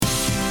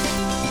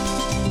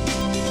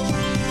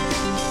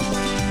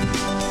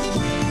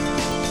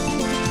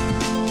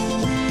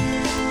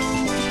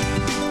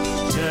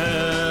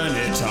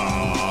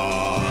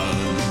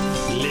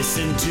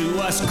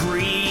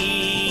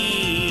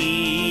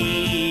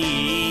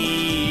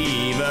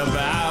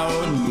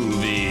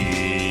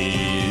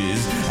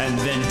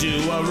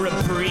a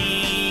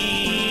reprieve.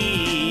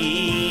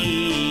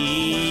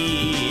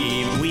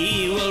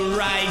 We will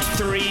write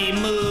 3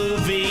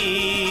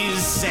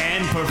 movies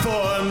and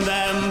perform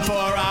them for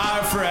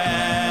our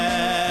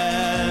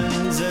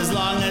friends, as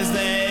long as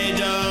they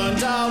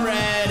don't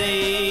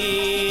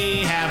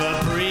already have a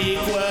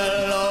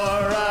prequel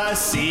or a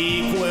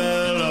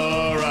sequel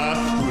or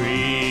a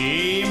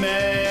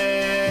remake.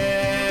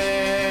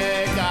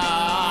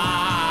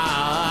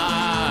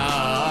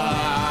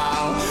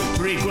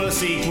 Prequel,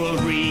 sequel,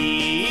 remake.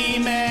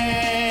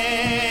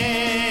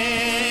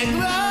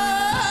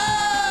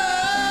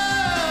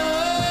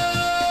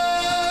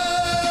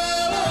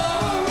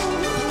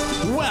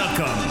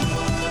 Welcome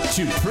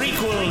to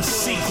Prequel,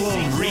 Sequel,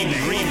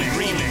 Remake.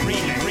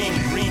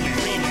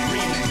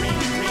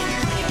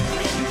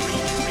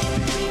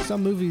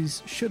 Some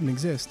movies shouldn't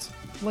exist.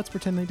 Let's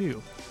pretend they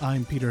do.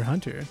 I'm Peter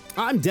Hunter.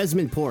 I'm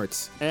Desmond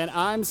Ports. And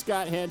I'm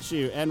Scott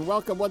Hanshew, and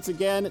welcome once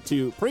again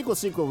to Prequel,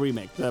 Sequel,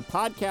 Remake, the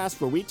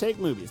podcast where we take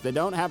movies that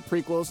don't have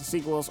prequels,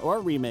 sequels, or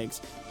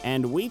remakes,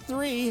 and we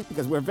three,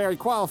 because we're very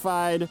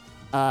qualified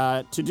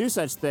to do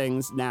such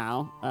things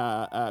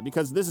now,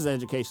 because this is an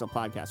educational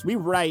podcast, we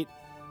write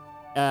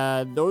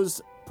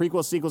those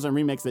prequels, sequels, and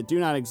remakes that do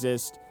not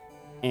exist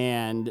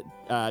and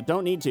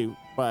don't need to,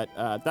 but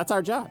that's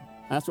our job.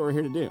 That's what we're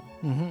here to do.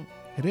 Mm-hmm.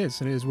 It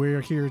is. We're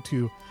here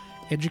to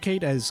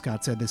educate. As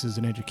Scott said, this is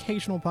an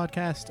educational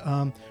podcast.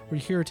 We're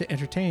here to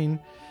entertain,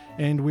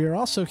 and we're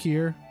also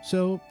here,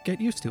 so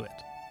get used to it.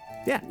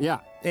 Yeah.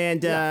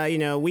 And,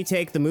 we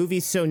take the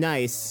movies so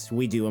nice,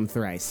 we do them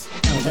thrice.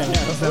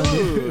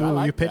 Ooh, I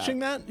like you pitching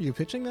that? You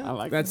pitching that? I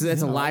like That's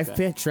that. a I like live that.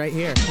 pitch right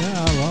here.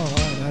 Yeah, well,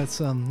 that's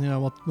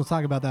we'll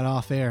talk about that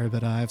off air,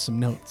 but I have some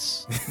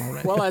notes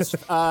already. Well, as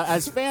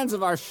fans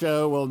of our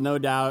show will no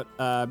doubt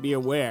be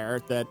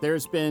aware that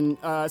there's been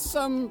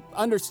some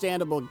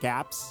understandable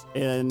gaps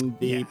in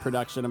the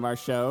production of our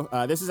show.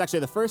 This is actually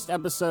the first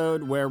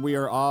episode where we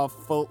are all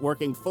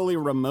working fully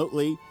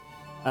remotely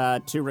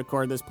to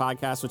record this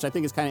podcast, which I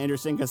think is kind of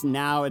interesting because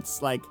now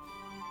it's like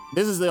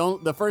this is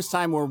the first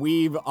time where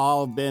we've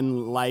all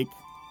been like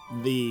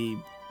the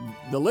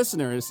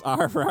listeners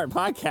are for our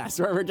podcast,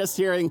 where we're just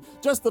hearing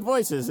just the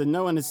voices and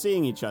no one is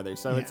seeing each other.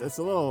 So it's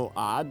a little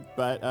odd,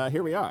 but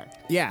here we are.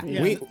 Yeah.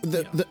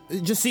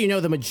 Just so you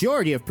know, the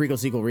majority of Prequel,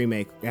 Sequel,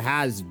 Remake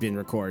has been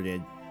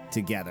recorded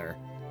together,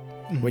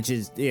 which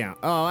is,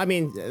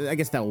 I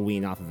guess that will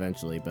wean off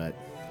eventually, but,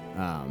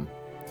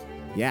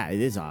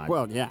 it is odd.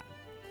 Well, yeah.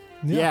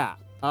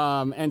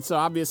 And so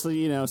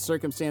obviously,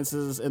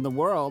 circumstances in the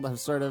world have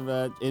sort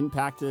of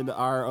impacted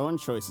our own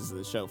choices of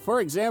the show.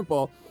 For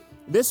example,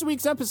 this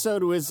week's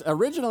episode was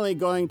originally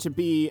going to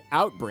be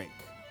Outbreak.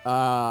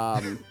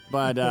 But,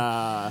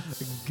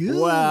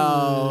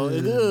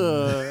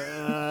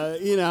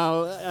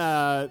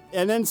 and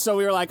then so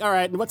we were like, all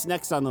right, what's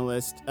next on the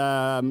list?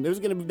 It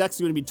was going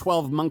to be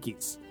 12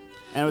 Monkeys.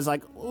 And it was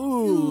like,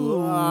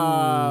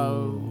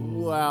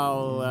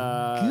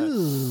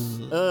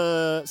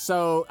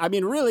 so, I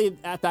mean, really,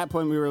 at that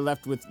point, we were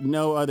left with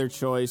no other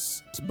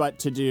choice but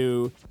to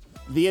do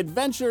The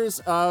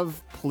Adventures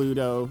of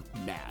Pluto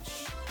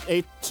Nash,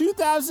 a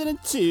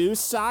 2002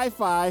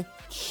 sci-fi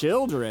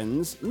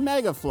children's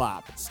mega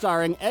flop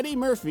starring Eddie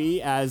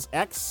Murphy as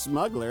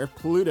ex-smuggler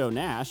Pluto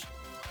Nash,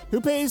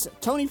 who pays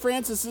Tony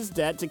Francis's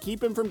debt to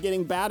keep him from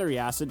getting battery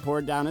acid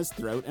poured down his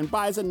throat and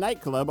buys a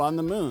nightclub on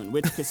the moon,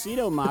 which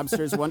casino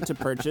mobsters want to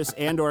purchase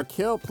and or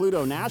kill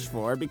Pluto Nash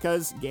for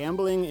because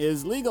gambling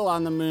is legal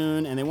on the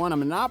moon and they want a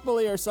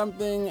monopoly or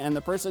something, and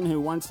the person who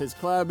wants his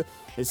club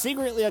is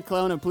secretly a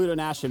clone of Pluto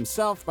Nash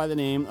himself by the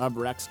name of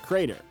Rex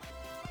Crater.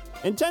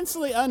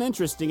 Intensely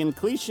uninteresting and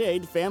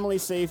cliched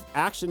family-safe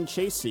action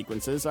chase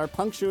sequences are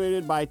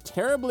punctuated by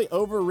terribly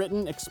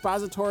overwritten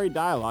expository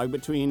dialogue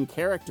between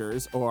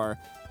characters or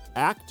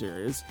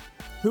actors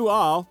who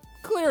all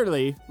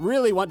clearly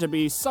really want to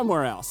be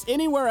somewhere else.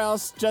 Anywhere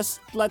else,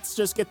 let's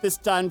just get this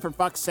done for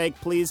fuck's sake.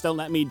 Please don't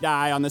let me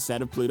die on the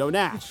set of Pluto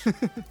Nash.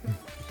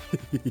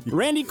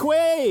 Randy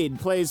Quaid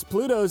plays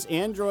Pluto's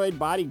android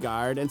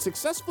bodyguard and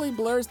successfully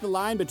blurs the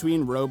line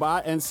between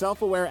robot and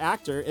self-aware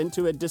actor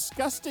into a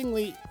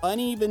disgustingly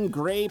uneven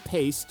gray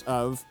paste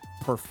of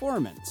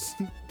performance.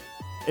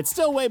 It's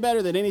still way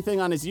better than anything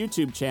on his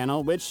YouTube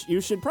channel, which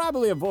you should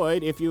probably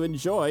avoid if you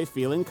enjoy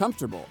feeling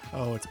comfortable.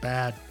 Oh, it's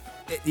bad.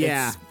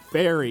 It's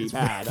very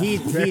bad. Heed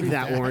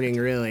that warning,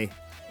 really.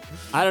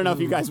 I don't know if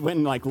you guys went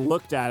and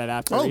looked at it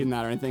after reading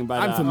that or anything, but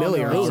I'm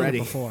familiar I've seen it already.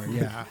 before,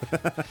 yeah.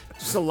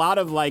 just a lot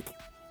of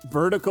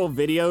vertical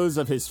videos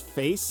of his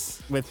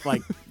face with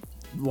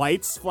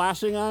lights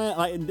flashing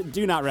on it.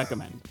 Do not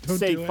recommend.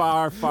 Stay do it.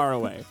 far, far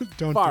away.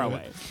 Don't far do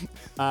away.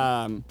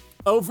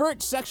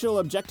 Overt sexual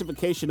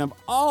objectification of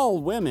all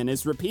women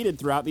is repeated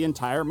throughout the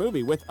entire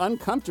movie with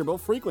uncomfortable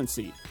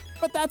frequency.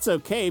 But that's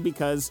okay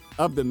because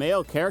of the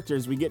male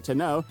characters we get to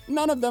know,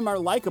 none of them are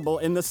likable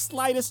in the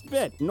slightest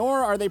bit, nor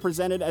are they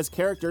presented as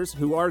characters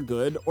who are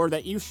good or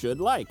that you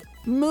should like.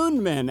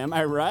 Moon men, am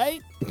I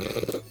right?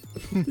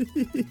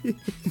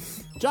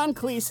 John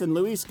Cleese and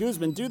Luis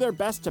Guzman do their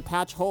best to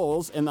patch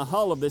holes in the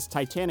hull of this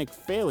Titanic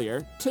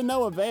failure to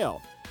no avail.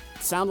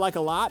 Sound like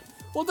a lot?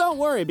 Well, don't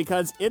worry,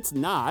 because it's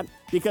not,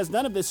 because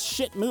none of this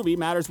shit movie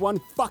matters one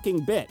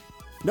fucking bit.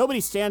 Nobody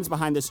stands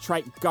behind this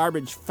trite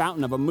garbage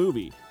fountain of a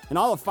movie, and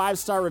all the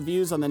 5-star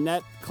reviews on the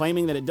net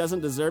claiming that it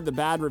doesn't deserve the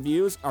bad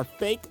reviews are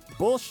fake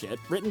bullshit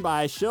written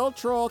by shill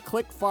troll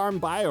click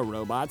farm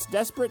biorobots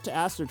desperate to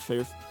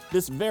ascertain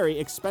this very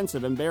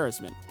expensive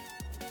embarrassment.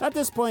 At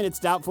this point, it's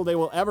doubtful they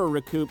will ever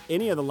recoup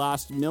any of the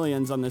lost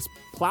millions on this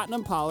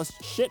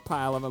platinum-polished shit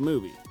pile of a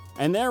movie.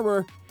 And there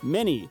were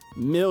many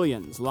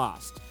millions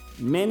lost.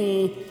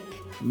 Many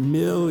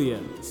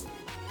millions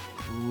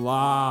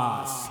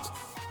lost.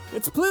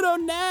 It's Pluto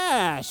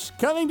Nash,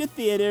 coming to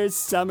theaters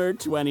summer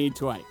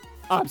 2020.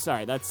 Oh, I'm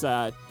sorry, that's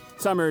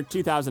summer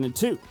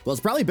 2002. Well,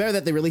 it's probably better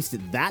that they released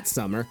it that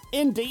summer.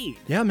 Indeed.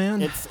 Yeah,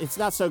 man. It's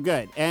not so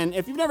good. And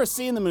if you've never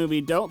seen the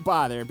movie, don't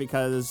bother,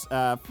 because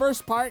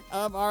first part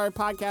of our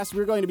podcast,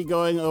 we're going to be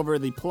going over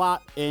the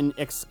plot in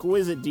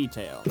exquisite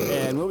detail.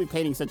 And we'll be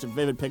painting such a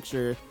vivid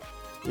picture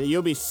that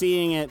you'll be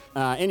seeing it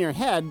in your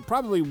head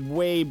probably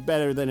way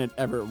better than it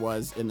ever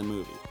was in the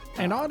movie.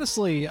 And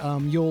honestly,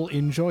 you'll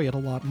enjoy it a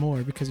lot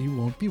more because you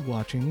won't be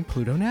watching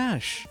Pluto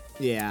Nash.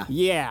 Yeah.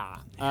 Yeah.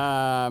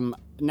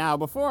 Now,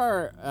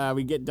 before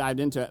we get dived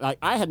into it, like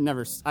I don't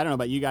know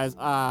about you guys,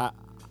 I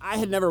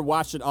had never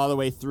watched it all the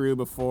way through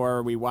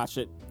before we watched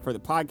it for the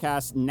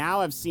podcast.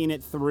 Now I've seen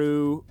it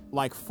through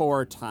like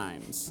 4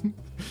 times.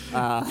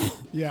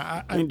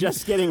 Yeah, I'm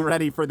just getting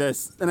ready for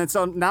this. And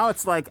so now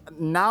it's like,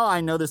 now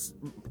I know this,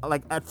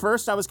 like at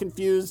first I was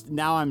confused,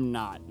 now I'm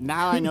not.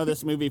 Now I know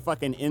this movie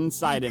fucking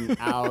inside and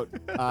out.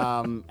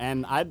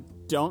 And I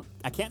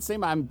can't say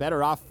I'm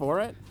better off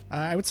for it.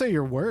 I would say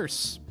you're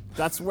worse.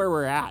 That's where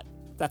we're at.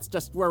 That's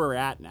just where we're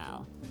at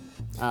now.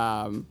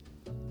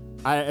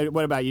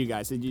 What about you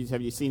guys?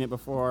 Have you seen it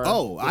before?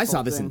 Oh, I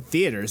saw this in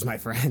theaters, my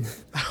friend.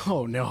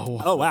 Oh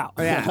no. Oh wow.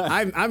 Yeah,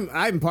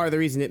 I'm part of the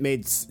reason it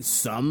made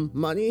some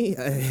money.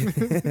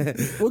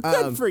 Well,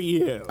 good for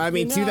you. I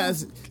mean, you know?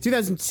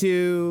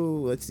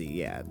 2002. Let's see,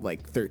 yeah,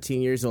 like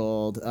 13 years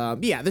old.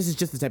 Yeah, this is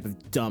just the type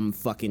of dumb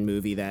fucking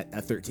movie that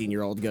a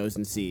 13-year-old goes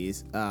and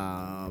sees.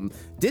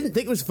 Didn't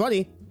think it was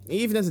funny,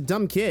 even as a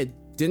dumb kid.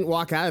 Didn't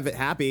walk out of it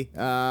happy.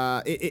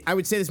 I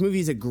would say this movie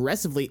is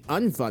aggressively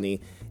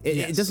unfunny.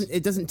 It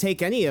doesn't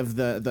take any of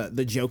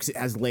the jokes it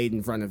has laid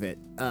in front of it.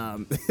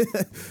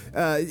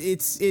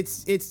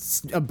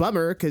 It's a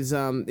bummer because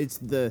it's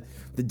the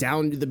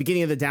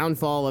beginning of the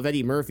downfall of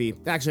Eddie Murphy.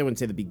 Actually, I wouldn't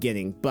say the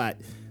beginning, but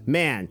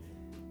man,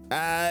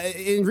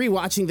 in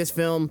rewatching this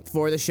film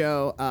for the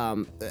show,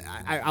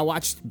 I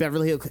watched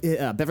Beverly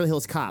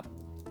Hills Cop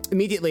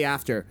immediately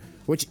after.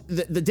 Which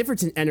the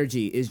difference in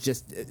energy is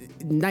just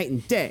night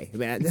and day,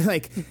 man.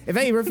 Like if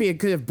Eddie Murphy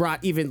could have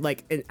brought even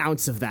like an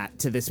ounce of that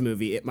to this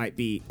movie, it might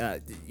be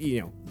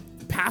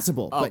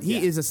passable. But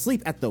he is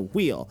asleep at the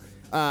wheel.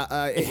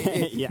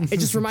 It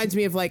just reminds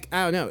me of like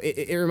I don't know.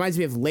 It reminds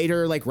me of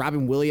later like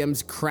Robin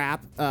Williams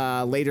crap.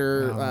 A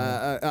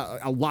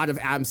lot of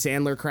Adam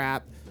Sandler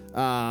crap.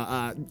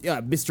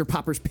 Mr.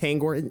 Popper's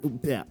Penguin.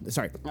 Yeah,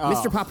 sorry,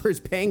 Mr. Popper's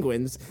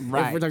Penguins.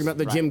 Right, if we're talking about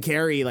the Jim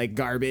Carrey like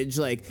garbage,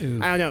 like I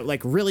don't know, like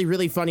really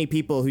really funny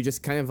people who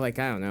just kind of like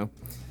I don't know.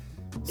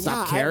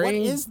 Stop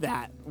caring.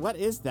 What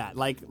is that?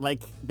 Like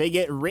they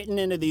get written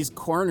into these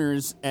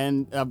corners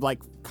and of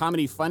like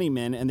comedy funny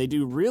men, and they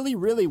do really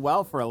really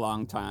well for a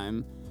long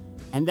time,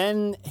 and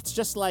then it's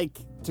just like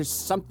there's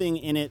something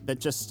in it that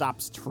just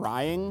stops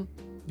trying.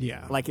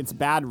 Yeah. Like it's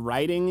bad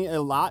writing a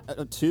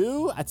lot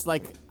too. It's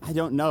like, I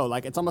don't know.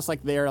 Like it's almost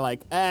like they're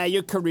like,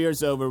 your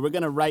career's over. We're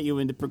going to write you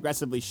into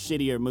progressively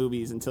shittier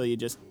movies until you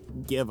just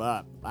give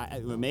up.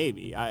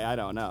 Maybe. I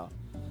don't know.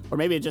 Or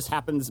maybe it just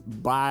happens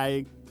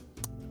by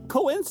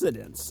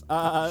coincidence.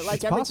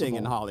 Like everything possible.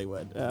 In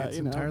Hollywood. It's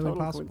entirely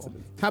possible.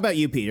 How about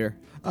you, Peter?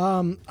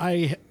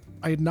 I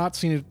had not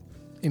seen it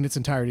in its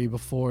entirety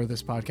before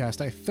this podcast.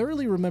 I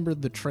thoroughly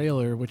remembered the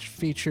trailer, which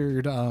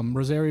featured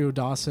Rosario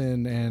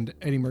Dawson and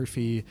Eddie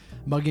Murphy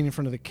mugging in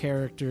front of the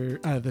character,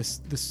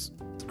 this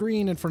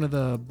screen in front of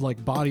the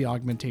like body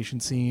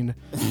augmentation scene.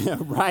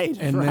 Right.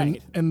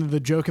 And the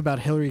joke about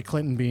Hillary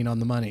Clinton being on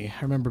the money.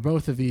 I remember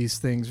both of these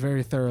things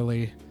very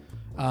thoroughly.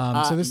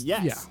 This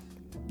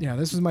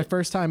was my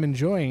first time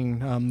enjoying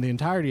the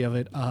entirety of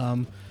it.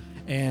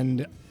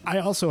 And I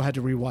also had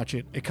to rewatch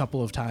it a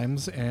couple of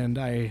times, and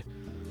I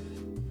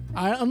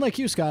unlike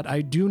you, Scott,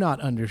 I do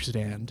not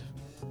understand.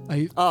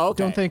 I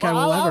don't think I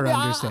will ever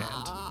understand.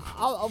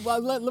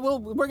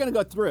 We're going to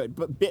go through it,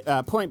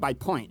 but point by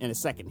point in a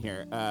second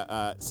here.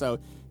 So,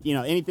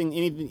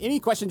 any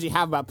questions you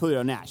have about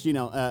Pluto Nash,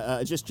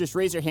 just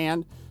raise your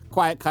hand,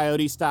 Quiet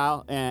Coyote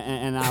style,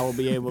 and I will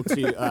be able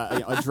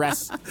to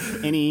address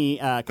any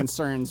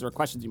concerns or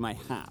questions you might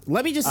have.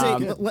 Let me just say,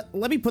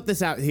 let me put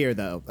this out here,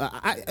 though.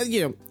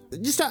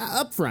 Just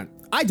up front,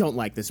 I don't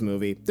like this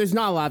movie. There's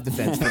not a lot of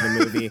defense for the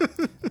movie.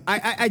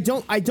 I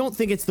don't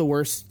think it's the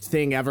worst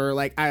thing ever.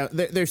 Like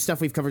there's stuff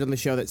we've covered on the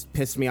show that's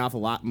pissed me off a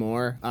lot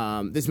more.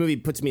 This movie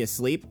puts me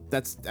asleep.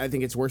 I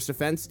think its worst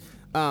offense.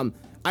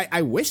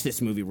 I wish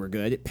this movie were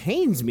good. It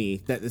pains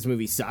me that this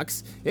movie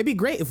sucks. It'd be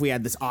great if we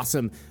had this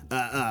awesome,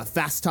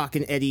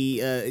 fast-talking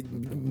Eddie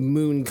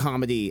moon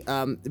comedy,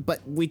 but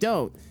we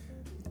don't.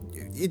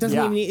 It doesn't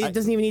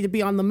even need to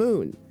be on the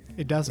moon.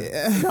 It doesn't.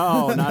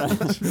 No,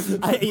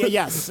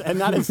 yes,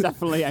 and that is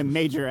definitely a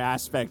major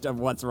aspect of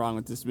what's wrong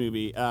with this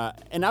movie.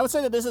 And I would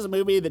say that this is a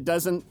movie that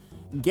doesn't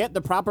get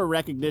the proper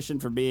recognition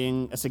for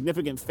being a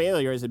significant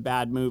failure as a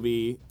bad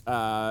movie.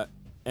 As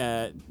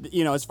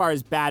far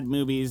as bad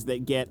movies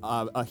that get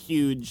a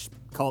huge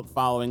cult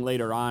following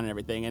later on and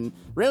everything. And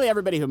really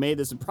everybody who made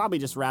this would probably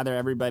just rather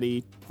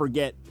everybody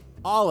forget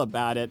all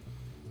about it.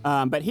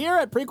 But here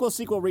at Prequel,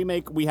 Sequel,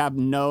 Remake, we have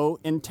no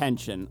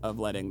intention of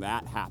letting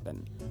that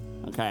happen.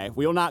 Okay?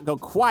 We will not go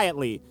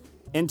quietly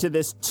into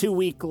this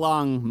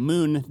 2-week-long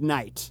moon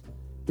night.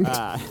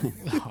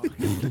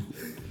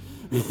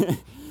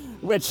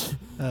 Which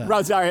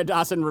Rosario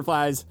Dawson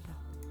replies,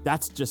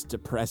 "That's just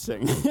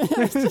depressing."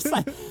 It's just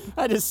like,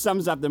 that just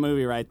sums up the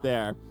movie right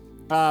there.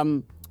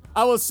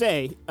 I will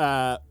say,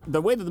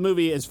 the way that the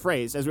movie is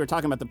phrased, as we were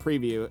talking about the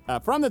preview,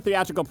 from the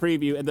theatrical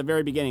preview at the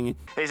very beginning,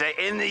 they say,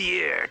 in the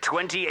year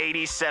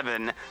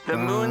 2087, the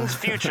moon's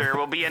future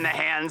will be in the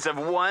hands of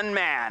one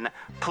man,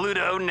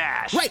 Pluto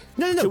Nash. Right.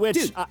 No, to which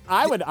dude.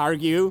 I would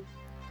argue,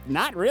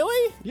 not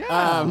really.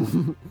 Yeah.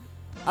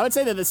 I would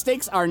say that the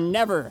stakes are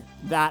never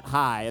that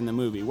high in the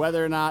movie.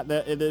 Whether or not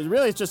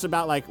it's just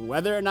about like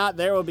whether or not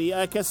there will be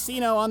a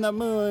casino on the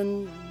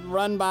moon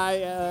run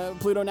by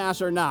Pluto Nash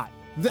or not.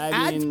 The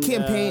ad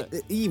campaign,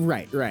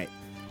 right.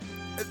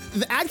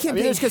 The ad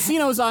campaign. There's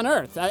casinos on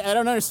Earth. I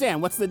don't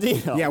understand. What's the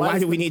deal? Yeah, why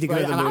do we need to go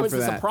to the moon How is for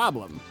this that? a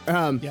problem?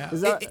 Yeah.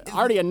 Is that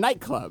already a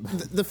nightclub?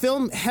 The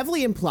film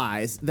heavily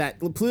implies that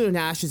Pluto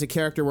Nash is a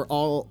character we're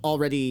all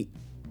already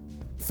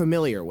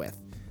familiar with.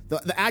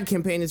 The ad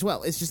campaign as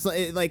well. It's just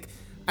like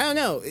I don't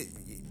know.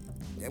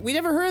 We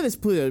never heard of this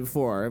Pluto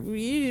before.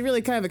 You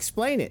really kind of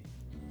explain it.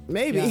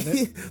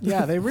 Maybe.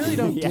 Yeah, they really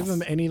don't Yes. give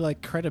him any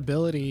like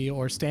credibility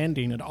or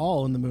standing at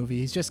all in the movie.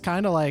 He's just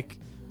kind of like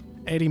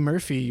Eddie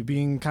Murphy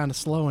being kind of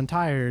slow and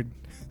tired,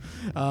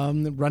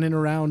 running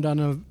around on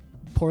a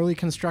poorly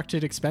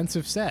constructed,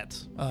 expensive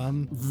set.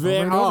 Over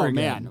and over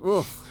again. Man.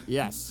 Oof.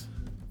 Yes.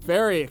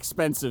 Very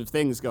expensive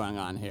things going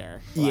on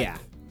here. Yeah.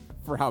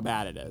 For how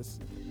bad it is.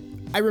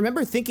 I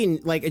remember thinking,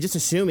 like, just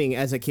assuming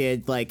as a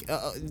kid, like,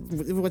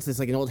 what's this,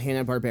 like an old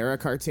Hanna-Barbera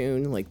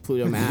cartoon, like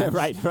Pluto Nash?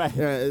 Right.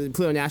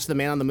 Pluto Nash, the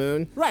man on the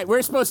moon? Right,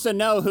 we're supposed to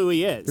know who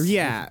he is.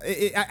 Yeah,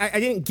 I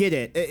didn't get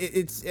it.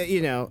 It's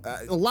a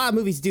lot of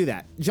movies do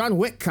that. John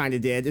Wick kind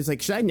of did. It's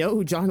like, should I know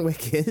who John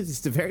Wick is?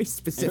 It's a very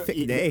specific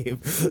name.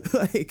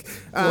 Like,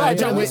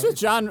 Right, at least with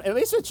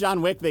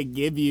John Wick, they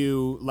give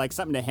you like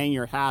something to hang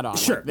your hat on.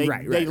 Sure,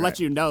 Like, they let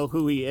you know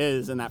who he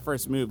is in that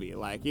first movie.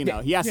 Like,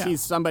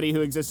 he's somebody who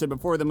existed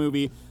before the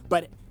movie,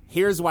 but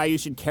here's why you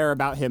should care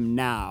about him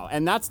now.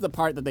 And that's the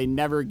part that they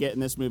never get in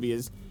this movie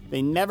is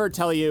they never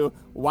tell you,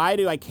 why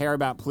do I care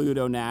about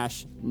Pluto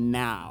Nash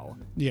now?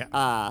 Yeah.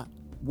 Not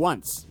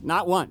once.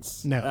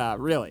 No.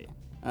 Really,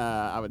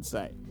 I would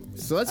say.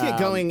 So let's get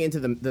going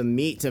into the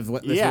meat of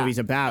what this movie's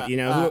about.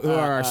 Who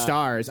are our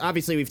stars?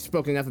 Obviously, we've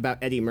spoken enough about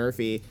Eddie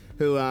Murphy,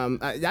 who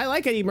I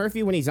like Eddie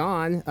Murphy when he's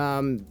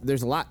on.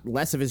 There's a lot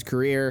less of his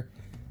career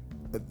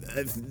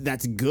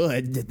that's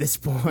good at this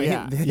point.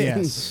 Yeah.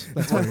 Yes.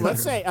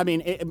 Let's say,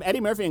 Eddie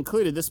Murphy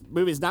included, this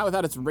movie is not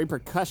without its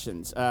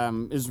repercussions.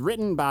 It was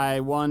written by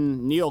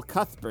one Neil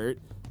Cuthbert,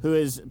 who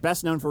is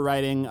best known for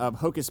writing of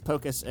Hocus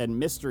Pocus and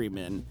Mystery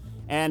Men,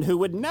 and who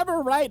would never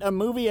write a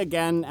movie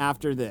again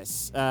after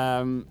this.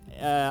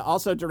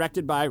 Also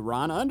directed by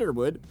Ron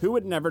Underwood, who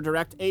would never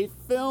direct a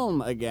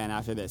film again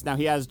after this. Now,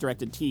 he has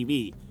directed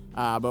TV,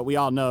 but we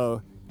all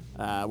know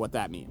what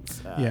that means.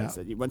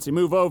 So once you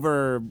move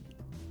over,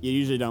 you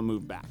usually don't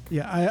move back.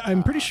 Yeah,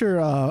 I'm pretty sure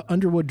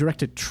Underwood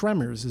directed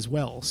Tremors as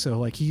well. So,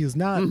 like, he is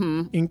not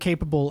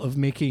incapable of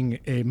making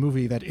a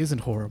movie that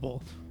isn't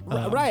horrible.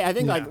 Right. I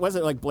think, was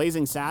it like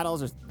Blazing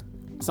Saddles or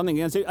something?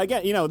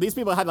 Again, these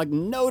people had like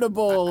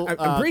notable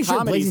I'm pretty sure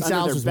comedies Blazing under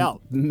Saddles their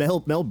was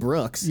belt. Mel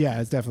Brooks. Yeah,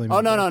 it's definitely.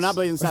 Oh, no, not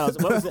Blazing Saddles.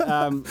 What was it?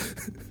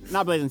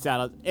 Not Blazing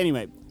Saddles.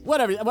 Anyway,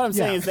 whatever. What I'm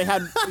saying is they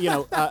had,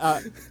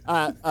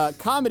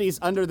 comedies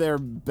under their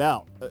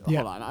belt. Hold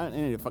on. I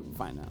need to fucking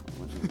find out.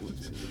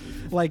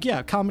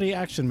 Comedy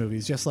action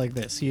movies just like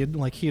this. He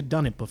had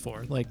done it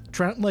before. Like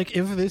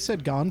if this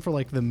had gone for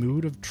like the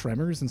mood of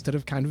Tremors instead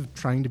of kind of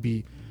trying to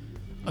be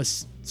a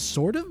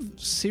sort of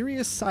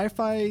serious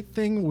sci-fi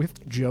thing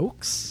with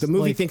jokes. The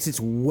movie thinks it's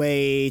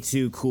way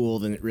too cool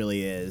than it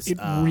really is. It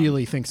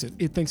really thinks it.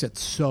 It thinks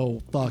it's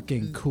so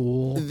fucking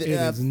cool. It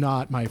is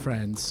not, my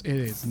friends. It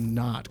is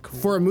not cool.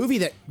 For a movie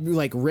that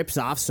like rips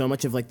off so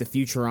much of like the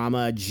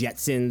Futurama,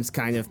 Jetsons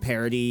kind of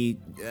parody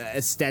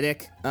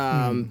aesthetic,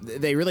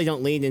 they really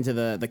don't lean into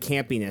the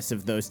campiness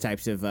of those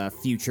types of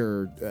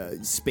future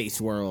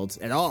space worlds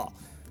at all.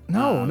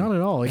 No, not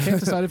at all. It can't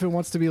decide if it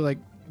wants to be like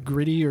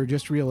gritty or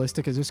just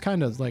realistic. It's just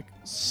kind of like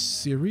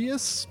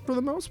serious for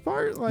the most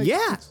part. Like,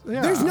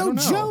 there's no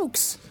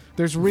jokes.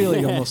 There's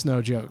really almost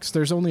no jokes.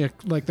 There's only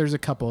there's a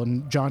couple,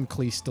 and John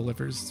Cleese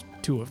delivers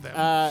 2 of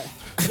them.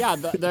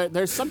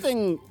 There's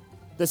something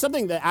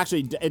that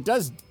actually it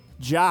does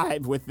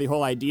jive with the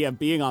whole idea of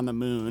being on the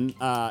moon.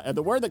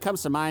 The word that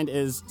comes to mind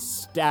is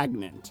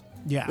stagnant.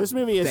 Yeah. This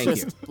movie is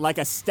just like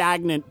a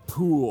stagnant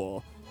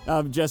pool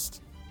of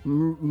just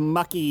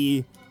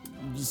mucky,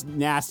 just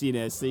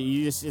nastiness.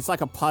 It's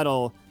like a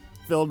puddle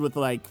filled with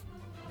like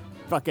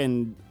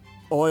fucking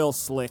oil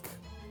slick,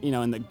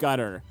 in the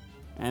gutter.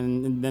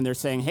 And then they're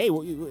saying, hey,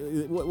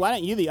 why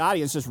don't you, the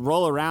audience, just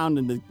roll around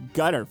in the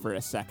gutter for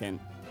a second?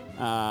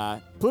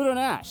 Pluto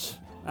Nash.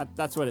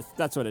 That's what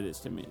it is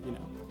to me,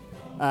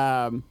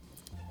 And,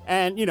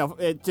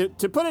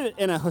 to put it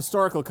in a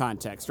historical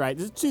context, right?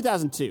 This is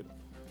 2002.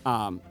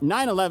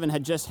 9/11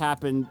 had just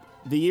happened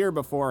the year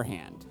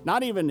beforehand.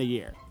 Not even a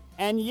year.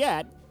 And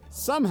yet,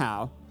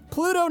 somehow,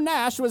 Pluto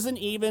Nash was an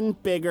even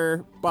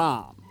bigger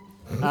bomb.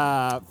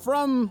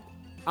 From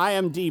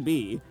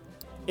IMDb,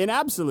 in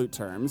absolute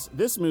terms,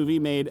 this movie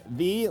made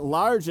the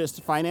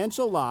largest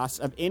financial loss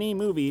of any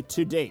movie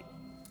to date,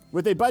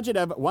 with a budget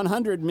of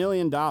 $100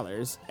 million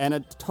and a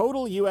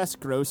total U.S.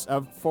 gross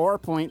of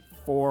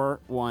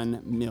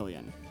 $4.41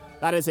 million.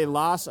 That is a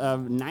loss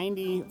of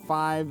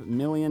 $95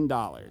 million,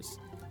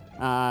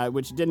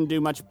 which didn't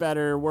do much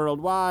better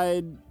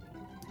worldwide.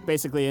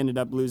 Basically ended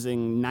up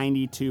losing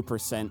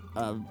 92%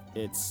 of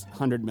its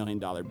 $100 million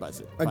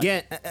budget.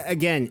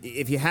 Again,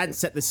 if you hadn't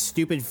set this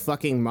stupid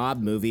fucking mob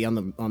movie on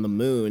the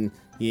moon,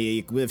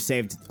 you would have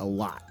saved a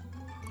lot.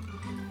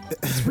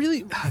 It's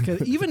really,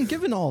 even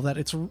given all that,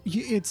 it's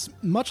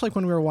much like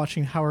when we were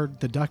watching Howard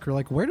the Duck. We're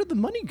like, where did the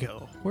money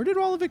go? Where did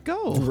all of it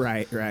go?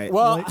 Right.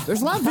 Well,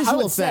 there's a lot of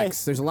visual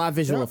effects. There's a lot of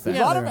visual effects.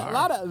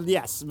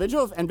 Yes,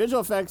 visual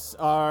effects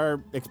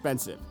are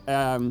expensive,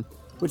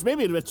 which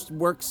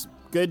works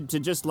good to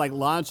just like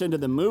launch into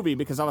the movie,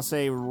 because I'll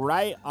say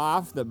right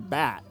off the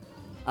bat,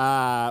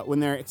 when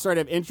they're sort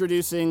of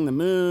introducing the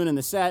moon and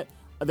the set,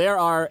 there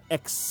are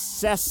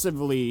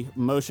excessively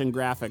motion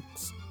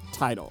graphics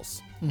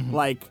titles. Mm-hmm.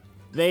 Like,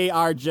 they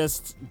are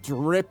just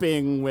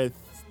dripping with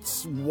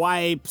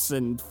swipes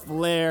and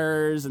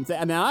flares and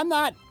now I'm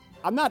not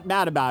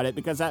mad about it,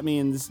 because that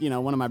means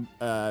one of my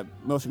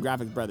motion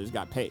graphics brothers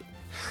got paid.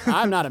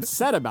 I'm not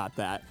upset about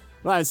that.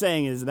 What I'm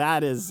saying is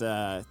it's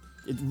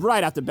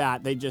right off the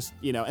bat, they just,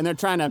 and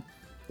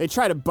they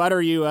try to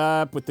butter you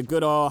up with the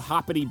good old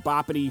hoppity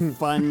boppity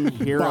fun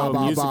hero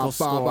musical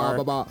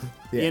score,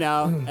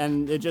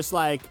 and it just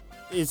like,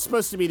 it's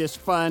supposed to be this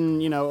fun,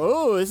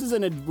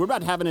 we're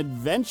about to have an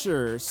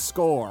adventure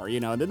score,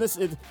 then this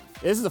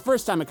is the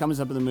first time it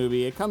comes up in the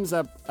movie. It comes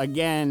up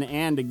again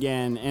and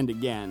again and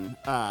again,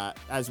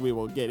 as we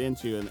will get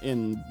into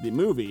in the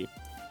movie.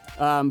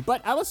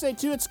 But I will say,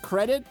 to its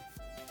credit,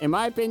 in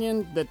my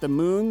opinion, that the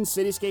moon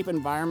cityscape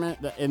environment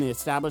in the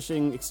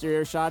establishing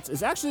exterior shots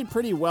is actually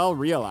pretty well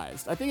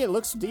realized. I think it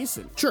looks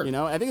decent. Sure.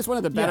 I think it's one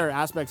of the better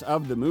aspects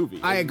of the movie.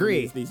 I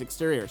agree. These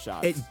exterior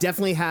shots. It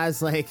definitely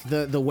has like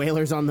the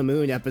Whalers on the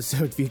Moon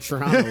episode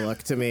Futurama look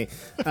to me.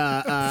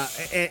 And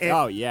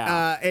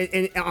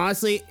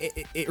honestly,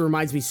 it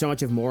reminds me so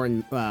much of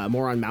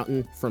Moron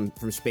Mountain from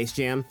Space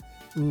Jam.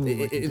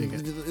 Ooh,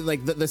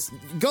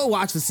 go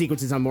watch the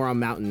sequences on Moron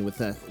Mountain with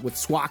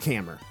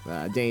Swackhammer,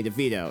 Danny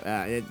DeVito.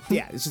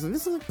 It's just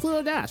this is like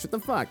Pluto Nash. What the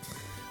fuck?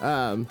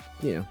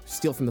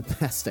 Steal from the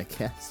best, I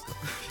guess.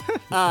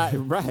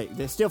 Right,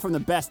 they steal from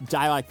the best,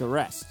 die like the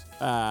rest.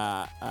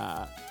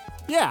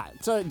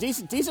 So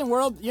decent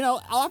world.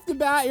 Off the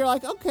bat, you're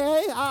like,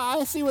 okay,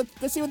 I see what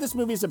this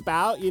movie's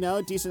about.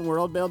 Decent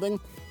world building.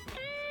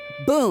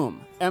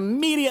 Boom.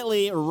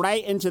 Immediately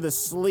right into the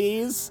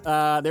sleaze.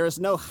 There is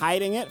no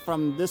hiding it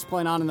from this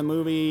point on in the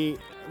movie.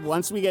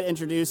 Once we get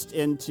introduced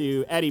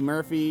into Eddie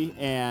Murphy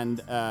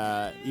and,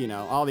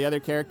 all the other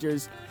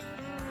characters,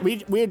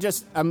 we are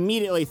just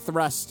immediately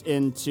thrust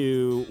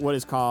into what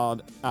is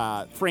called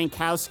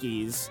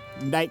Frankowski's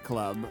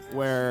nightclub,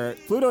 where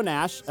Pluto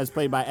Nash, as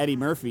played by Eddie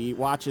Murphy,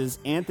 watches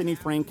Anthony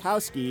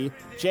Frankowski,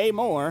 Jay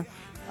Moore,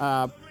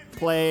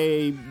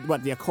 play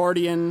the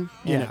accordion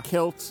in a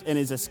kilt in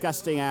his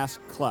disgusting ass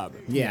club.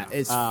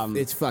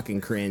 It's fucking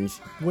cringe.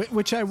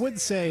 Which I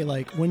would say,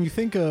 like, when you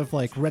think of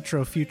like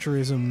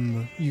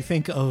retrofuturism, you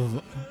think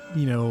of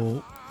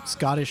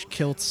Scottish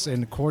kilts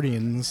and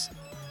accordions.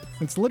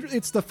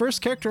 It's the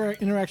first character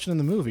interaction in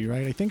the movie,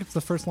 right? I think it's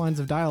the first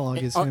lines of dialogue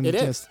is him. It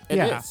is.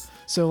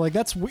 So like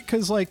that's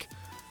because like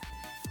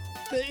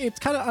it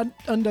kind of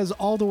undoes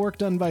all the work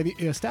done by the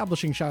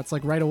establishing shots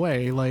like right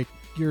away. Like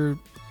you're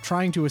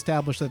trying to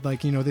establish that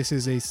this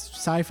is a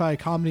sci-fi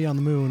comedy on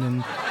the moon,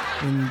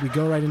 and we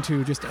go right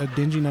into just a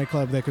dingy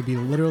nightclub that could be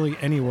literally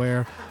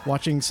anywhere,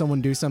 watching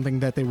someone do something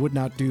that they would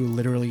not do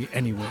literally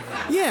anywhere.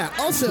 Yeah.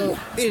 Also,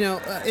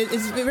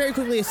 it's very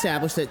quickly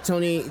established that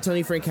Tony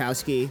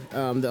Frankowski,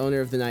 the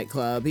owner of the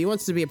nightclub, he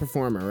wants to be a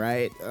performer,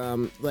 right?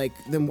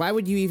 Then why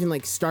would you even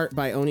start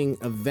by owning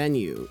a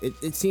venue?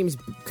 It seems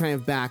kind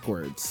of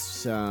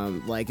backwards.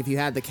 If you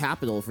had the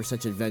capital for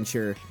such a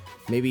venture,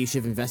 maybe you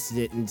should have invested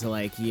it into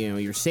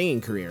your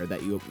singing career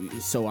that you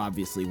so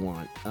obviously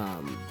want.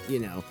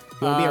 You want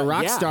to be a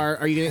rock star,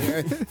 are you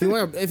gonna, if you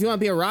want to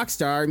be a rock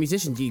star, a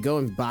musician, do you go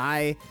and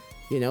buy,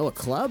 a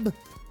club?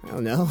 I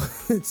don't know.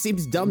 It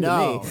seems dumb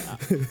to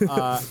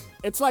me.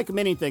 It's like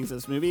many things in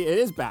this movie. It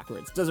is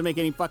backwards. It doesn't make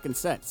any fucking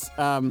sense.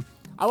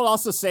 I will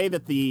also say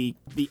that the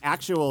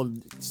actual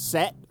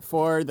set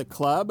for the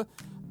club,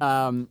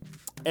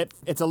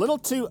 it's a little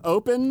too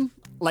open.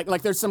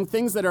 Like there's some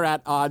things that are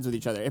at odds with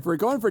each other. If we're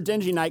going for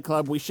dingy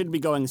nightclub, we should be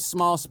going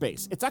small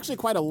space. It's actually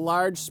quite a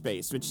large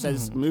space, which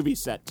says movie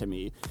set to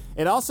me.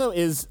 It also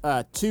is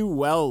too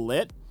well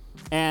lit.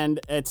 And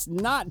it's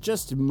not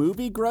just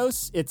movie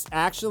gross, it's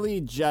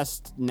actually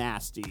just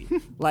nasty.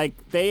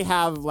 Like, they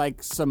have,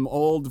 like, some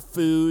old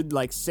food,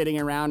 like, sitting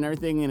around and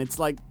everything, and it's,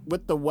 like,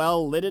 with the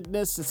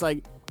well-littedness, it's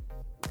like,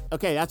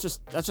 okay, that's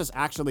just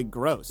actually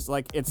gross.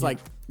 Like, it's, like,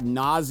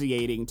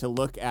 nauseating to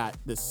look at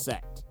this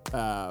set.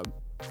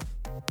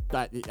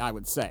 That I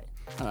would say.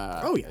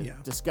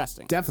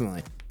 Disgusting.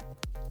 Definitely.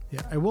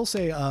 Yeah, I will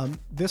say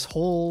this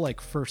whole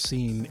first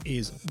scene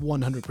is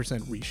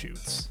 100%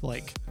 reshoots.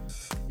 Like,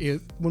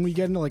 when we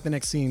get into the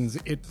next scenes,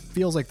 it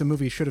feels like the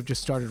movie should have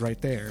just started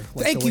right there.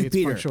 Like, Thank the way you, it's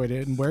Peter.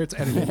 punctuated and where it's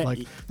edited. Like,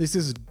 this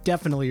is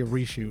definitely a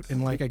reshoot.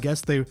 And I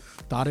guess they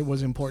thought it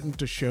was important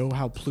to show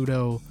how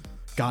Pluto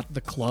got the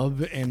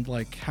club and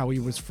how he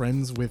was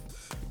friends with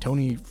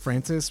Tony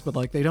Francis,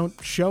 but they don't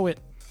show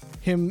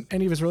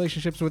any of his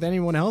relationships with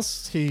anyone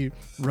else he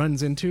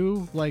runs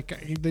into.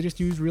 They just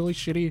use really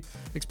shitty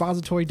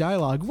expository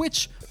dialogue,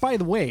 which, by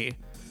the way,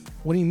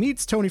 when he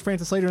meets Tony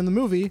Francis later in the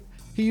movie,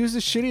 he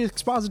uses shitty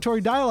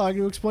expository dialogue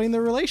to explain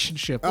their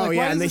relationship. Oh, yeah,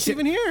 why is and this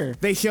even here?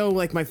 They show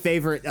my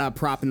favorite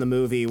prop in the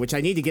movie, which I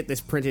need to get this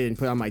printed and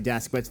put on my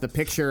desk, but it's the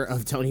picture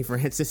of Tony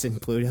Francis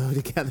and Pluto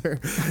together.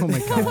 Oh my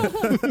god,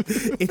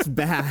 it's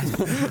bad.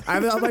 I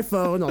have it on my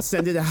phone. I'll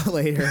send it out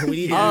later.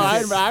 We need.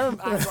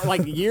 I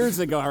years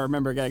ago, I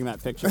remember getting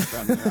that picture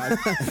from there.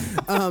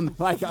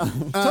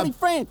 Tony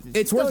Francis.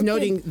 It's worth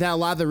noting that a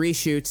lot of the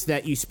reshoots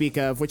that you speak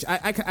of, which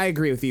I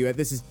agree with you,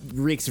 this is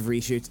reeks of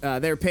reshoots.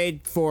 They're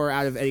paid for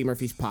out of Eddie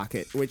Murphy's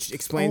pocket, which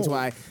explains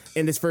why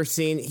in this first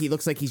scene he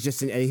looks like he's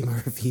just in Eddie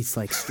Murphy's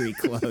street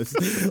clothes.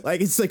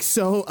 It's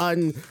so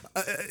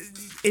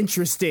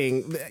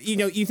interesting.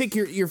 You think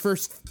your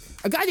first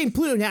a guy named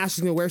Pluto Nash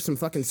is gonna wear some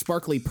fucking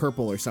sparkly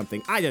purple or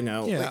something. I don't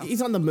know. Yeah.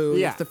 He's on the moon.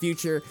 Yeah. It's the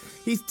future.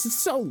 He's just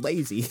so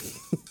lazy.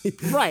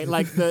 Right,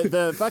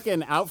 the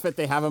fucking outfit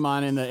they have him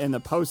on in the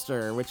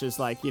poster, which is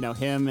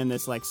him in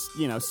this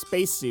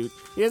spacesuit.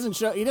 He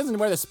doesn't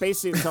wear the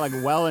spacesuit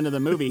until well into the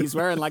movie. He's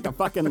wearing a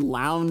fucking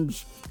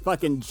lounge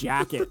fucking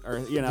jacket or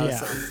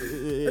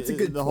That's a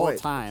good the point. whole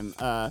time.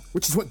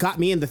 Which is what got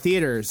me in the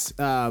theaters.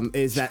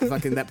 Is that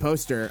fucking that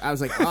poster? I was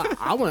like,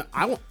 I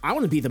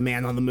want to be the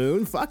man on the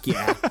moon. Fuck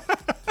yeah.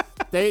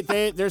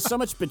 There's so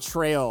much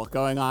betrayal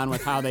going on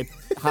with how they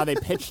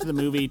pitched the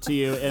movie to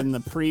you in the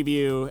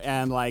preview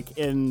and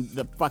in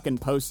the fucking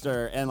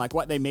poster and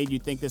what they made you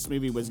think this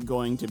movie was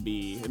going to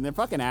be, and they're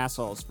fucking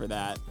assholes for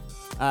that.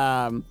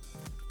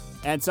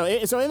 And so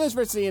in this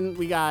first scene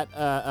we got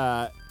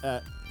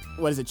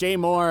what is it? Jay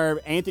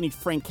Moore, Anthony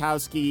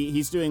Frankowski.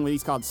 He's doing what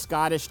he's called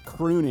Scottish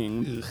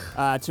crooning,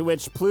 to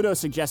which Pluto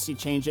suggests he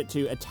change it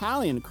to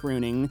Italian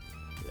crooning.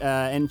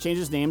 And change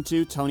his name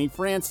to Tony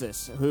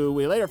Francis, who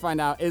we later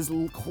find out is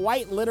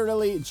quite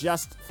literally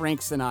just Frank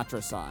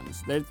Sinatra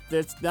songs.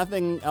 There's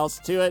nothing else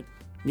to it.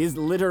 He's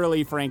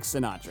literally Frank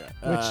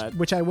Sinatra.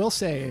 Which I will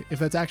say, if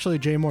that's actually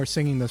Jay Moore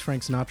singing those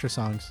Frank Sinatra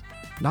songs,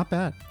 not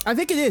bad. I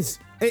think it is.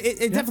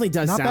 It definitely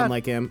does sound bad.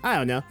 like him. I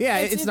don't know. Yeah,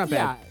 it's not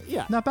bad.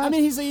 Yeah, not bad. I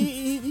mean, as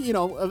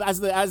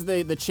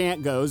the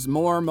chant goes,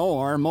 more. I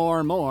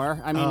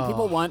mean,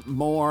 people want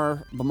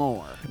more.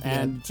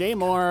 And Jay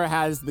Moore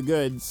has the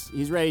goods.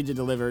 He's ready to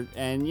deliver.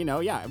 And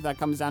if that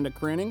comes down to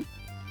crooning,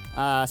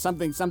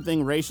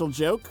 something racial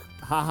joke.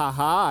 Ha ha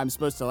ha! I'm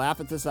supposed to laugh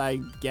at this,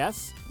 I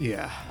guess.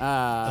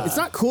 Yeah. It's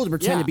not cool to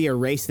pretend to be a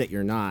race that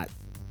you're not.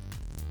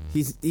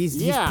 He's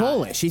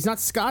Polish. He's not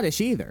Scottish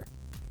either.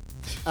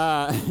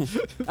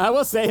 I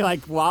will say,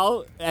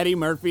 while Eddie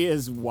Murphy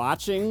is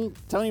watching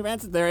Tony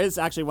Francis, there is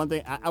actually one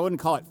thing. I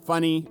wouldn't call it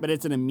funny, but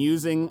it's an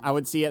amusing. I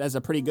would see it as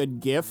a pretty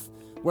good GIF,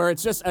 where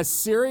it's just a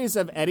series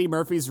of Eddie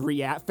Murphy's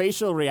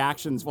facial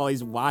reactions while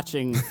he's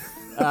watching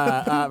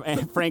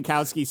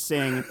Frankowski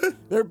sing.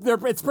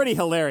 It's pretty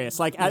hilarious.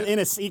 In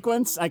a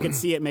sequence, I could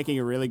see it making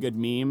a really good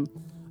meme.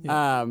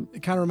 Yeah.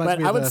 It kind of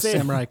reminds me of the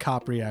Samurai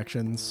Cop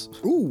reactions.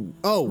 Ooh.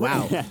 Oh,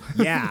 wow.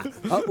 Yeah.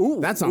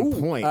 That's on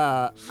point.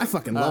 I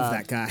fucking love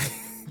that guy.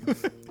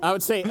 I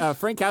would say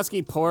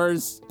Frankowski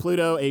pours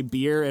Pluto a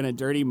beer in a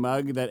dirty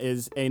mug that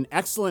is an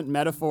excellent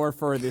metaphor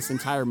for this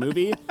entire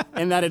movie,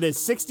 and that it is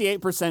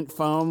 68%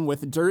 foam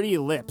with dirty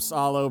lips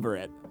all over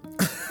it.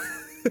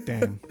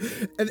 Damn.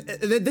 And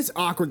this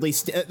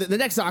the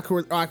next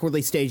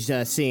awkwardly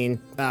staged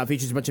scene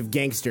features a bunch of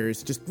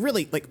gangsters, just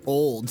really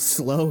old,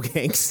 slow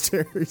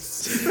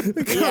gangsters.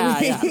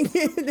 Yeah.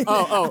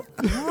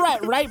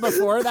 Right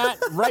before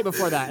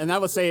that, and I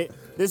will say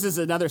this is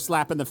another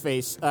slap in the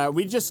face.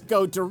 We just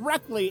go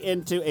directly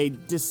into a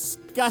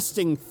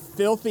disgusting,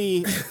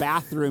 filthy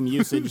bathroom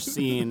usage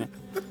scene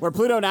where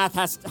Pluto Nash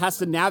has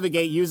to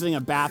navigate using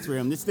a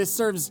bathroom. This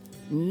serves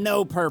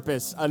no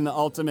purpose on the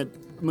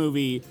Ultimate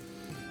movie.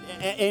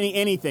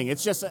 Anything.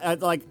 It's just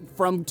like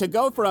to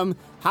go from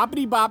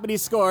hoppity boppity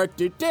score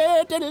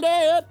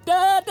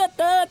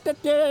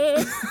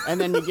and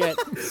then you get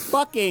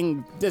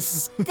fucking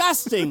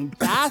disgusting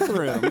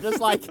bathroom. Just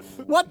like,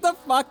 what the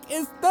fuck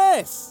is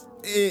this?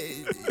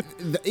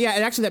 Yeah,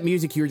 and actually that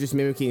music you were just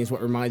mimicking is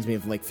what reminds me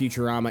of like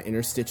Futurama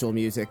interstitial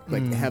music,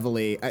 like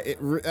heavily.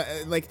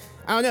 Like,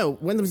 I don't know,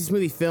 when was this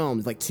movie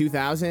filmed? Like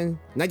 2000?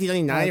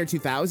 1999 or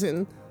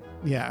 2000?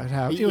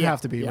 Yeah, it would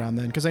have to be around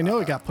then, because I know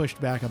it got pushed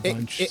back a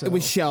bunch. It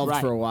was shelved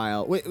for a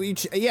while.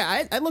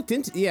 I looked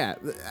into. Yeah,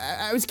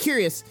 I was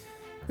curious.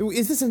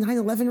 Is this a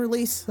 9/11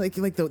 release? Like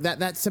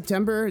that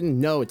September?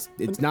 No, it's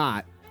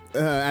not.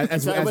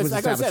 As was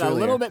like I said, earlier. A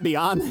little bit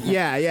beyond that.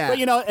 Yeah. But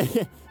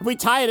if we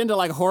tie it into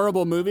like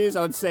horrible movies,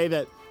 I would say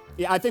that.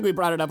 Yeah, I think we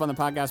brought it up on the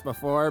podcast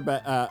before,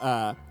 but.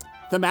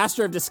 The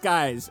Master of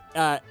Disguise.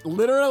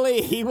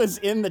 Literally, he was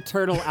in the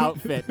turtle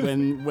outfit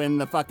when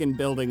the fucking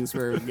buildings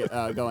were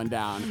going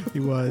down. He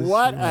was.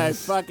 What a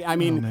fuck! I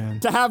mean,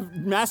 to have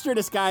Master of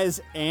Disguise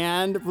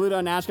and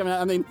Pluto Nash coming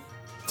out. I mean,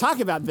 talk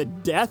about the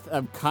death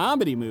of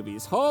comedy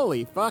movies.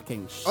 Holy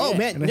fucking shit! Oh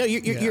man, no,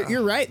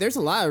 you're right. There's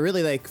a lot of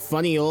really like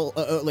funny old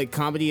like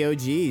comedy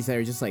OGs that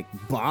are just like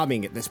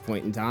bombing at this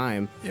point in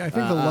time. Yeah, I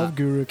think The Love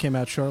Guru came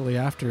out shortly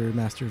after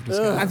Master of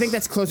Disguise. I think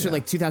that's closer to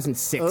like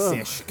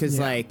 2006-ish, because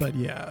I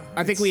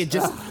think we had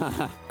just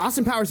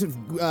Austin Powers in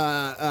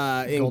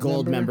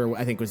Goldmember.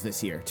 I think was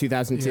this year,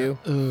 2002,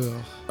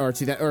 or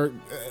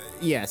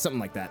something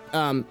like that.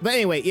 But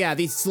anyway, yeah,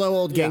 these slow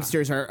old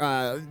gangsters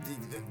are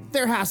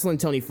they're hassling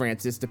Tony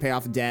Francis to pay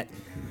off debt,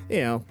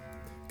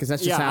 because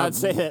that's just how. I'd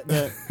say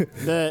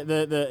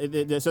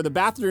that so the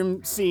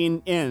bathroom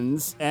scene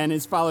ends and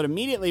is followed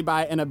immediately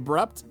by an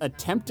abrupt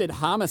attempted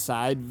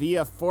homicide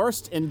via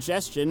forced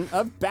ingestion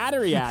of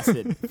battery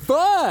acid.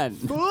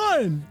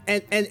 Fun.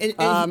 And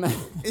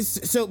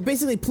so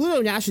basically,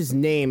 Pluto Nash's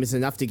name is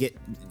enough to get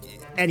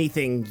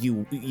anything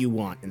you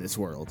want in this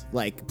world.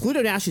 Like,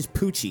 Pluto Nash is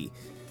Poochie.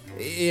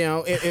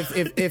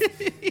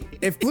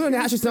 If Pluto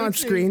Nash is not on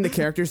screen, the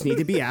characters need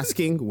to be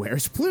asking,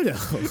 "Where's Pluto?"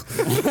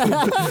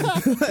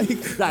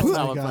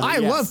 I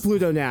love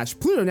Pluto Nash.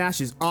 Pluto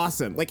Nash is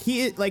awesome. Like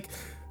he's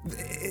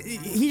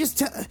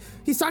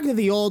talking to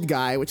the old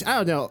guy, which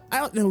I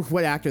don't know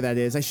what actor that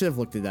is. I should have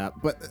looked it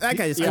up, but that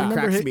guy just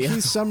cracks me up.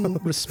 He's some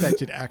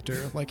respected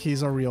actor, like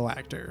he's a real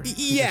actor.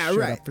 Yeah,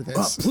 right. Up for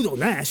this. Pluto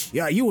Nash.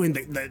 Yeah, you were in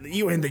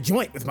the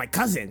joint with my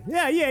cousin.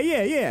 Yeah.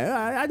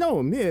 I know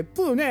him. Yeah,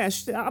 Pluto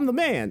Nash. I'm the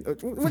man.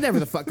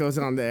 Whatever the fuck goes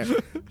on there.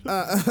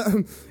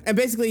 And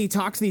basically, he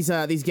talks these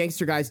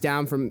gangster guys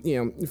down from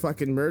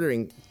fucking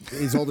murdering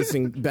his oldest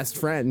and best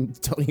friend,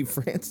 Tony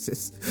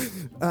Francis.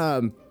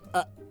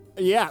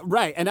 Yeah,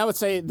 right. And I would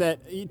say that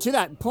to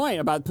that point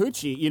about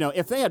Poochie,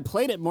 if they had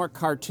played it more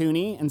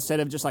cartoony instead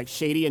of just like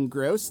shady and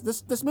gross,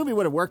 this movie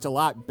would have worked a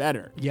lot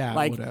better. Yeah,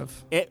 like, it would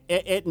have.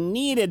 It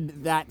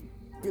needed that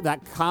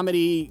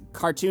comedy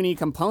cartoony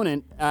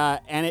component,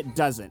 and it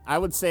doesn't. I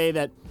would say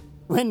that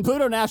when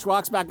Pluto Nash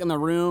walks back in the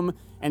room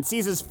and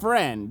sees his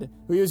friend,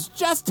 who he was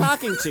just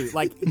talking to,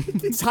 like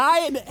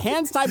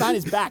hands tied behind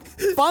his back,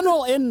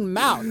 funnel in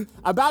mouth,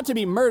 about to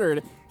be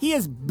murdered, he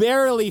is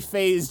barely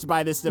fazed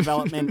by this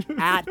development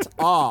at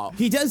all.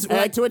 He does.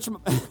 To which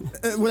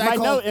my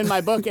note in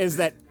my book is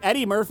that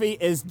Eddie Murphy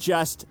is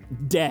just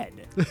dead.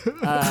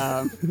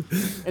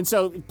 And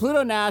so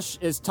Pluto Nash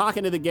is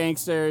talking to the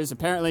gangsters.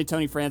 Apparently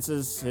Tony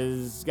Francis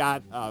has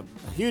got a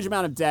huge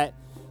amount of debt.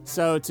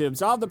 So to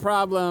absolve the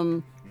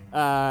problem,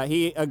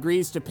 he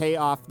agrees to pay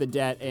off the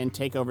debt and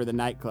take over the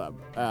nightclub.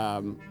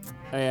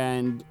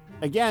 And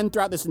again,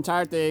 throughout this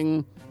entire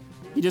thing,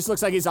 he just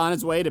looks like he's on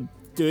his way to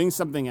doing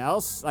something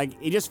else. Like,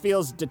 he just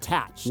feels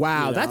detached.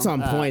 Wow, that's on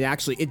point,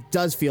 actually. It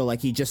does feel like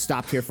he just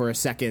stopped here for a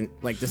second,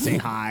 like, to say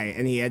hi,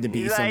 and he had to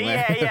be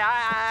somewhere.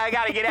 I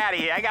gotta get out of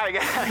here. I gotta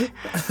get out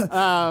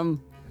of here.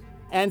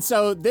 And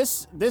so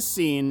this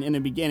scene in the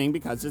beginning,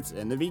 because it's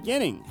in the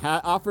beginning,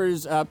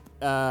 offers up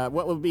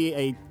what will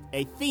be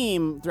a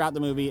theme throughout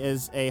the movie,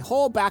 is a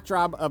whole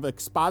backdrop of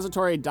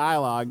expository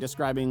dialogue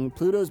describing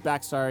Pluto's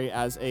backstory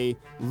as a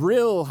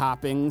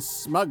rill-hopping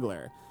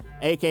smuggler,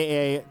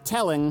 a.k.a.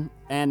 telling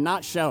and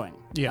not showing.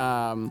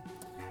 Yeah.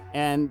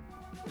 And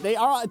they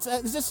are, it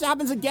just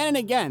happens again and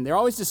again. They're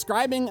always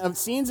describing of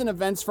scenes and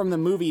events from the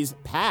movie's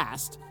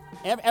past.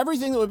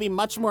 Everything that would be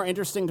much more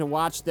interesting to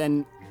watch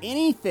than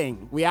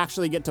anything we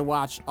actually get to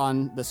watch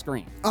on the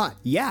screen.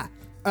 Yeah.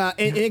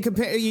 And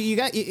compare,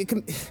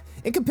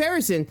 in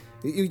comparison,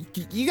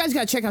 you guys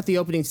got to check out the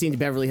opening scene to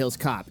Beverly Hills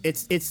Cop.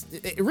 It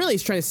really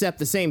is trying to set up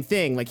the same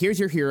thing. Like, here's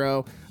your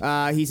hero.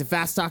 He's a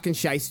fast-talking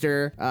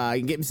shyster. He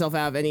can get himself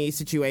out of any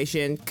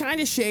situation.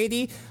 Kind of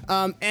shady.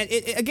 And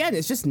again,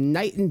 it's just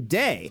night and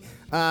day.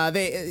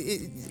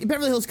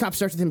 Beverly Hills Cop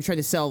starts with him trying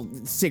to sell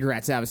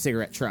cigarettes out of a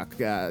cigarette truck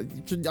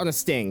on a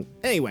sting.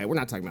 Anyway, we're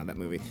not talking about that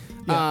movie.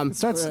 Yeah,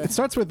 it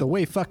starts with the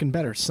way fucking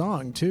better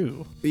song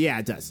too. Yeah,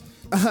 it does.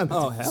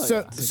 Oh hell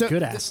yeah! It's a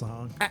good ass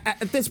song.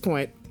 At this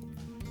point,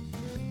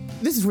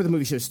 this is where the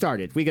movie should have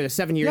started. We go to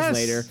 7 years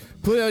later.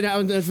 Pluto now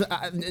owns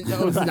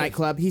the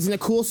nightclub. He's in a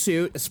cool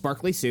suit, a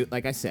sparkly suit,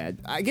 like I said.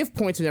 I give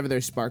points whenever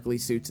there's sparkly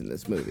suits in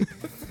this movie.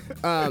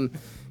 And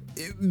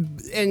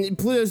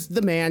Pluto's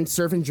the man,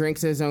 serving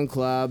drinks at his own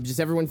club. Just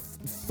everyone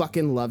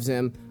fucking loves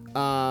him.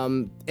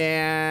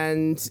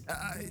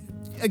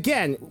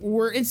 Again,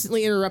 we're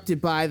instantly interrupted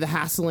by the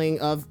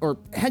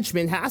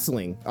henchmen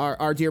hassling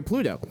our dear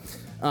Pluto.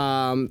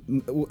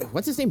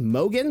 What's his name?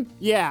 Mogan?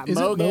 Yeah, Is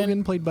Mogan. it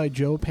Mogan played by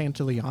Joe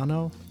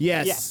Pantoliano?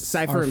 Yes.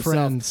 Cypher Our himself.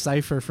 friend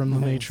Cypher from The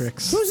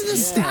Matrix. Who's an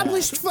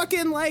established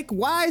fucking like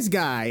wise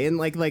guy in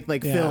like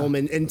film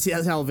and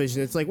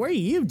television? It's like, what are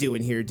you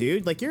doing here,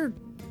 dude? Like you're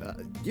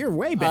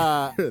way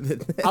better.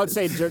 I would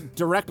say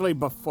directly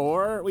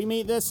before we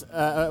meet this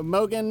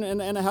Mogan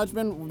and a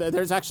henchman,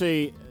 there's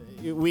actually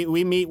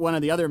we meet one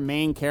of the other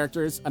main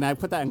characters, and I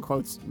put that in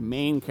quotes,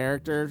 main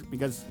character,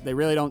 because they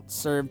really don't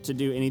serve to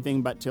do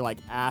anything but to like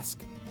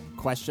ask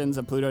questions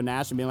of Pluto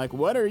Nash and being like,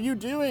 what are you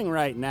doing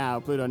right now,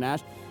 Pluto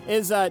Nash?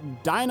 Is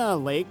Dina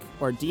Lake,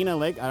 or Dina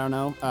Lake, I don't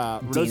know,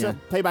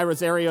 played by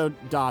Rosario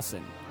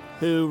Dawson,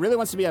 who really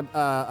wants to be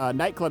a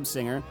nightclub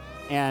singer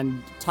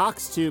and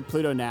talks to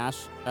Pluto Nash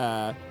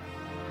at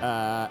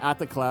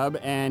the club,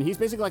 and he's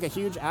basically like a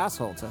huge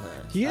asshole to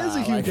her. He is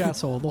a huge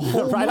asshole the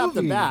whole right movie. off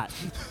the bat.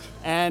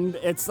 And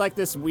it's like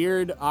this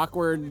weird,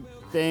 awkward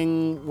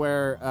thing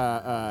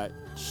where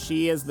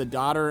she is the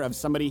daughter of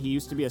somebody who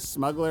used to be a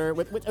smuggler.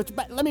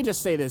 But let me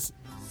just say this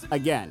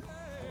again.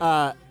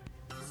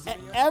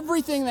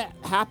 Everything that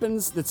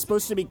happens that's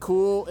supposed to be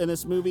cool in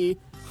this movie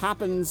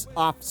happens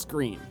off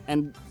screen.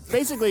 And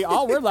basically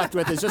all we're left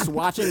with is just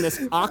watching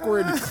this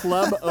awkward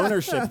club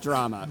ownership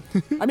drama.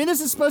 I mean, this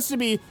is supposed to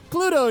be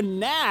Pluto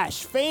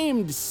Nash,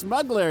 famed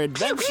smuggler,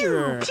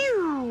 adventurer.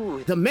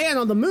 The man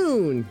on the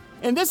moon.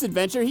 In this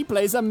adventure, he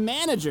plays a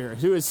manager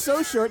who is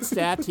so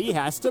short-staffed he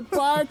has to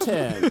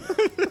bartend.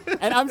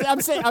 And I'm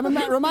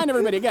gonna remind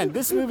everybody again,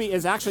 this movie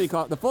is actually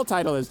called, the full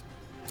title is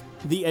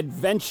The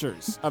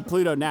Adventures of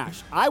Pluto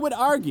Nash. I would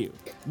argue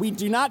we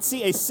do not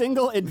see a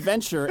single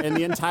adventure in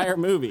the entire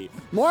movie.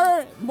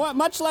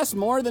 Much less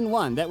more than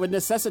one that would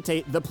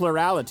necessitate the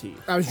plurality.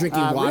 I was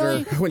drinking water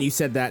really? when you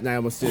said that, and I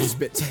almost did a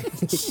spit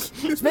take.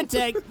 Spit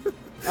take.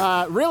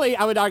 Really,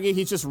 I would argue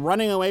he's just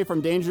running away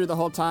from danger the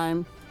whole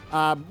time.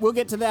 We'll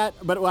get to that,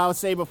 but what I'll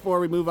say before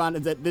we move on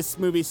is that this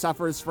movie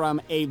suffers from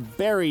a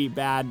very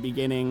bad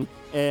beginning,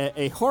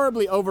 a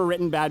horribly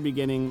overwritten bad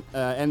beginning,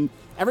 and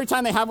every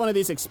time they have one of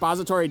these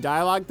expository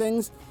dialogue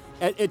things,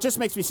 it just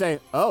makes me say,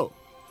 oh.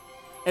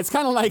 It's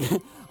kind of like,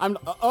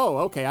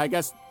 okay, I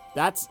guess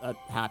that's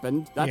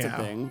happened. That's a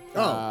thing.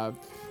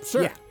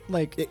 Sure. Yeah.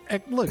 Like,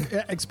 look,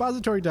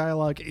 expository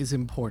dialogue is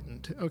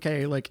important,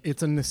 okay? Like,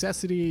 it's a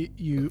necessity.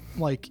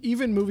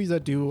 Even movies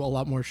that do a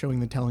lot more showing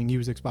than telling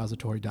use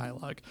expository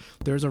dialogue.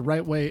 There's a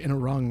right way and a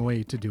wrong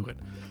way to do it.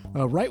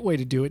 A right way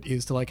to do it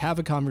is to, like, have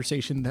a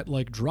conversation that,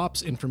 like,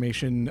 drops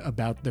information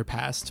about their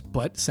past,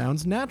 but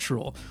sounds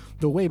natural.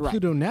 The way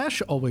Pluto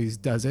Nash always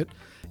does it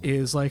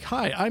is like,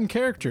 hi, I'm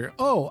character.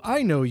 Oh,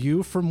 I know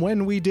you from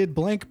when we did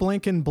blank,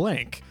 blank, and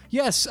blank.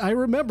 Yes, I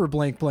remember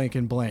blank, blank,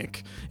 and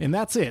blank. And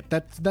that's it.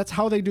 That's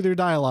how they do their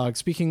dialogue,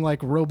 speaking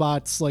like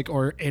robots,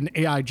 or an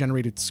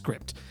AI-generated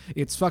script.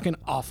 It's fucking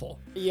awful.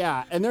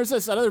 Yeah, and there's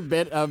this other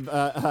bit of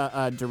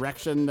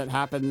direction that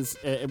happens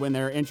when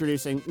they're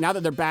introducing, now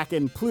that they're back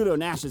in Pluto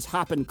Nash's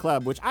Hoppin'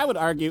 Club, which I would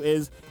argue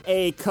is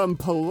a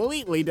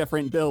completely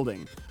different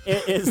building.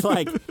 It is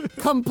like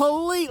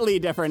completely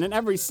different in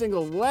every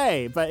single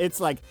way, but it's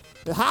like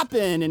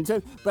hopping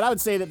but I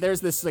would say that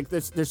there's this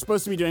they're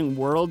supposed to be doing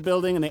world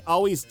building, and they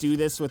always do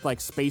this with like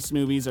space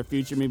movies or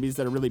future movies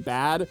that are really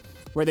bad,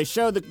 where they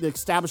show the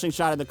establishing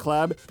shot of the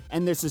club,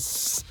 and there's this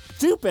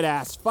stupid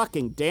ass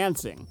fucking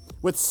dancing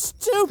with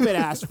stupid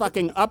ass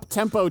fucking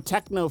up-tempo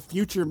techno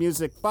future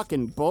music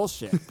fucking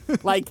bullshit.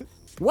 Like,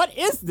 what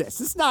is this?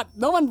 It's not,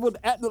 no one would,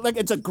 like,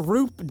 it's a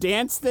group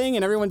dance thing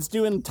and everyone's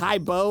doing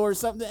Taebo or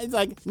something. It's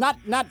like, not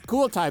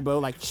cool Taebo,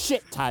 like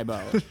shit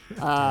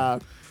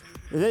Taebo.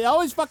 They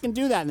always fucking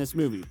do that in this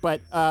movie.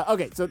 But,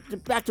 okay, so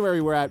back to where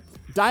we were at.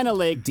 Dina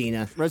Lake.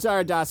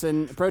 Rosario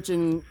Dawson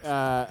approaching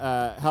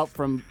help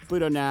from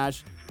Pluto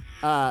Nash.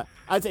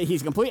 I'd say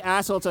he's a complete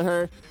asshole to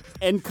her.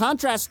 In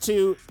contrast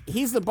to,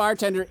 he's the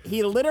bartender.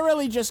 He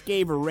literally just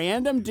gave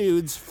random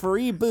dudes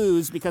free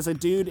booze because a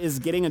dude is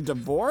getting a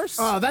divorce.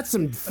 Oh, that's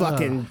some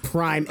fucking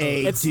prime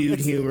A dude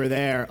humor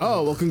there.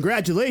 Oh, well,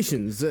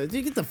 congratulations.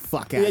 Get the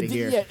fuck out of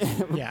here.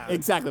 Yeah,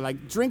 exactly.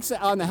 Like, drinks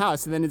on the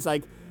house, and then it's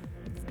like,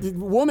 the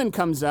woman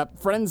comes up,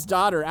 friend's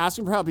daughter,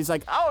 asking for help. He's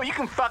like, "Oh, you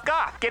can fuck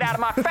off. Get out of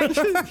my face."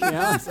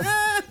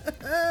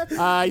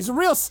 He's a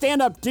real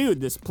stand-up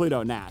dude, this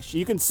Pluto Nash.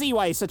 You can see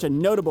why he's such a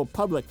notable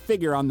public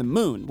figure on the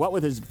moon, what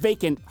with his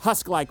vacant,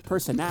 husk-like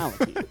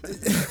personality.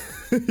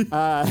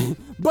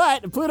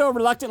 But Pluto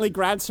reluctantly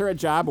grants her a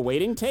job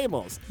waiting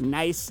tables.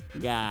 Nice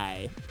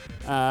guy.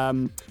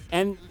 And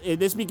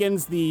this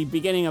begins the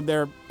beginning of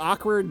their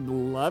awkward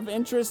love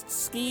interest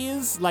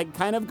skis, like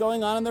kind of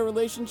going on in their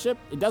relationship.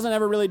 It doesn't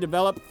ever really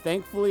develop,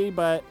 thankfully,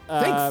 but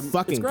Thank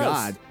fucking it's gross.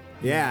 God.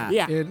 Yeah.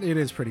 Yeah. It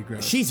is pretty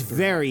gross. She's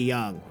very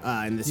young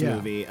in this Yeah.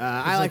 movie. It's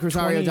I like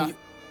Rosario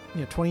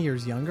 20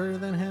 years younger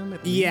than him.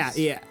 At Yeah, least.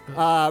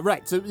 yeah.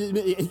 Right. So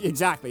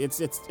exactly,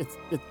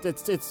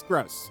 it's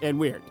gross and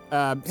weird.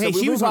 Hey, so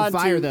she was on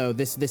fire to, though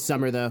this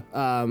summer though.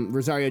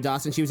 Rosario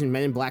Dawson, she was in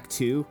Men in Black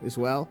 2 as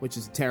well, which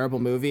is a terrible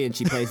movie, and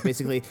she plays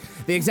basically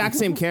the exact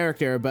same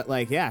character, but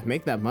like, yeah,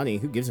 make that money.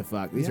 Who gives a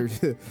fuck? These are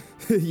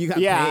you got.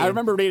 Yeah, paid. I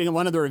remember reading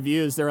one of the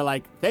reviews. They were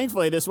like,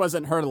 "Thankfully, this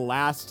wasn't her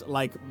last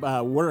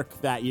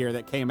work that year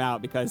that came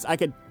out, because I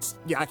could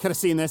have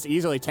seen this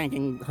easily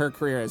tanking her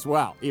career as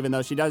well, even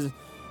though she does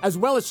as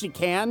well as she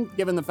can,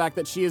 given the fact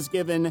that she is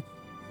given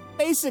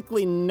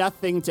basically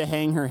nothing to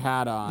hang her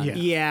hat on.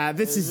 Yeah,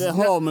 this is the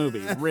whole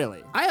movie,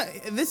 really.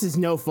 This is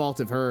no fault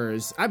of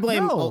hers. I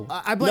blame. No.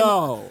 I blame.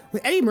 No.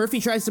 Eddie Murphy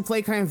tries to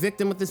play kind of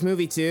victim with this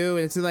movie too,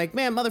 and it's like,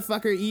 man,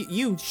 motherfucker,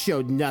 you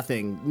showed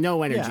nothing,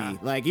 no energy. Yeah.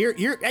 Like you're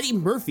Eddie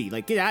Murphy.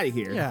 Like, get out of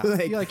here. Yeah,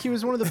 like he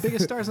was one of the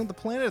biggest stars on the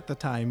planet at the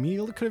time. He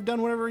could have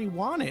done whatever he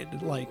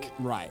wanted. Like,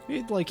 Right. He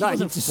No,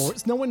 wasn't he just-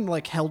 forced. No one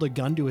like held a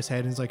gun to his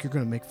head and was like, "You're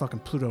gonna make fucking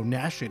Pluto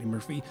Nash, Eddie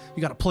Murphy.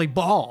 You got to play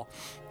ball."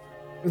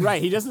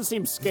 Right, he doesn't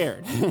seem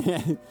scared.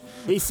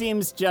 He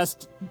seems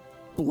just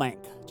blank,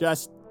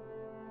 just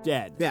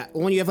dead. Yeah,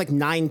 when you have like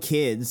 9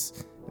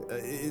 kids,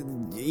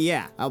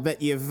 yeah, I'll bet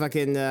you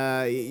fucking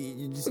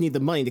you just need the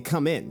money to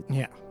come in.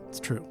 Yeah, it's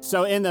true.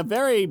 So in the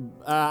very,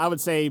 I would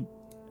say,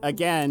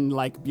 again,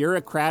 like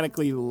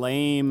bureaucratically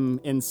lame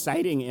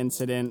inciting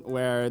incident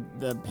where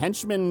the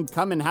henchmen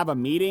come and have a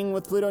meeting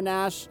with Pluto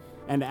Nash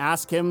and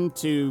ask him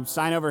to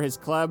sign over his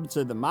club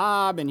to the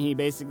mob, and he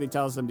basically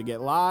tells them to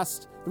get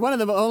lost. One of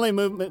the only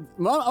moments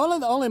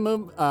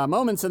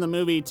in the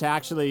movie to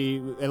actually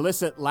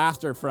elicit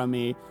laughter from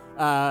me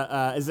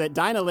is that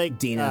Dinah Lake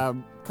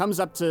comes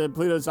up to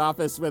Pluto's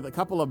office with a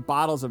couple of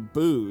bottles of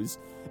booze,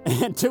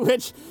 and to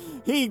which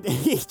he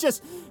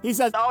says,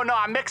 "Oh no,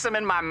 I mix them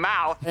in my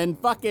mouth," and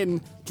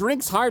fucking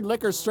drinks hard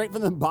liquor straight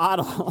from the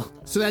bottle.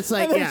 So that's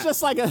like, And there's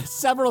just like a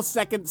several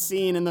second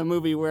scene in the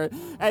movie where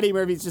Eddie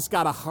Murphy's just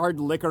got a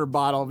hard liquor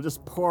bottle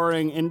just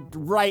pouring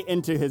right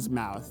into his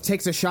mouth.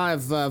 takes a shot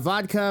of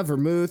vodka,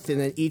 vermouth, and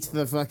then eats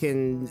the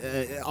fucking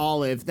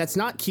olive. That's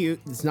not cute.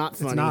 It's not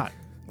funny. not.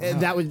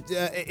 That would,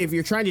 if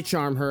you're trying to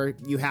charm her,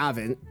 you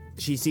haven't.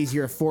 She sees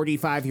you're a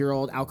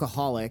 45-year-old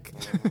alcoholic.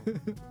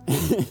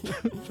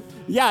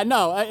 Yeah,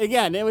 no,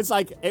 again, it was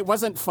like, it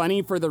wasn't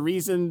funny for the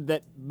reason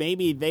that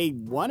maybe they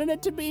wanted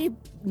it to be.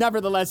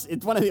 Nevertheless,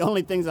 it's one of the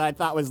only things that I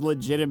thought was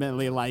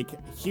legitimately, like,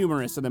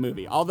 humorous in the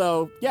movie.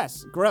 Although,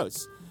 yes,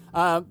 gross.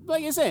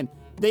 Like you're saying,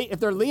 if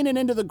they're leaning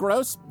into the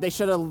gross, they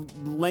should have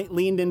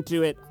leaned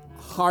into it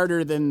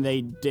harder than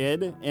they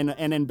did and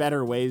in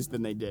better ways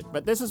than they did.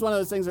 But this is one of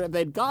those things where if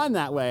they'd gone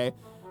that way,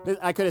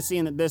 I could have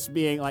seen that this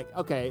being like,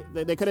 okay,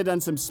 they could have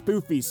done some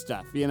spoofy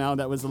stuff, you know,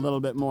 that was a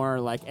little bit more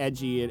like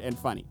edgy and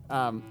funny.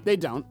 They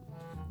don't,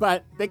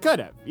 but they could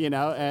have, you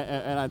know,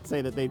 and I'd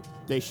say that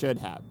they should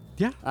have.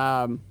 Yeah.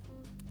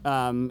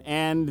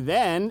 And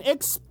then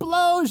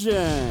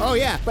explosion. Oh,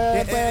 yeah.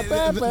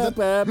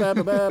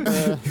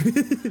 Ba-ba-ba-ba-ba-ba-ba-ba.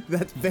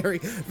 That's very,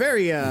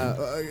 very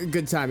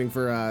good timing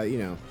for,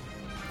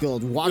 the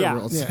old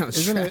Waterworld Yeah, soundtrack.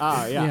 isn't it?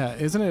 Oh, yeah.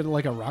 Isn't it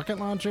like a rocket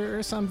launcher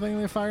or something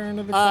they fire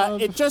into the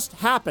cloud? It just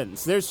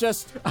happens. They're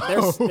just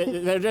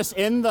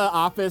in the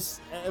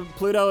office,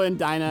 Pluto and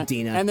Dinah,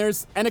 and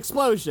there's an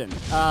explosion. The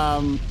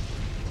mob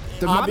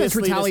is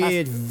obviously this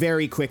retaliated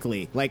very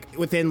quickly, like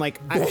within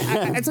like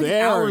it's like an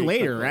hour Very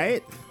later,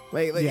 quickly.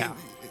 right? Like Yeah.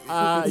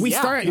 we Yeah.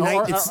 start at night.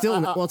 Or, It's still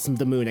well, it's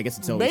the moon. I guess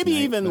it's always Maybe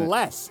night, even but-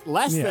 less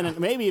Yeah. than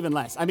maybe even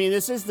less. I mean,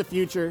 this is the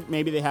future.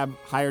 Maybe they have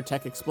higher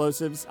tech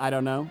explosives. I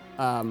don't know.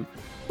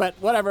 But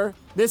whatever.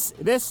 This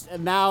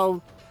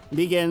now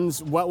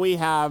begins what we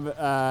have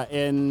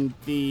in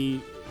the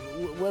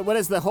what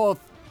is the whole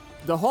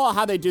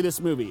how they do this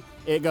movie.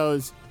 It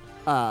goes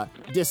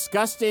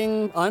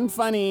disgusting,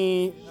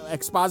 unfunny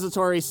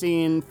expository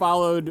scene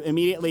followed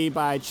immediately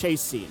by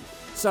chase scene.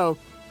 So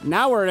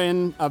now we're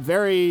in a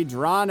very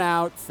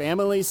drawn-out,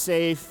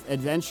 family-safe,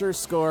 adventure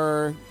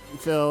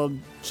score-filled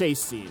chase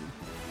scene.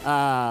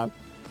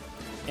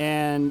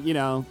 And, you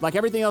know, like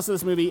everything else in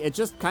this movie, it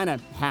just kind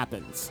of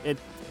happens.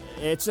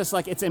 It's just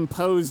like it's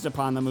imposed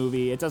upon the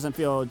movie. It doesn't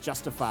feel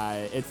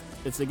justified.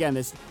 It's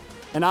again,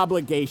 an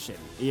obligation,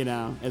 you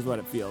know, is what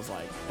it feels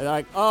like. They're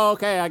like, oh,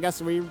 okay, I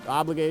guess we're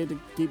obligated to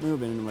keep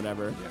moving and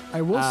whatever.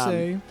 I will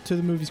say, to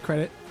the movie's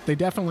credit, they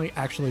definitely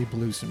actually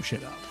blew some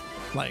shit up.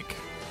 Like,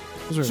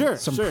 those are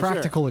some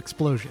practical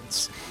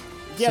explosions.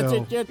 Yeah,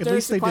 So, there's at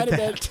least they quite did a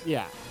that. bit.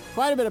 Yeah.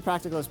 quite a bit of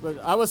practicals, but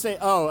I will say,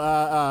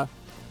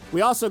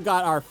 we also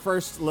got our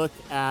first look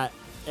at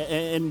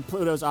in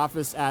Pluto's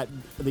office at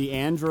the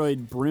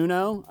android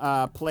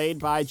Bruno, played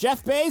by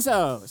Jeff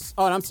Bezos.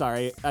 Oh, and I'm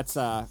sorry, that's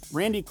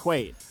Randy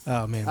Quaid.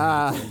 Oh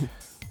man.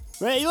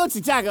 He looks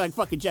exactly like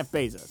fucking Jeff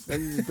Bezos.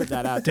 Let's just put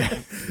that out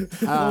there.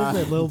 A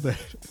little bit.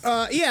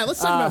 Yeah,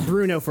 let's talk about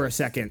Bruno for a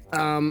second.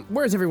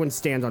 Where does everyone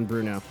stand on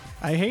Bruno?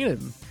 I hate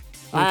him.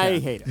 I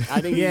hate him.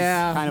 I think he's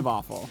kind of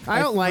awful. I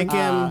don't like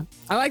him.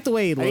 I like the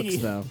way he looks,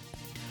 though.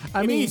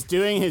 I mean, he's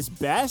doing his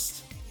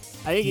best.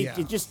 I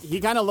think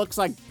he kind of looks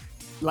like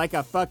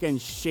a fucking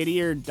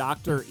shittier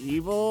Dr.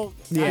 Evil.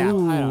 Yeah. I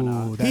don't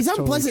know. He's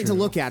Totally unpleasant to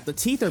true. look at. The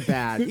teeth are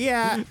bad.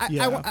 Yeah.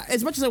 I,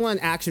 as much as I want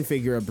an action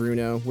figure of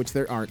Bruno, which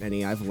there aren't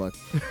any, I've looked.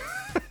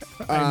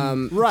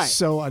 Right.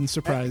 So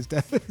unsurprised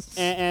at this.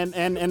 And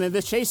in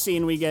the chase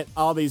scene, we get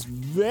all these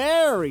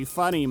very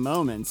funny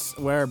moments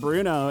where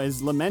Bruno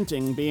is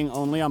lamenting being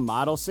only a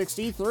Model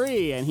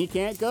 63 and he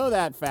can't go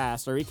that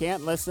fast or he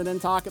can't listen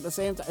and talk at the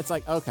same time. It's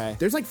like, okay.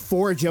 There's like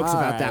 4 jokes All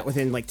about right. that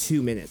within like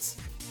 2 minutes.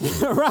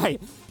 right.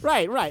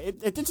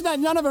 It's not,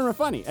 none of them are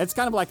funny. It's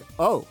kind of like,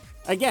 oh.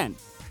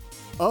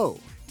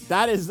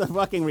 That is the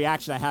fucking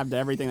reaction I have to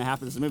everything that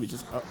happens in this movie.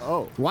 Just,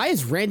 oh. Why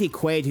is Randy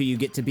Quaid, who you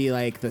get to be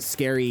like the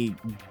scary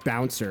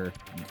bouncer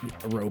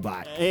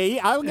robot? Hey,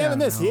 I'll give him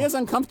this. He is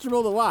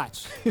uncomfortable to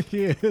watch.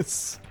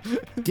 Yes.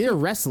 Get a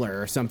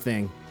wrestler or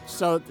something.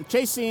 So the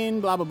chase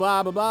scene, blah blah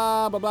blah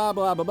blah blah blah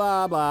blah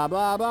blah blah blah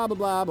blah blah blah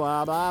blah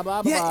blah blah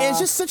blah. Yeah, it's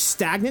just such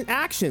stagnant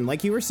action,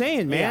 like you were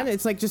saying, man. Yeah.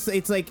 It's like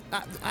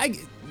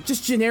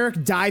just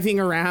generic diving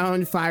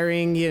around,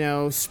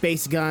 firing,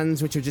 space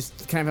guns, which are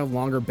just kind of have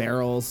longer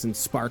barrels and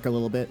spark a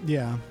little bit.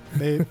 Yeah.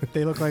 They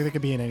look like they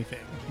could be in anything.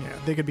 Yeah.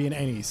 They could be in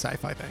any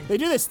sci-fi thing. They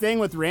do this thing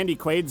with Randy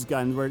Quaid's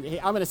guns where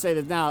I'm gonna say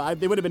this now.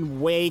 They would have been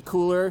way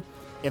cooler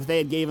if they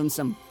had gave him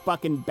some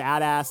fucking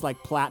badass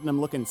like platinum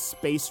looking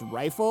space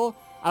rifle.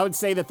 I would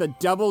say that the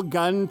double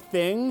gun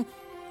thing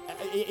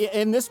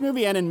in this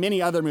movie and in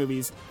many other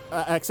movies,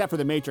 except for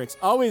The Matrix,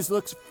 always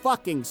looks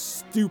fucking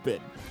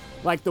stupid.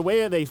 Like the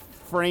way they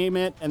frame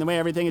it and the way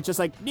everything, it's just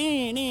like,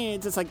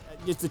 it's just like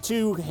just a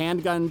 2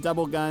 handgun,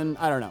 double gun.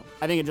 I don't know.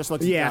 I think it just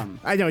looks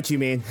dumb. I know what you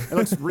mean. It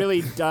looks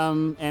really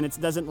dumb, and it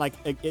doesn't like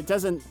it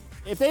doesn't.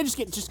 If they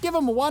just give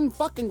him one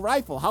fucking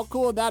rifle, how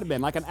cool would that have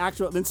been? Like an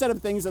actual, instead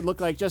of things that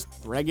look like just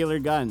regular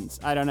guns.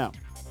 I don't know.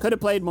 Could have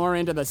played more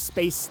into the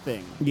space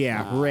thing.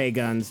 Yeah, ray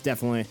guns,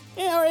 definitely.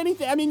 Yeah, or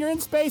anything. I mean, you're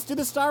in space. Do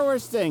the Star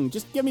Wars thing.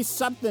 Just give me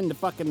something to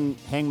fucking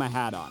hang my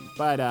hat on.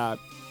 But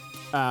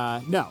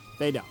no,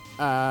 they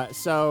don't.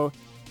 So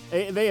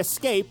they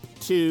escape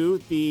to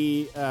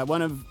the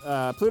one of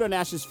Pluto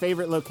Nash's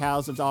favorite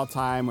locales of all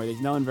time, where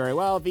he's known very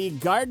well, the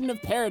Garden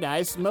of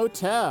Paradise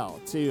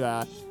Motel,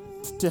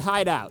 to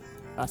hide out,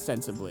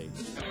 ostensibly.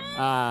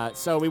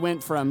 So we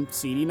went from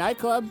seedy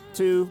nightclub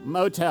to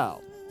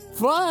motel.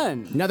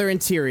 Fun. Another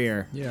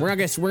interior. Yeah.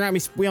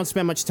 We don't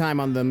spend much time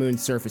on the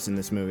moon's surface in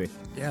this movie.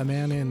 Yeah,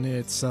 man, and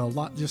it's a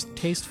lot just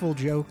tasteful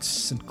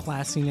jokes and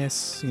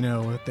classiness,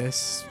 at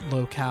this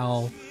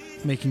locale,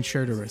 making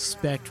sure to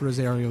respect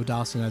Rosario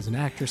Dawson as an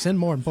actress and,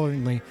 more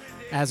importantly,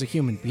 as a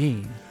human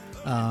being.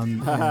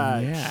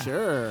 Yeah.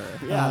 Sure.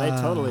 Yeah, they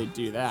totally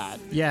do that.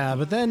 Yeah,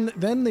 but then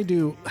they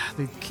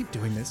keep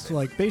doing this.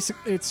 Like,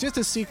 it's just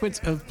a sequence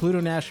of Pluto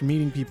Nash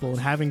meeting people and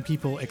having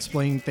people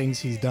explain things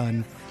he's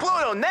done.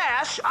 Pluto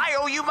Nash, I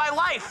owe you my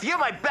life. You're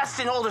my best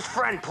and oldest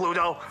friend,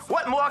 Pluto.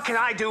 What more can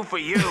I do for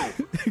you?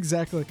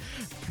 Exactly.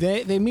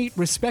 They meet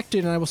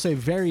respected and I will say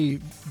very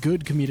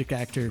good comedic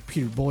actor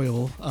Peter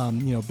Boyle,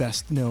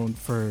 best known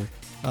for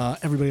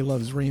Everybody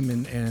Loves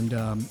Raymond and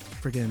the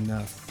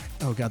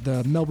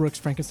Mel Brooks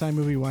Frankenstein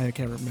movie. Why I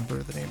can't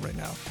remember the name right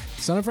now.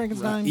 Son of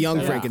Frankenstein? Young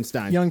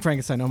Frankenstein. Young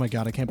Frankenstein. Oh my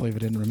God, I can't believe I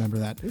didn't remember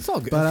that. It's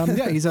all good. But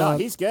yeah, he's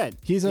he's good.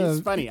 He's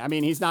funny. I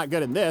mean, he's not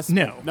good in this.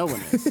 No. No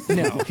one is.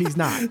 No, he's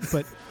not.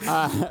 But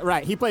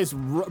right. He plays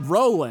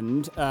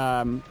Roland,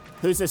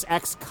 who's this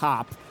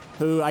ex-cop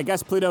who I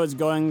guess Pluto is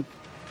going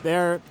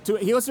there to.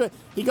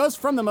 He goes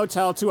from the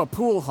motel to a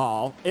pool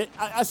hall,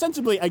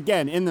 essentially,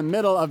 again, in the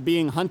middle of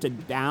being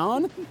hunted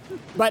down.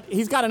 But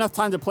he's got enough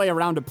time to play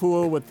around a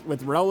pool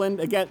with Roland.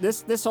 Again,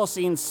 this whole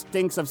scene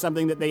stinks of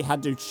something that they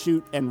had to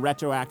shoot and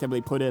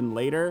retroactively put in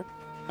later.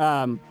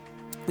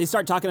 They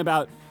start talking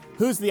about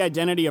who's the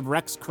identity of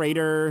Rex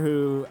Crater,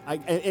 who...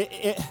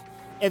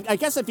 I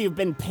guess if you've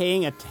been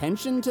paying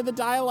attention to the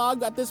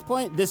dialogue at this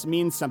point, this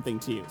means something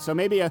to you. So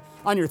maybe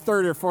on your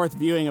 3rd or 4th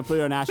viewing of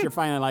Pluto Nash, you're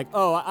finally like,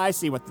 oh, I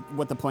see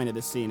what the point of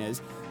this scene is.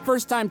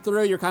 First time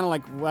through, you're kind of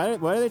like,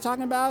 what are they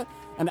talking about?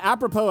 And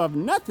apropos of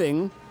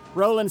nothing,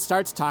 Roland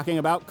starts talking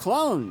about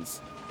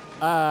clones.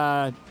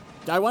 I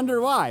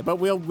wonder why, but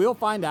we'll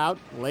find out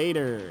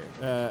later.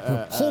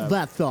 Hold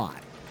that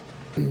thought.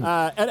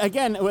 And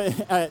again,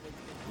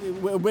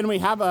 when we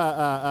have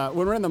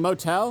when we're in the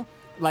motel,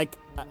 like.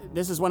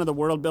 This is one of the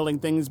world-building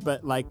things,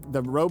 but like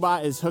the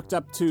robot is hooked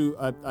up to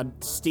a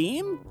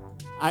steam.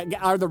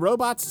 Are the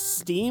robots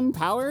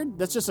steam-powered?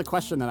 That's just a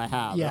question that I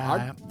have.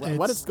 Yeah,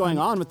 what is going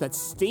on with that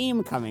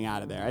steam coming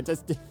out of there?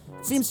 It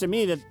seems to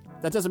me that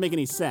That doesn't make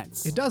any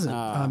sense. It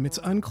doesn't. It's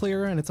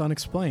unclear and it's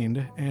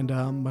unexplained, and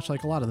much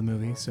like a lot of the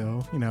movie.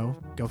 So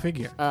go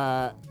figure.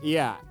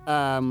 Yeah.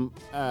 And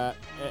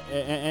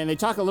they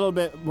talk a little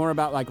bit more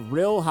about like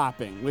rill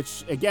hopping,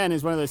 which again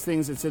is one of those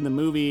things that's in the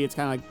movie. It's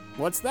kind of like,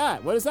 what's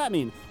that? What does that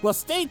mean? Well,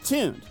 stay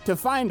tuned to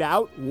find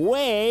out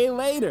way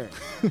later.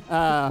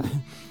 But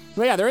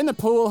yeah, they're in the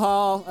pool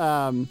hall.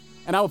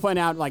 And I will point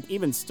out, like,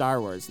 even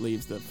Star Wars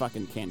leaves the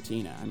fucking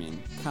cantina. I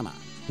mean, come on.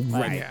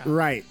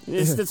 Right.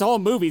 This whole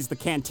movie's the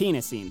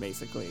cantina scene,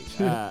 basically.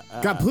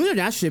 God, Pluto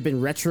Nash should have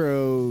been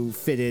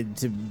retrofitted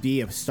to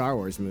be a Star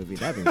Wars movie.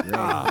 That'd be great.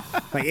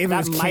 Like, if it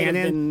was might have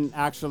canon, been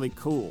actually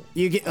cool.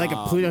 you get like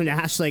a Pluto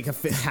Nash, like a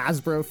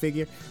Hasbro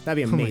figure.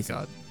 That'd be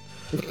amazing.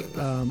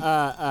 Oh my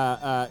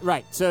God.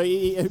 Right. So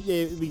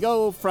we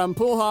go from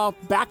pool hall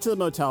back to the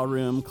motel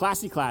room.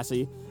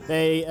 Classy.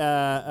 They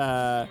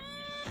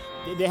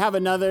have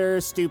another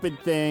stupid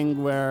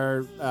thing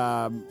where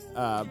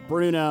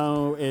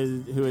Bruno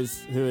who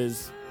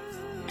is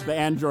the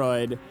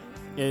android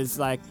is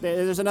like,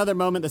 there's another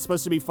moment that's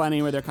supposed to be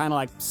funny where they're kind of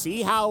like,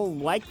 see how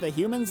like the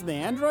humans and the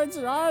androids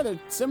are? They're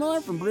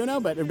similar from Bruno,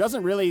 but it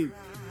doesn't really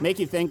make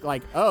you think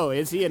like, oh,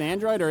 is he an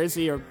android or is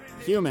he a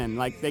human?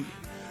 Like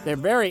they're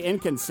very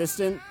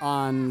inconsistent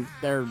on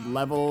their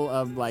level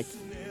of like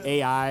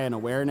AI and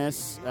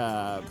awareness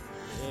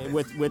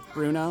with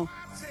Bruno.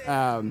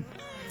 And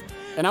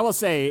I will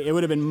say, it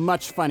would have been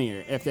much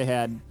funnier if they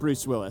had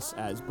Bruce Willis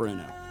as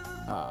Bruno.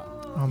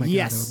 Oh my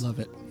yes. God, I would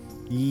love it.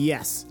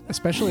 Yes.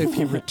 Especially if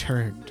he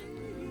returned.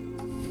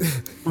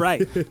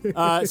 Right.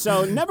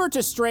 So never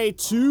to stray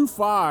too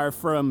far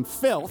from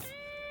filth,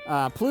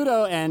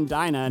 Pluto and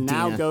Dinah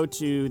now go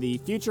to the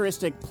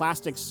futuristic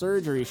plastic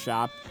surgery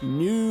shop,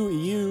 New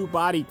You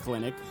Body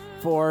Clinic,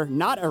 for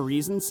not a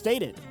reason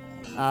stated.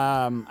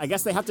 I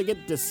guess they have to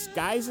get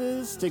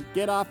disguises to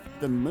get off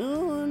the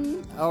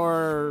moon,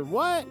 or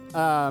what?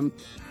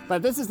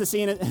 But this is the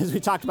scene, as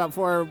we talked about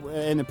before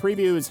in the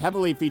preview, is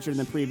heavily featured in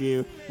the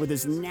preview, with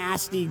this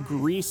nasty,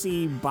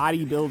 greasy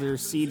bodybuilder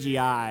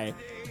CGI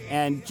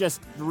and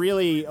just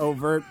really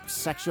overt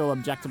sexual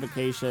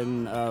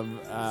objectification of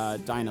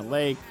Dinah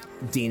Lake.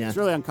 Dina. It's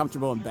really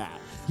uncomfortable and bad.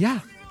 Yeah,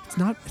 it's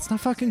not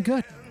fucking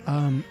good.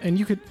 And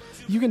you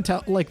can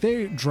tell, like,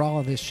 they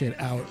draw this shit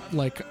out.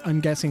 Like, I'm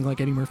guessing, like,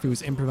 Eddie Murphy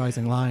was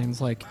improvising lines.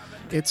 Like,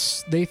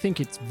 they think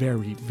it's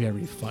very,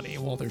 very funny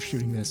while they're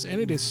shooting this, and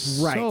it is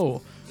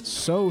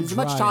so There's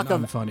dry much talk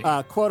and of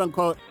unfunny. quote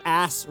unquote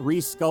ass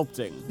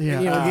resculpting.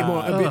 Yeah,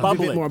 a bit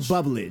more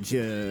bubblage.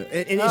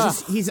 And it's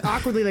just, he's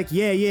awkwardly like,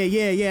 yeah,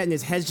 and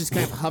his head's just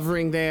kind of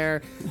hovering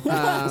there.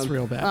 It's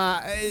real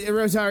bad.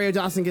 Rosario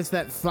Dawson gets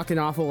that fucking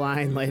awful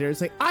line later.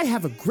 It's like, I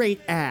have a great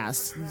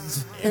ass.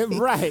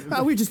 Right.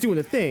 We were just doing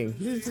a thing.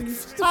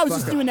 I was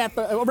just doing that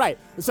for, right.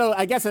 So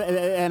I guess,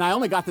 and I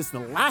only got this the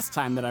last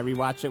time that I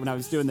rewatched it when I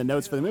was doing the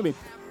notes for the movie,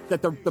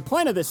 that the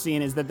point of this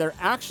scene is that they're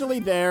actually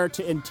there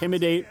to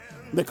intimidate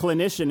the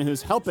clinician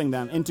who's helping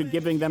them into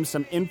giving them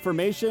some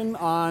information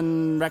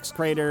on Rex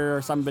Crater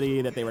or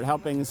somebody that they were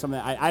helping. Something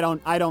I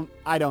don't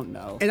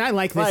know. And I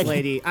like this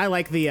lady. I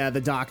like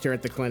the doctor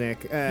at the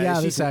clinic.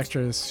 This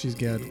actress, she's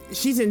good.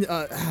 She's in.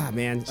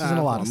 Man, she's in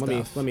a lot of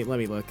stuff. Let me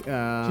look.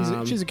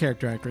 She's a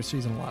character actress.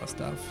 She's in a lot of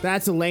stuff.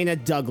 That's Elena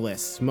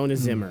Douglas, Mona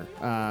Zimmer.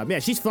 Yeah,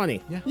 she's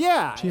funny.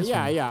 Yeah.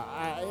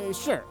 Funny.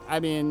 Sure.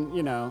 I mean,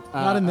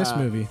 not in this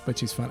movie, but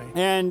she's funny.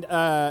 And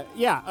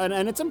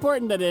and it's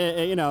important that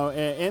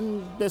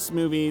in this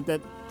movie that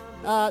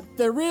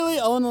they're really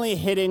only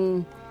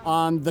hitting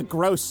on the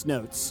gross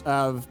notes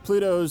of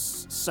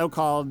Pluto's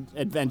so-called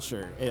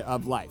adventure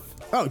of life.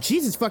 Oh,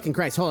 Jesus fucking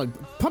Christ. Hold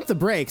on. Pump the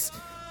brakes.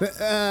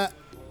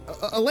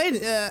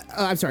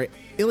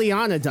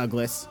 Ileana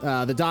Douglas,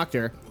 the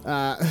doctor,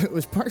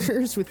 was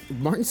partners with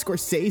Martin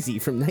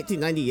Scorsese from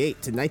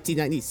 1998 to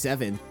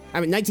 1997.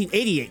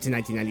 1988 to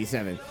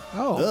 1997.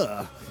 Oh.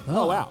 Ugh.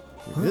 Oh, wow.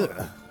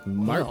 Ugh.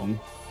 Martin.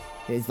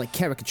 It's like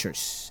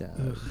caricatures,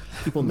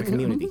 people in the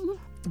community.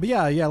 But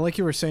yeah, like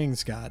you were saying,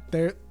 Scott,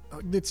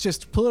 it's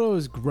just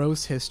Pluto's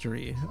gross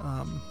history.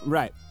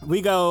 Right.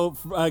 We go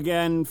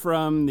again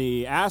from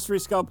the ass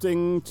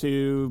resculpting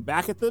to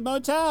back at the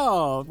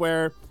motel,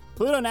 where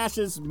Pluto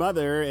Nash's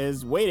mother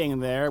is waiting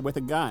there with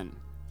a gun,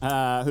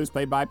 who's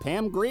played by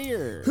Pam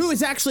Grier. Who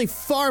is actually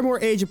far more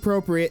age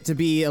appropriate to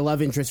be a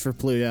love interest for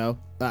Pluto.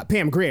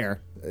 Pam Grier.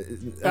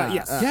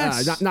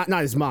 Yes.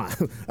 Not his mom.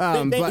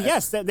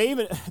 They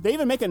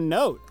even make a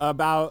note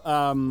about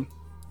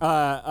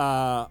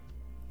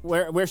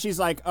where she's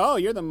like, oh,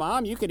 you're the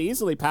mom, you could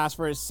easily pass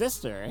for his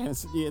sister, and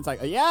it's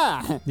like,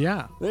 yeah,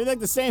 they're like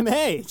the same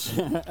age.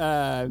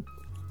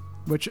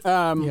 Which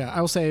I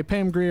will say,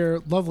 Pam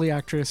Grier, lovely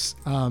actress,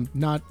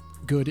 not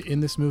good in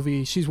this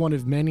movie. She's one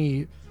of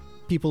many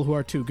people who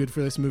are too good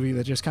for this movie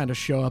that just kind of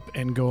show up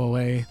and go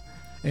away.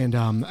 And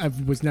I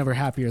was never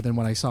happier than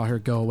when I saw her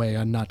go away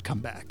and not come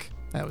back.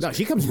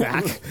 She comes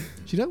back.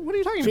 She does. What are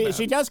you talking about?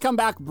 She does come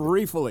back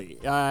briefly.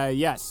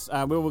 Yes,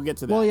 we will get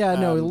to that. Well, yeah,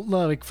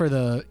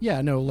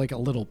 like a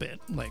little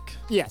bit, like.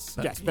 Yes,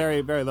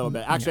 very, very little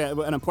bit.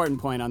 Actually, an important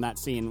point on that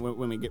scene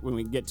when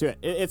we get to it.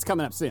 It's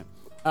coming up soon.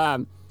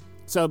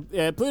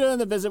 Pluto in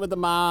the visit with the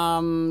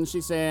mom.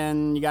 She's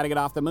saying, you got to get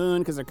off the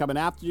moon because they're coming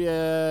after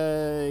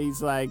you.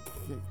 He's like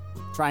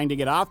trying to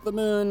get off the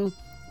moon.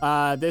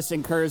 This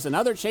incurs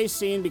another chase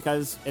scene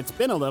because it's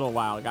been a little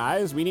while,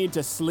 guys. We need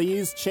to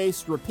sleaze,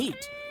 chase,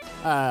 repeat.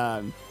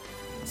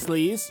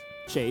 Sleaze,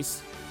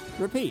 chase,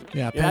 repeat.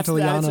 Yeah, that's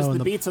just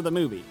the beats of the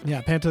movie.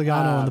 Yeah,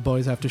 Pantoliano and the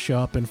boys have to show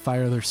up and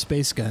fire their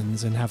space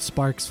guns and have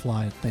sparks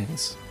fly at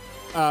things.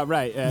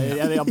 Right,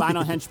 the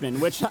albino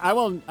henchman, which I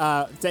will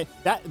say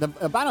that the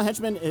albino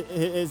henchman,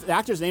 the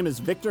actor's name is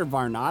Victor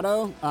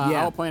Varnado.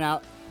 I will point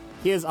out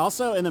he is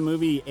also in the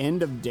movie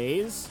End of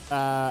Days.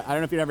 I don't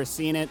know if you've ever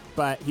seen it,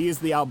 but he's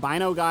the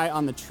albino guy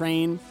on the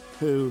train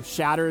who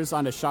shatters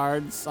onto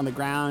shards on the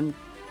ground.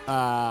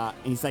 And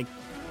he's like,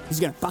 he's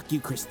gonna fuck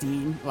you,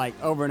 Christine, like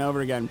over and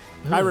over again.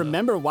 I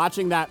remember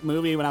watching that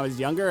movie when I was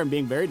younger and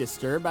being very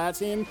disturbed by that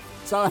scene.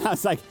 So I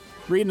was like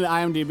reading the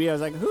IMDb, I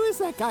was like, who is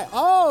that guy?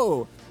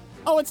 Oh,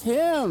 it's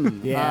him.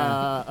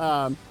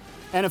 Yeah.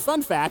 And a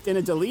fun fact, in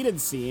a deleted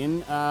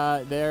scene,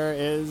 there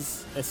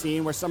is a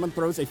scene where someone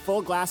throws a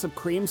full glass of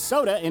cream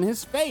soda in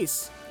his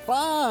face.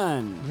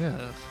 Fun.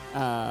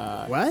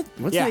 Yeah. What?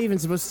 What's that even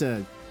supposed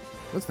to...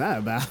 What's that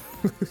about?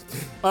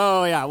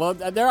 Oh, yeah. Well,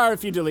 there are a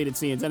few deleted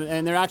scenes,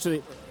 and they're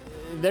actually...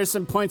 There's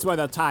some points where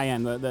they'll tie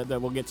in that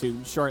we'll get to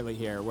shortly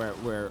here,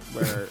 where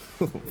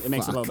it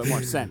makes a little bit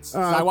more sense. So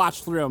I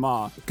watched through them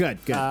all. Good.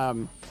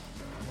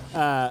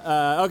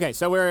 Okay,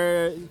 so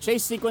we're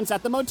chase sequence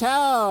at the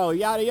motel,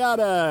 yada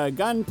yada,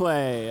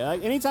 gunplay.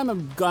 Like anytime a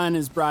gun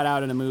is brought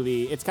out in a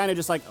movie, it's kind of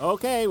just like,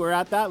 okay, we're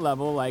at that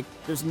level. Like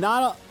there's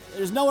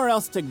nowhere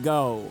else to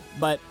go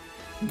but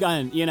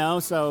gun, you know.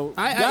 So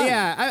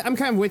I'm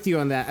kind of with you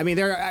on that. I mean,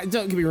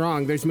 don't get me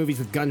wrong. There's movies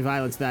with gun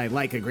violence that I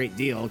like a great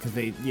deal because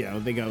they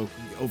go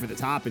over the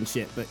top and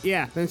shit. But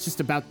yeah, it's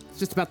just about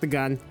the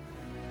gun.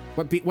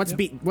 What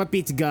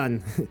beats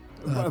gun?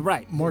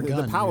 Right, more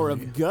gun. The power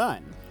really. of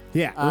gun.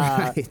 Yeah,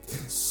 right.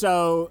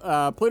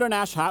 So Pluto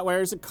Nash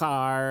hotwires a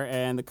car,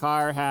 and the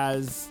car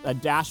has a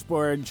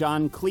dashboard.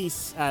 John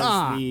Cleese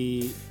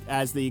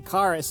as the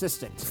car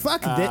assistant.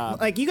 Fuck that!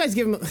 Like you guys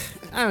give him,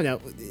 I don't know.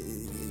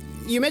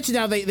 You mentioned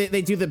how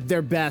they do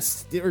their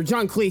best, or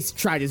John Cleese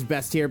tried his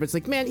best here, but it's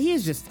like, man, he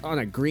is just on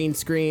a green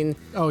screen.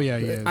 Oh yeah,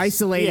 he is.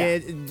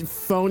 Isolated,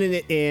 phoning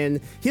it in.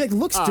 He like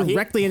looks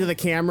directly into the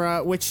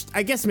camera, which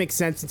I guess makes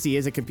sense since he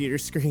is a computer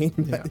screen.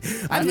 But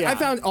I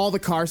found all the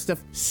car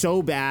stuff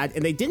so bad,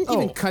 and they didn't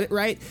even cut it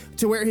right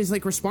to where his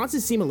like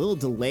responses seem a little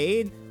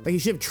delayed. Like, you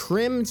should have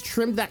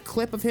trimmed that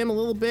clip of him a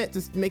little bit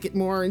to make it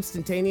more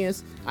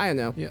instantaneous. I don't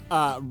know. Yeah.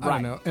 I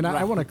don't know. And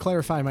I want to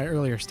clarify my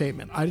earlier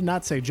statement. I did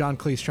not say John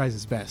Cleese tries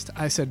his best.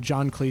 I said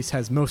John Cleese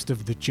has most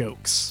of the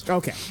jokes.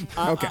 Okay.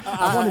 Okay.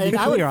 I want to be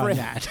clear on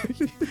that.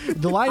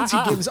 The lines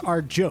he gives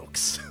are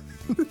jokes.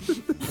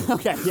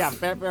 Okay. Yeah.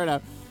 Fair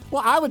enough.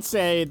 Well, I would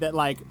say that,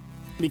 like,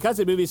 because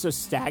the movie's so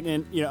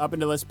stagnant, up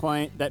until this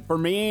point, that for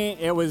me,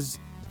 it was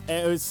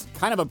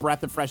kind of a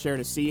breath of fresh air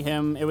to see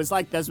him. It was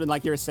like, Desmond,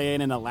 like you were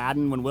saying in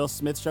Aladdin, when Will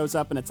Smith shows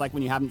up, and it's like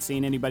when you haven't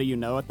seen anybody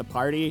at the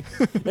party.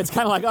 It's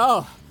kind of like,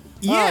 oh,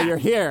 you're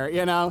here,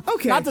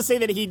 Okay. Not to say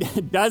that he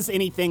does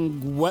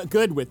anything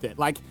good with it.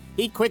 Like,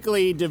 he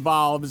quickly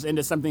devolves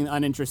into something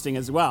uninteresting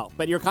as well.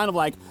 But you're kind of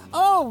like,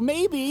 oh,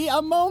 maybe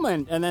a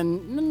moment. And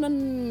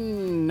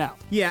then, no.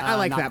 Yeah, I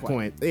like that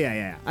point.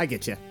 Yeah, I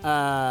get you.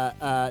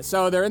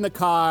 So they're in the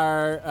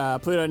car.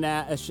 Pluto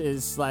Nash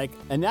is like,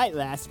 a night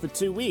lasts for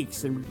 2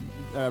 weeks. And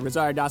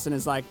Rosario Dawson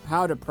is like,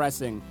 how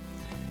depressing.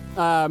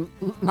 I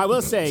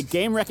will say,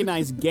 game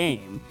recognized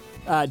game.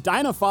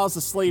 Dinah falls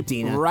asleep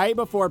right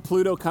before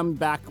Pluto comes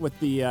back with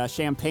the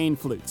champagne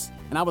flutes.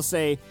 And I will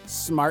say,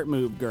 smart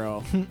move,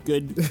 girl.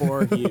 Good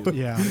for you.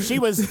 Yeah. She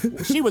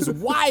was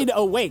wide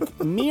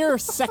awake mere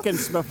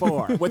seconds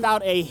before,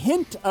 without a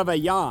hint of a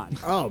yawn.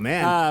 Oh,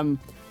 man.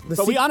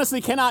 But we honestly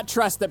cannot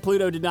trust that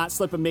Pluto did not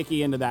slip a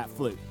Mickey into that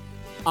flute.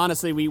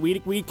 Honestly,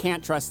 we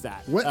can't trust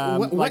that.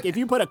 What? Like, if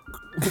you put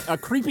a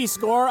creepy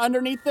score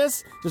underneath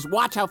this, just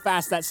watch how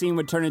fast that scene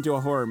would turn into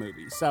a horror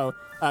movie. So,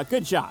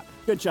 good job.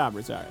 Good job,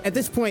 Rosario. At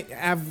this point,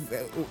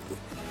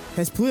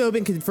 has Pluto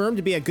been confirmed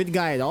to be a good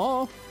guy at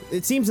all?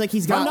 It seems like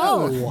he's got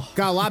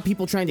a lot of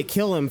people trying to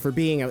kill him for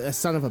being a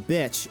son of a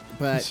bitch,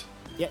 but...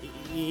 Yeah,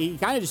 he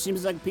kind of just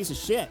seems like a piece of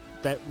shit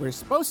that we're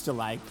supposed to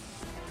like,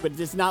 but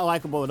it's not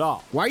likable at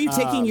all. Why are you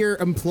taking your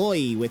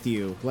employee with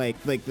you?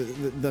 Like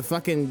the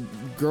fucking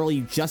girl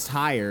you just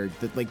hired,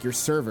 like your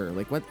server.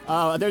 Like what?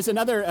 There's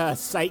another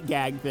sight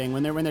gag thing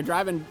when they're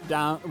driving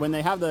down, when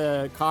they have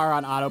the car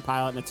on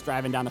autopilot and it's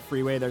driving down the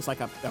freeway. There's like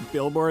a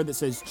billboard that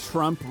says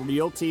Trump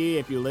Realty.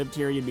 If you lived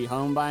here, you'd be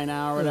home by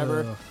now or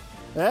whatever.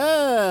 I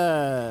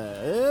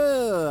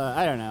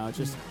don't know. It's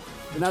just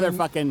another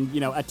fucking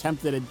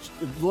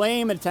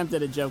lame attempt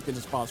at a joke that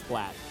just falls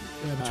flat.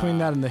 Yeah, between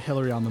that and the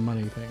Hillary on the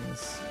money thing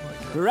is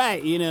like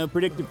right.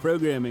 Predictive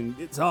programming.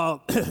 It's all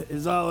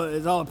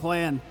a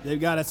plan. They've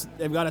got us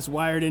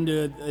wired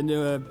into a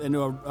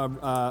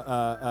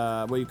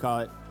what do you call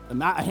it?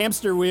 A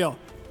hamster wheel.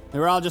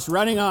 We're all just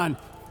running at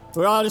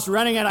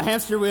a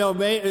hamster wheel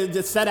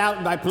just set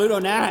out by Pluto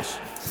Nash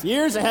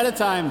years ahead of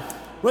time.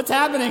 What's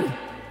happening?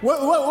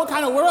 What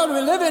kind of world do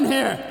we live in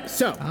here?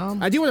 So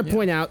I do want to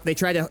point out they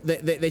try to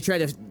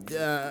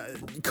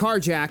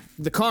carjack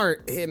the car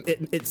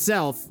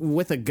itself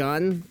with a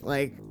gun.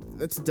 Like,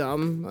 that's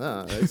dumb.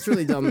 It's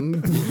really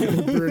dumb,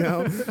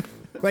 Bruno.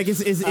 Like, is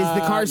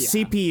the car's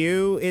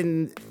CPU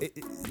in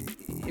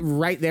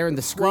right there in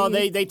the screen? Well,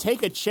 they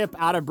take a chip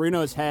out of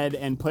Bruno's head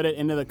and put it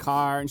into the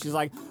car, and she's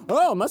like,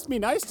 "Oh, it must be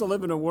nice to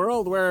live in a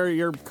world where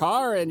your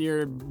car and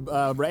your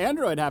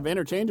Android have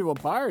interchangeable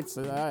parts."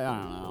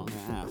 I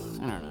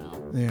don't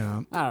know.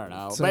 Yeah. I don't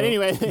know. So, but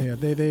anyway, yeah,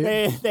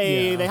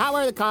 they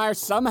hotwire the car.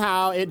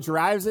 Somehow it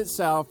drives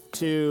itself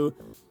to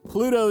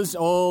Pluto's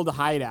old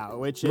hideout,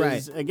 which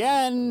is,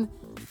 again,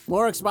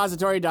 more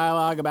expository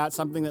dialogue about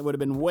something that would have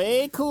been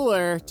way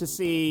cooler to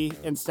see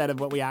instead of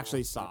what we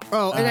actually saw.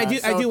 Oh, and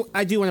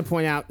I do want to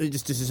point out,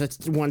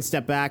 just one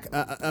step back,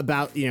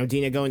 about,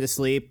 Dina going to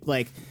sleep.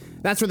 Like,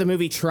 that's where the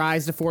movie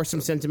tries to force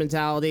some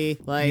sentimentality,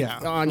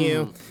 on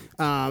you.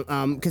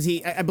 Because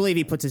I believe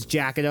he puts his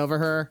jacket over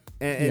her,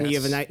 and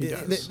you have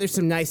there's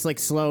some nice, like,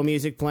 slow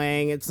music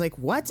playing. It's like,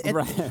 what?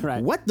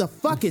 Right. What the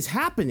fuck is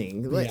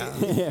happening? Like,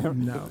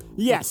 No.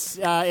 Yes,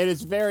 it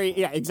is very,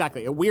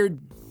 exactly. A weird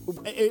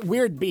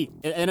beat.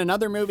 In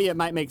another movie, it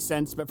might make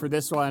sense, but for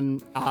this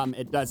one,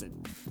 it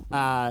doesn't.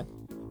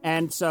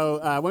 And so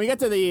when we get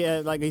to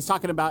the, he's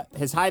talking about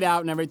his hideout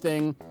and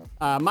everything,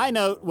 my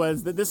note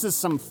was that this is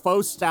some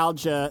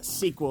faux-stalgia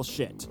sequel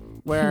shit,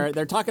 where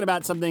they're talking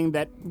about something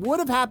that would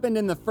have happened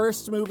in the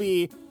first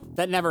movie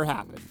that never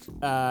happened.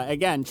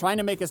 Again, trying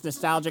to make us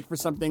nostalgic for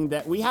something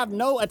that we have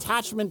no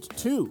attachment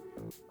to.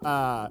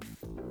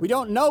 We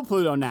don't know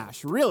Pluto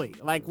Nash, really.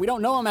 Like, we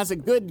don't know him as a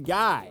good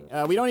guy.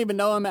 We don't even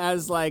know him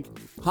as, like,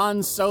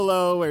 Han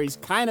Solo, where he's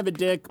kind of a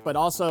dick, but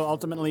also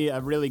ultimately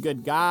a really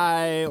good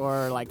guy,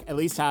 or, like, at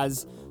least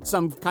has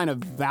some kind of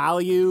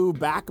value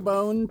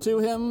backbone to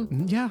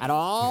him at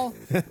all.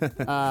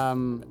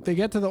 They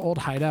get to the old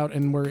hideout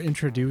and we're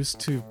introduced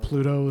to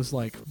Pluto's,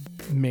 like,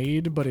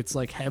 maid, but it's,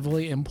 like,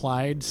 heavily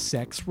implied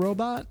sex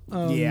robot.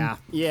 Yeah.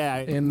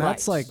 And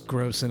that's, like,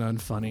 gross and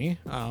unfunny.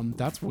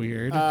 That's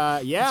weird.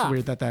 It's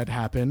weird that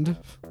happened.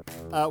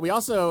 We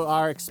also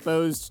are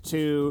exposed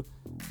to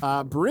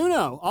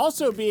Bruno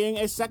also being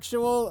a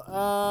sexual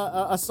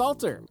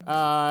assaulter.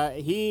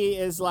 He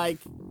is like,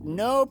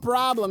 no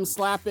problem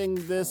slapping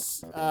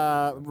this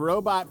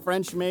robot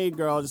French maid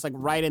girl just like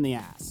right in the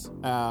ass.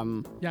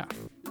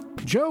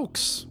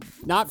 Jokes.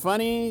 Not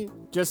funny,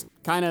 just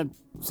kind of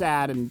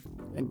sad and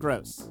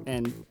gross.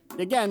 And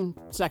again,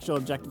 sexual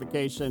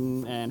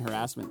objectification and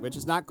harassment, which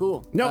is not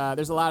cool. Nope.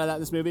 There's a lot of that in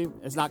this movie.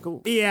 It's not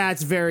cool. Yeah,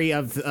 it's very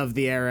of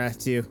the era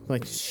too.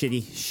 Like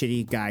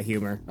shitty guy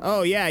humor.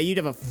 Oh yeah, you'd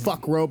have a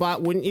fuck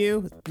robot, wouldn't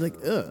you? Like,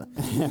 ugh.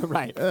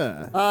 Right.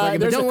 But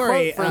don't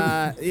worry.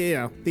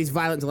 These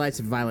violent delights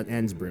have violent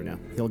ends, Bruno.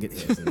 He'll get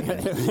his.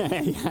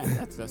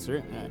 Yeah, that's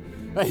true. Yeah.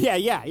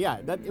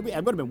 It would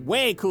have been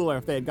way cooler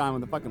if they had gone with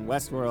the fucking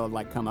Westworld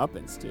like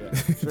comeuppance to it.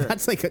 Sure.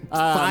 That's like a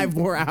 5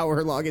 more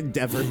hour long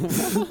endeavor.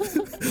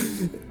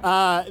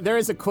 There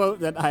is a quote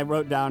that I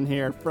wrote down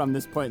here from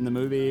this point in the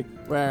movie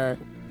where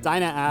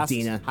Dinah asks,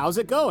 "How's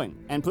it going?"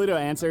 And Pluto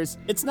answers,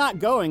 "It's not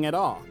going at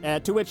all."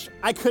 To which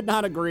I could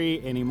not agree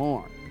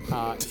anymore.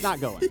 It's not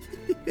going.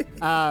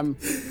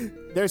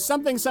 There's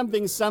something.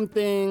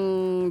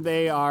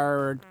 They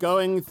are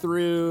going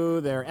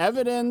through their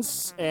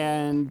evidence,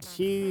 and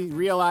he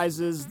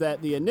realizes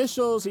that the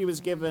initials he was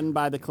given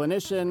by the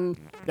clinician,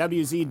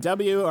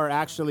 WZW, are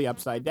actually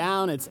upside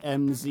down. It's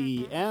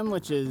MZM,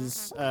 which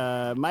is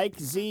Mike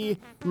Z.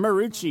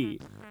 Marucci,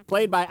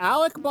 played by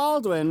Alec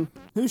Baldwin,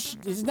 who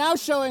is now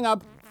showing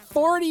up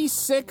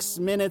 46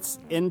 minutes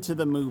into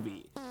the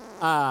movie.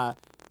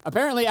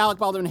 Apparently, Alec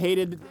Baldwin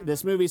hated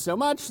this movie so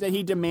much that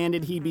he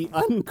demanded he be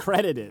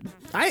uncredited.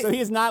 So he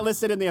is not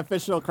listed in the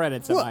official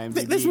credits of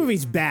IMDb. This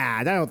movie's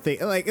bad. I don't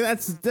think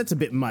that's a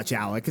bit much,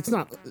 Alec. It's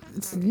not.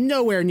 It's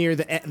nowhere near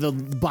the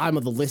bottom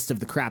of the list of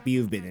the crap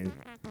you've been in.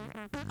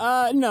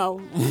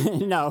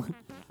 No,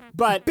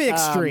 but bit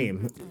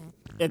extreme.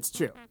 It's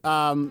true.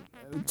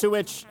 To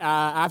which,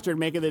 after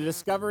making the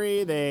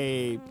discovery,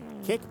 they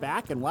kick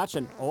back and watch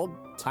an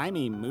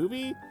old-timey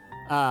movie.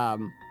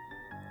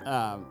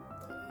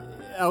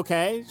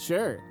 Okay,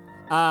 sure.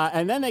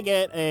 And then they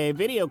get a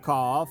video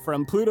call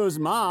from Pluto's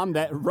mom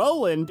that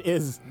Roland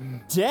is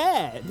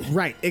dead.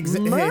 Right,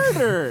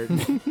 murdered.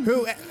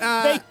 Who?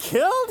 They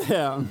killed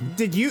him.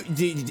 Did you?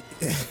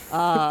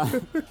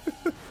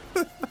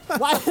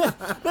 Why?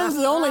 This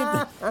is the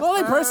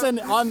only person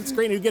on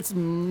screen who gets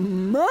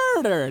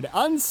murdered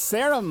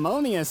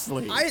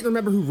unceremoniously. I didn't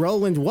remember who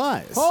Roland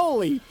was.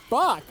 Holy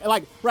fuck!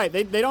 Like, right?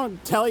 They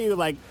don't tell you,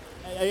 like,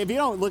 if you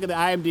don't look at the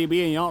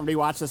IMDb and you don't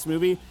rewatch this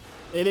movie,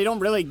 they don't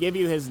really give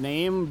you his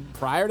name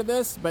prior to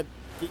this, but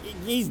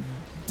he's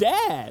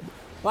dead.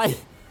 Like,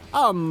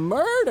 a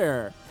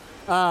murder.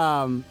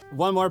 One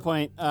more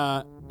point.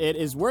 It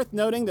is worth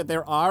noting that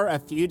there are a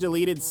few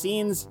deleted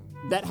scenes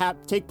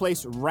that take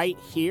place right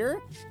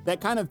here that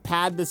kind of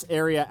pad this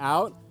area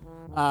out.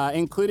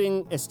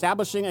 including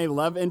establishing a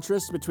love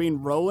interest between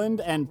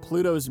Roland and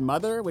Pluto's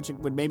mother, which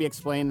would maybe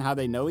explain how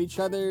they know each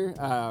other.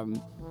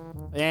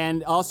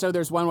 And also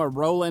there's one where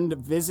Roland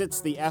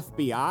visits the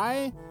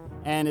FBI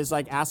and is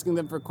like asking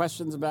them for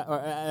questions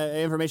about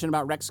information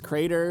about Rex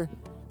Crater.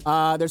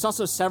 There's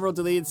also several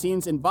deleted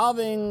scenes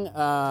involving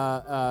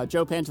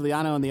Joe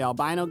Pantoliano and the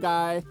albino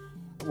guy,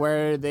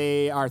 where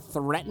they are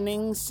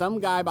threatening some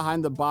guy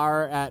behind the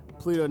bar at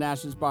Pluto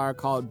Nash's bar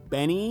called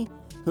Benny,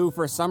 who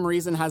for some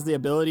reason has the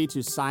ability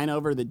to sign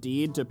over the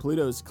deed to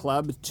Pluto's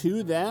club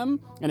to them,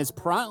 and is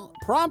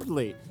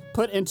promptly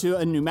put into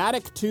a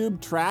pneumatic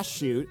tube trash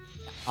chute,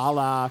 a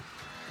la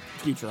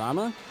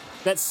Futurama,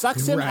 that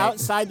sucks him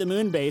outside the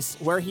moon base,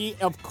 where he,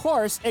 of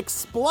course,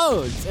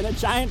 explodes in a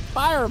giant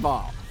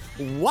fireball.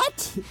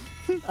 What?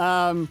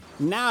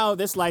 Now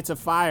this lights a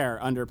fire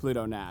under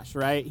Pluto Nash,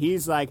 right?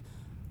 She's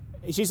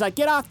like,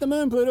 get off the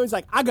moon, Pluto. He's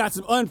like, I got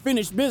some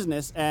unfinished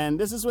business. And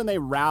this is when they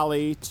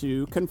rally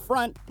to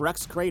confront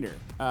Rex Crater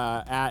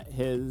at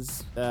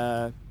his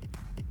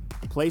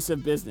place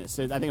of business.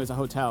 I think it was a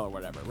hotel or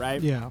whatever,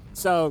 right? Yeah.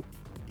 So,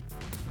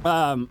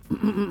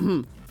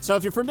 so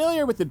if you're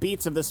familiar with the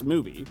beats of this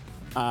movie,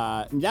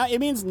 now it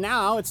means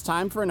now it's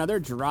time for another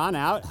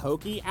drawn-out,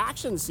 hokey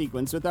action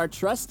sequence with our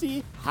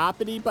trusty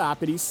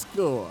hoppity-boppity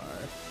score.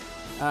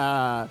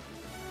 I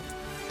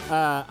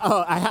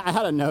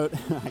had a note,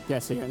 I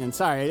guess here, and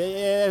sorry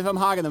if I'm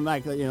hogging the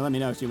mic. Let me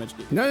know too much.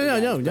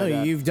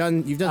 No. You've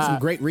done some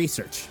great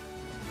research.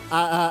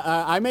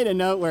 I made a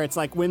note where it's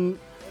like when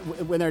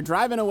they're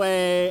driving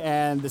away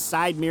and the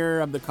side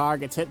mirror of the car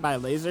gets hit by a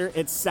laser.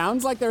 It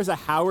sounds like there's a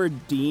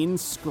Howard Dean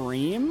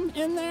scream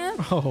in there.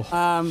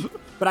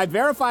 But I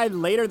verified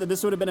later that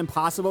this would have been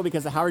impossible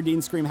because the Howard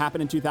Dean scream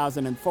happened in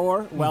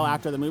 2004, well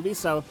after the movie.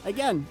 So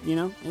again,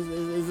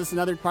 is this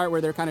another part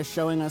where they're kind of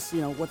showing us,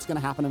 what's going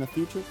to happen in the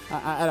future?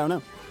 I don't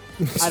know.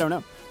 I don't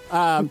know.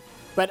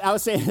 But I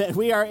was saying that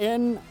we are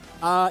in,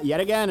 yet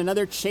again,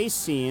 another chase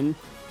scene.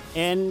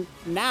 And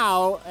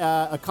now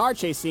a car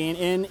chase scene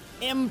in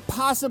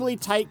impossibly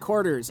tight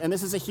quarters. And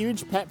this is a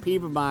huge pet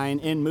peeve of mine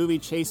in movie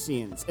chase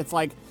scenes. It's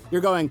like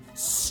you're going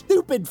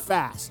stupid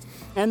fast.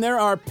 And there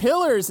are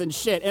pillars and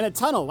shit in a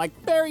tunnel, like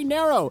very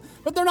narrow.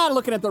 But they're not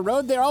looking at the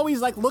road. They're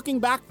always like looking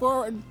back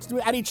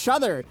at each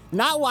other,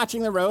 not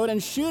watching the road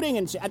and shooting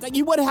and shit.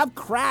 You would have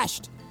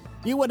crashed.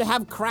 You would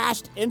have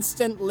crashed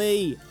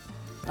instantly.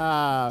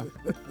 Come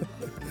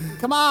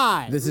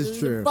on. This is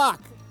true.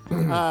 Fuck.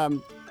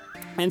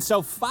 And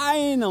so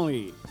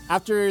finally,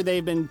 after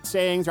they've been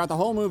saying throughout the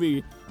whole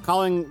movie,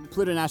 calling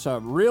Pluto Nash a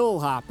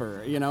real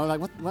hopper, like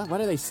what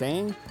are they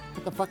saying?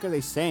 What the fuck are they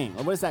saying?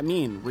 What does that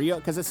mean? Real?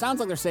 Because it sounds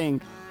like they're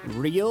saying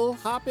real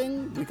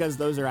hopping because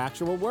those are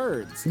actual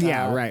words.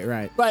 Yeah,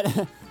 right.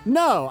 But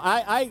no,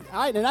 I'm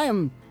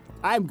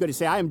going to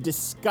say I am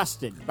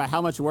disgusted by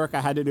how much work I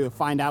had to do to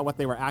find out what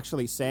they were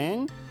actually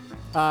saying.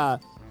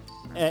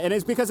 And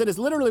it's because it is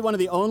literally one of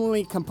the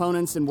only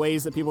components and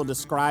ways that people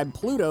describe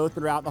Pluto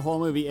throughout the whole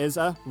movie is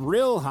a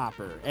rill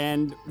hopper.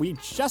 And we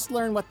just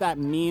learned what that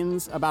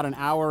means about an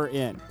hour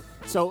in.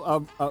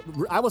 So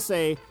I will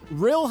say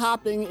rill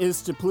hopping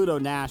is to Pluto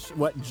Nash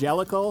what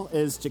jellicle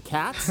is to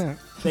cats.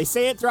 They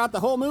say it throughout the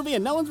whole movie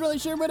and no one's really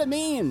sure what it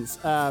means.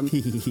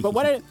 But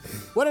what it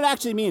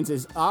actually means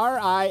is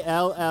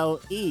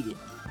R-I-L-L-E,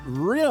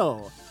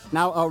 rill.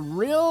 Now a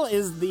rill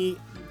is the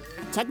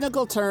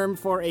technical term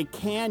for a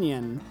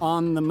canyon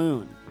on the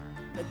moon,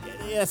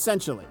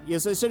 essentially. You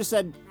should have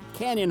said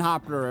canyon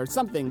hopper or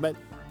something, but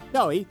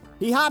no,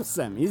 he hops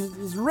them.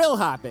 He's rill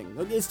hopping.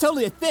 It's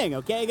totally a thing,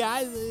 okay,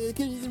 guys?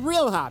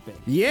 Rill hopping.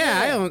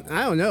 Yeah,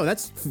 I don't know.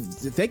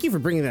 Thank you for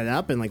bringing that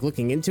up and like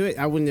looking into it.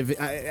 I wouldn't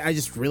have. I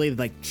just really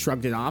like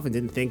shrugged it off and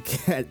didn't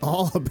think at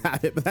all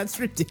about it. But that's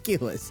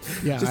ridiculous.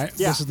 Yeah,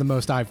 this is the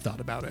most I've thought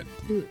about it.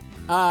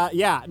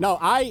 No,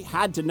 I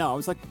had to know. I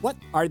was like, what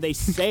are they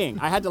saying?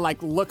 I had to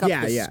like look up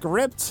the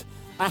script.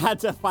 I had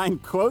to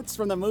find quotes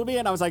from the movie,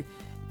 and I was like,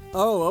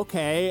 oh,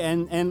 okay.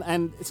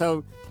 And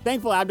so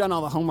thankfully I've done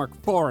all the homework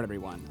for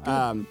everyone.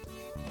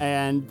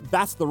 And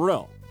that's the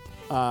rule.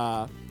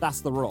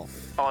 That's the rule.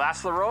 Oh,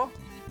 that's the rule?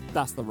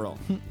 That's the rule.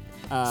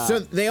 So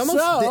they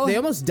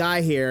almost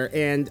die here,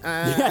 and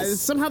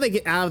somehow they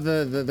get out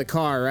of the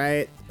car,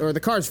 right? Or the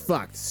car's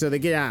fucked, so they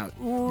get out.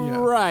 Yeah.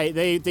 Right.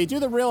 They do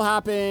the rill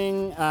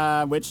hopping,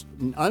 which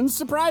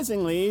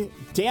unsurprisingly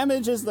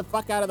damages the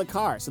fuck out of the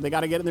car. So they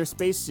got to get in their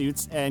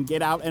spacesuits and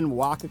get out and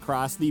walk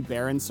across the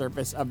barren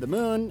surface of the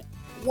moon,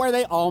 where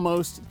they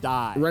almost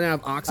die. Run out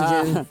of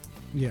oxygen.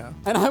 Yeah.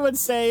 And I would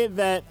say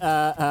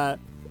that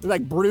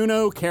like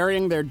Bruno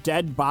carrying their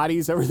dead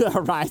bodies over the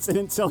horizon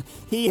until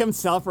he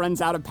himself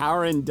runs out of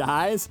power and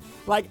dies.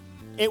 Like,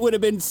 it would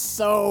have been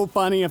so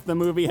funny if the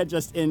movie had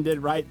just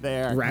ended right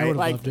there. Right. I would have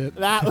like, loved it.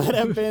 That would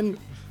have been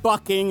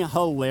fucking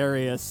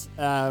hilarious.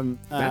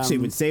 Actually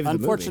would save the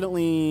movie.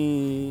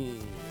 Unfortunately,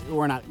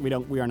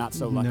 we are not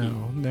so lucky.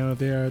 No,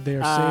 they are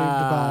saved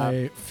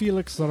by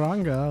Felix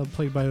Laranga,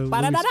 played by Luis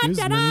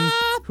Guzman,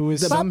 who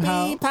is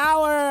somehow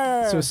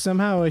power. So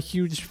somehow a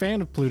huge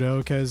fan of Pluto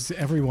because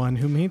everyone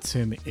who meets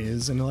him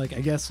is, and like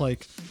I guess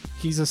like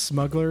he's a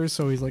smuggler,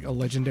 so he's like a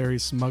legendary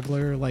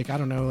smuggler. Like I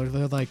don't know,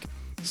 they're like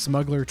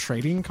smuggler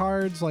trading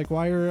cards. Like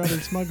why are other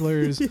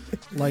smugglers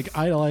like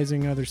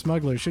idolizing other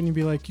smugglers? Shouldn't you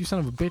be like, you son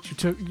of a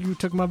bitch, you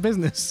took my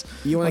business?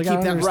 You want to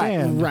keep down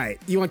right?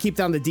 You want to keep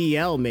down the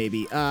DL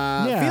maybe.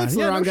 Felix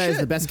Laranga is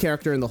the best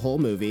character in the whole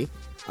movie.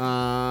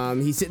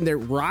 He's sitting there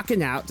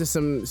rocking out to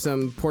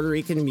some Puerto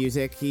Rican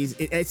music.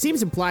 It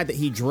seems implied that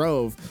he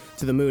drove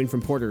to the moon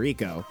from Puerto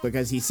Rico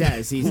because he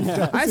says I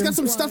just got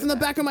some stuff in the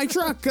back of my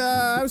truck.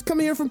 I was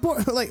coming here from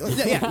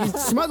he's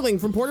smuggling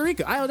from Puerto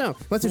Rico. I don't know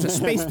unless there's a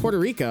space Puerto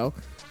Rico.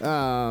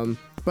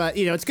 But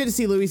it's good to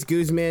see Luis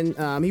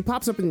Guzman. He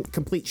pops up in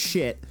complete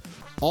shit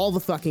all the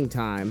fucking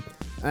time,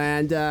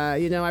 and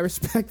I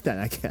respect that,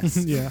 I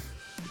guess. Yeah.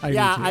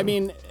 I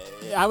mean,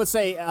 I would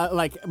say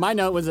like my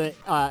note was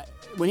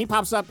when he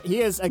pops up, he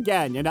is,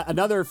 again,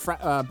 another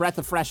breath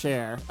of fresh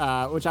air,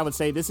 which I would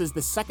say this is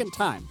the second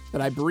time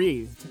that I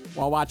breathed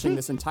while watching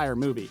this entire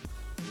movie.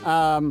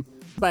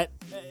 But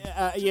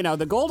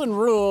the golden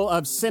rule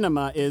of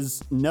cinema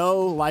is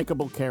no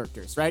likable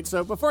characters, right?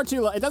 So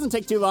it doesn't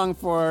take too long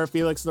for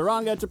Felix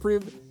Laranga to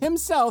prove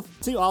himself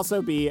to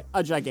also be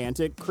a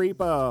gigantic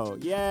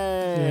creepo.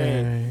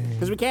 Yay!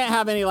 Because we can't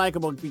have any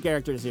likable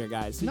characters here,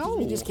 guys.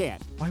 We just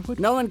can't. Why would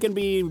no one can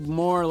be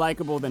more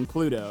likable than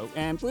Pluto,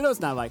 and Pluto's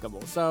not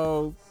likable,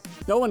 so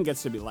no one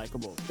gets to be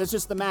likable. That's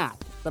just the math.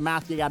 The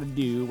math you got to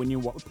do when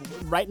you're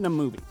writing a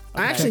movie.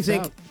 Okay? I actually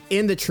think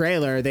in the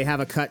trailer they have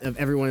a cut of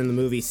everyone in the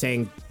movie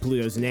saying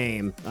Pluto's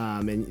name,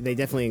 and they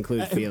definitely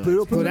include Felix.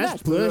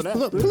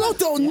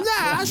 Pluto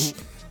Nash.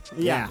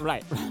 Yeah,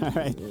 right.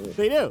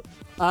 They do.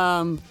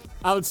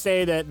 I would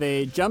say that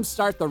they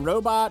jumpstart the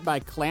robot by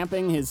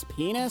clamping his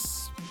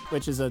penis,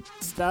 which is a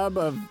stub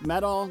of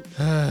metal.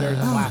 Very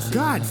classy. Oh,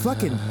 God,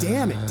 fucking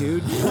damn it,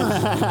 dude.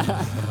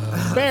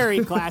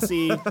 Very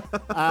classy.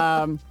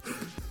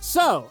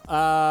 So,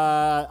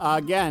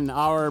 again,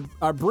 our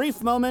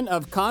brief moment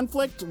of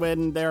conflict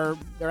when they're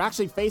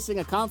actually facing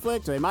a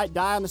conflict, they might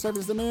die on the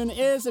surface of the moon,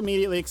 is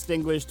immediately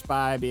extinguished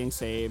by being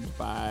saved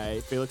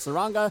by Felix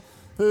Laranga,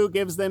 who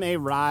gives them a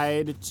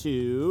ride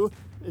to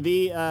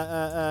the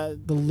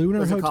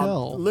Lunar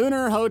Hotel.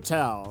 Lunar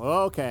Hotel.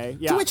 Okay,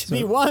 yeah.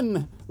 The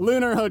one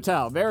Lunar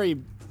Hotel.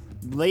 Very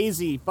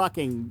lazy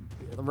fucking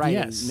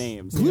writing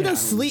names. Pluto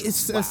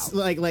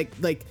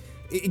like.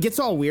 It gets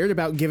all weird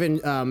about giving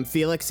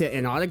Felix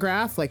an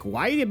autograph. Like,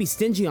 why are you gonna be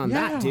stingy on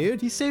that, dude?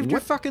 He saved your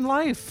fucking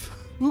life.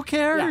 Who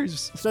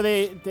cares? Yeah. So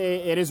it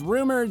is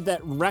rumored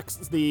that Rex,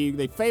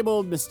 the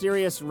fabled,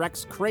 mysterious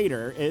Rex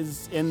Crater,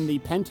 is in the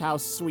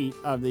penthouse suite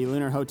of the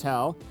Lunar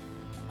Hotel.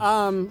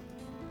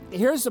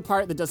 Here's the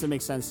part that doesn't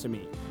make sense to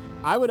me.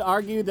 I would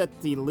argue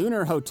that the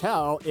Lunar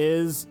Hotel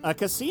is a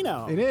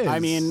casino. It is. I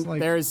mean,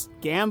 there's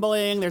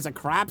gambling, there's a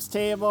craps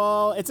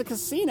table. It's a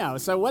casino.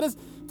 So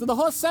the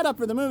whole setup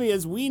for the movie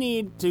is we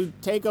need to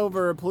take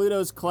over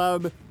Pluto's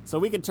club so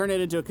we can turn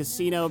it into a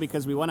casino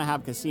because we want to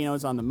have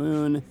casinos on the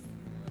moon.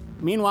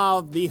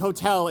 Meanwhile, the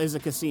hotel is a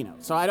casino.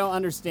 So I don't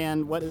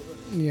understand what.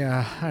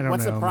 Yeah, I don't know.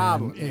 What's the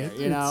problem?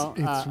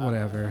 It's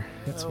whatever.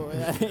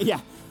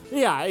 Yeah.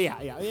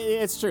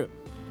 It's true.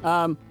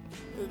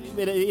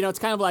 It's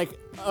kind of like,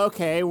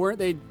 okay, weren't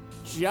they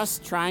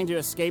just trying to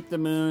escape the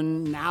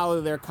moon? Now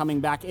they're coming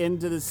back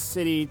into the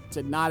city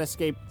to not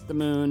escape the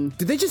moon.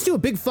 Did they just do a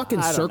big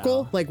fucking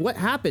circle? Like, what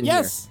happened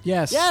here?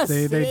 Yes,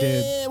 they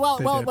did. Well,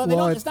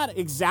 it's not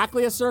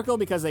exactly a circle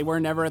because they were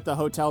never at the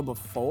hotel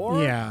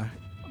before. Yeah.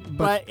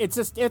 But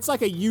it's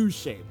like a U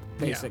shape,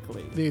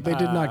 basically. Yeah. They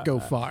did not go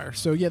far.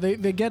 So, yeah,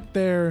 they get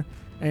there,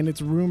 and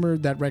it's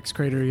rumored that Rex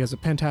Crater, he has a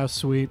penthouse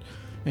suite.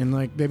 And,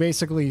 like, they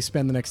basically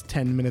spend the next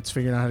 10 minutes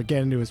figuring out how to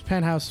get into his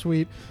penthouse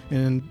suite.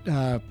 And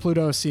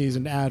Pluto sees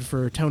an ad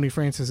for Tony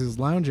Francis's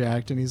Lounge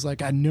Act, and he's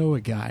like, I know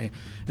a guy.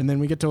 And then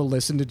we get to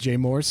listen to Jay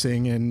Moore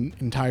sing an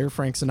entire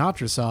Frank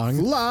Sinatra song.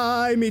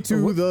 Fly me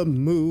to the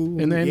moon.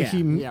 And then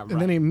he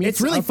meets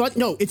It's really fun.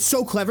 No, it's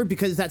so clever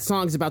because that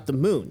song's about the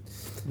moon.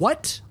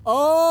 What?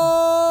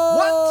 Oh!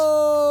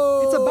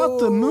 What? It's about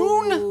the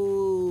moon?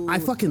 I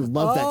fucking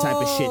love that type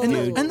of shit,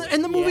 dude.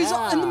 And the movie's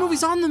on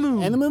the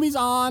moon. And the movie's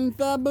on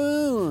the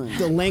moon.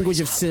 The language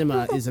of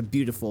cinema is a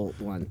beautiful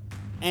one.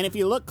 And if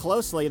you look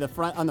closely, the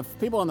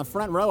people on the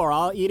front row are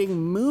all eating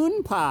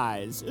moon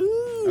pies.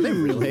 Ooh. Are they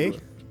really?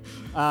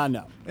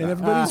 No. And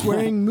everybody's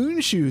wearing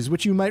moon shoes,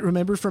 which you might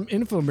remember from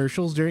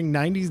infomercials during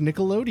 90s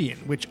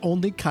Nickelodeon, which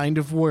only kind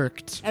of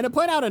worked. And to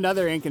point out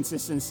another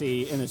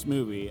inconsistency in this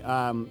movie,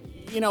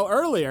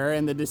 earlier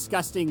in the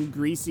disgusting,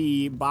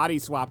 greasy body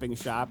swapping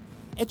shop,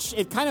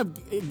 it kind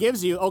of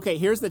gives you, okay,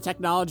 here's the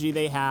technology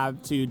they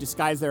have to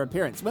disguise their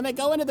appearance. When they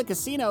go into the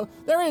casino,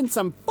 they're in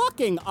some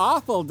fucking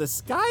awful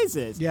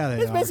disguises. Yeah,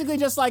 they It's are. basically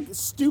just like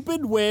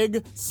stupid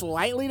wig,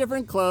 slightly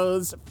different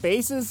clothes,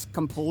 faces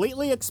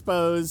completely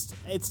exposed.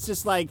 It's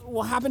just like,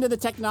 what happened to the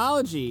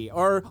technology?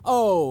 Or,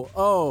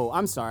 oh,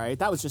 I'm sorry,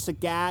 that was just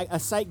a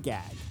sight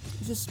gag.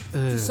 Just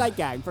a sight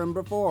gag from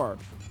before.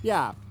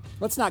 Yeah,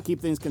 let's not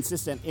keep things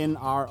consistent in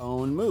our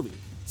own movie.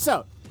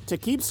 So, to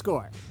keep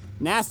score,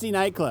 nasty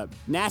nightclub,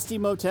 nasty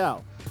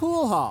motel,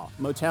 pool hall,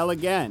 motel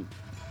again,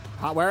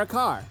 hotware a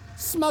car,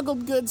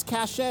 smuggled goods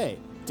cache,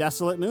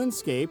 desolate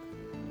moonscape,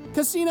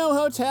 casino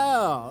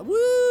hotel.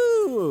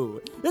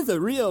 Woo! It's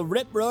a real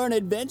rip-roaring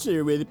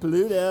adventure with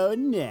Pluto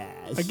and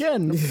Nash.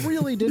 Again,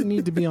 really didn't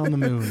need to be on the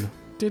moon.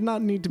 Did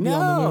not need to be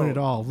on the moon at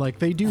all. Like,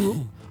 they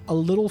do a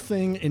little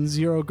thing in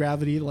Zero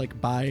Gravity, like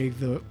by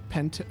the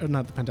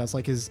not the penthouse,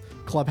 like his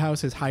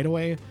clubhouse, his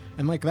hideaway,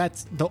 and like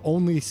that's the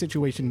only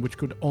situation which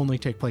could only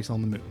take place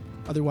on the moon.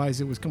 Otherwise,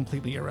 it was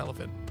completely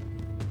irrelevant.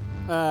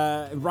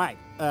 Right.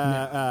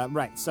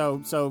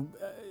 So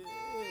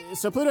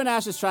Pluto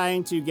Nash is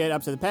trying to get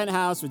up to the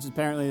penthouse, which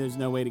apparently there's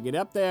no way to get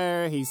up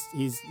there.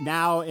 He's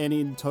now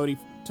in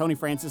Tony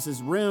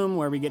Francis's room,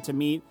 where we get to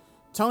meet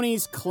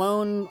Tony's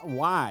clone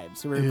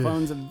wives, who are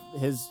clones of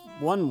his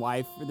one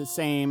wife, are the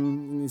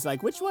same. And he's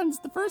like, which one's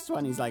the first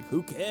one? He's like,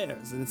 who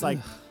cares? And it's like,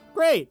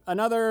 great,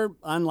 another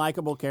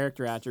unlikable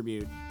character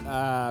attribute.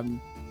 I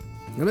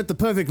met the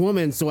perfect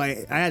woman, so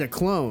I had a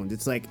clone.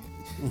 It's like,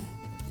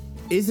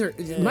 is there?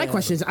 My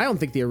question is, I don't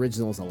think the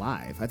original's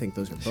alive. I think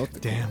those are both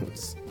the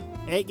clones.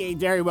 It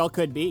very well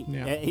could be.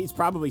 Yeah. He's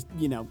probably,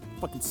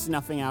 fucking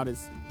snuffing out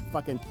his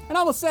fucking... And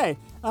I will say,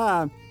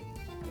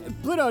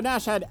 Pluto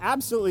Nash had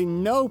absolutely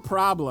no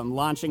problem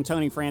launching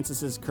Tony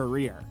Francis's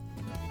career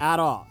at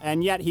all.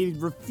 And yet he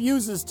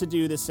refuses to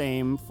do the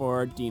same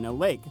for Dina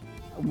Lake.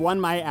 One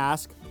might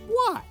ask,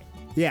 why?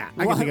 Yeah,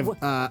 I can think of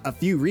a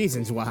few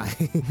reasons why.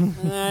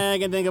 I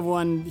can think of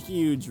one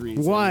huge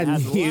reason. One it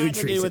has huge a lot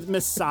to do reason. with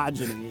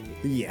misogyny.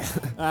 Yeah.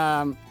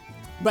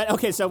 But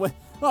okay, so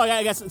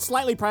I guess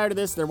slightly prior to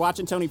this, they're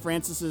watching Tony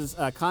Francis's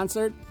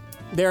concert.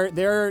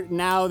 They're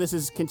now, this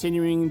is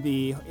continuing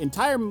the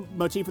entire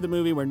motif of the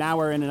movie, where now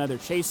we're in another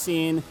chase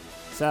scene.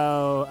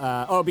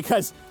 So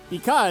because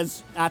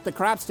at the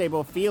craps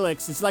table,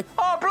 Felix is like,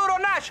 Oh, Pluto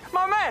Nash,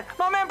 my man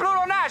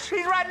Pluto Nash,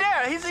 he's right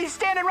there. He's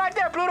standing right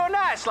there, Pluto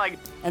Nash. Like,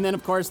 and then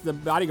of course the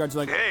bodyguards are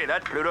like, hey,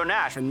 that's Pluto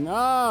Nash.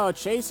 and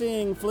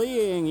chasing,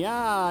 fleeing,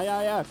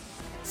 yeah.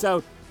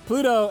 So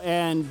Pluto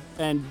and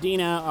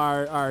Dina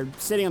are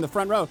sitting on the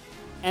front row,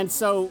 and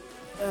so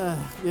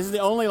this is the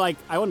only, like,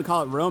 I wouldn't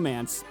call it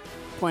romance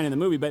point in the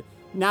movie, but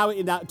now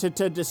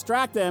to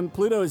distract them,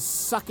 Pluto is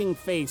sucking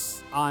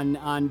face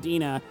on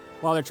Dina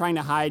while they're trying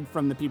to hide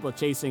from the people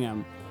chasing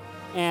him.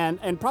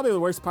 And probably the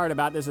worst part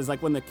about this is,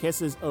 like, when the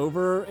kiss is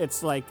over,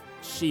 it's like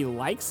she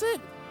likes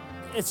it.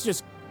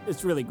 It's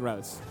really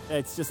gross.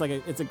 It's just like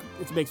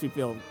it makes me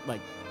feel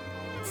like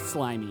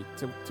slimy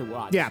to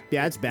watch. Yeah,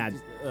 it's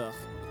bad. Ugh.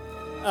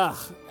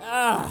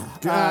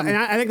 And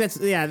I think that's,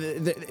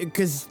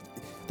 because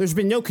there's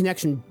been no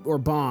connection or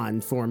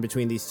bond formed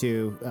between these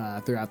two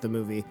throughout the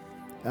movie.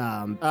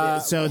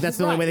 So that's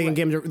the only way they can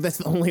get him to. That's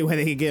the only way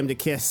they can get him to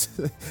kiss.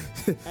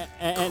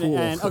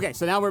 And okay,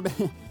 so now we're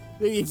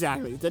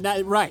exactly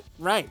right.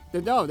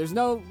 No, there's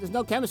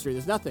no chemistry.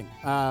 There's nothing.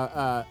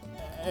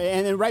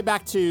 And then right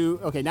back to,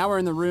 okay, now we're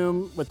in the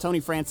room with Tony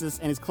Francis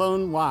and his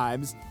clone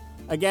wives.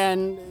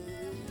 Again,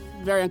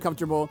 very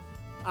uncomfortable.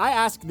 I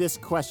ask this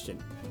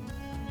question: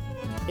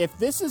 if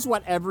this is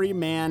what every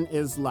man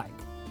is like,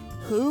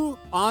 who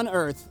on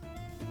earth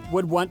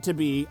would want to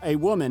be a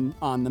woman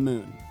on the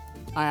moon?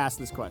 I ask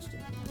this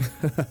question.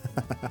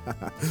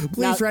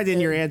 Please write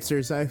in your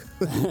answers. I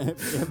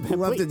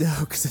love to know,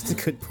 because that's a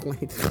good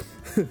point.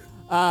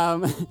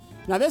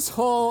 Now this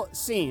whole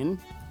scene,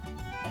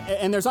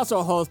 and there's also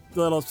a whole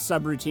little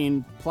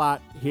subroutine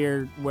plot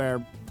here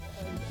where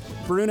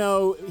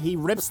Bruno, he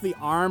rips the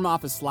arm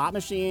off a slot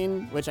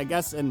machine, which I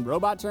guess in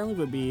robot terms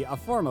would be a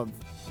form of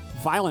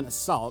violent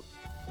assault.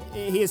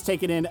 He is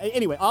taken in.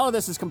 Anyway, all of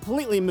this is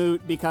completely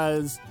moot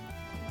because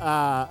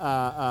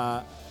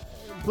Pluto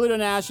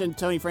Nash and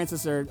Tony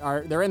Francis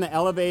they're in the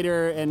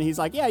elevator, and he's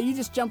like, yeah, you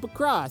just jump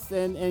across.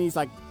 And he's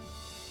like,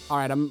 all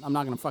right, I'm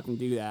not going to fucking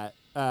do that.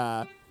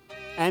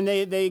 And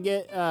they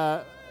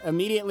get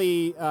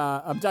immediately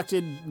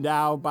abducted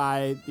now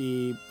by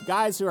the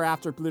guys who are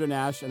after Pluto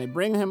Nash, and they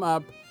bring him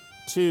up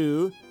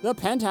to the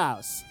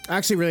penthouse. I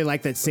actually really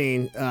like that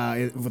scene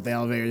with the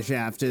elevator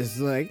shaft. Just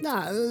like,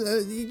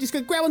 you just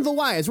go grab one of the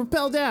wires,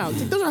 rappel down.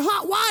 It's like, those are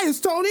hot wires,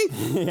 Tony.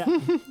 Yeah.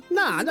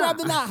 Nah. Grab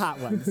the not hot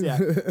ones. Yeah.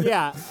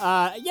 Yeah.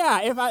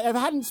 If I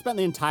hadn't spent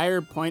the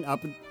entire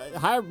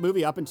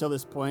movie up until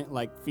this point,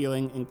 like,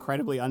 feeling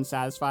incredibly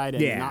unsatisfied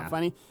and not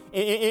funny,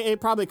 it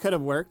probably could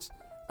have worked.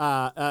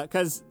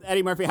 Because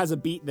Eddie Murphy has a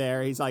beat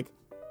there. He's like,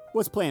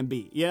 what's plan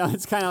B? You know,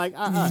 it's kind of like,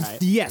 all right.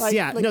 Yes,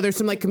 no, there's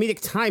some, like, comedic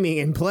timing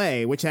in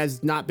play, which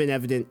has not been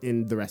evident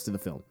in the rest of the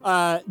film.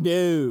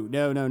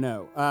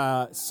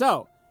 No.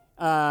 So,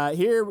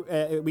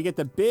 here we get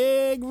the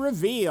big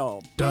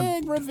reveal.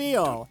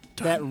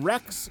 That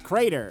Rex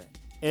Crater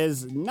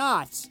is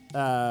not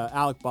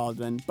Alec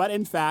Baldwin, but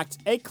in fact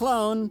a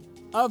clone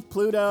of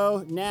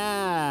Pluto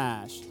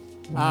Nash.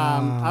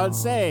 Wow. I would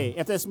say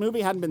if this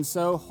movie hadn't been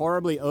so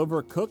horribly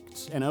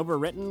overcooked and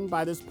overwritten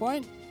by this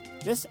point,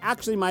 this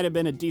actually might have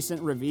been a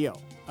decent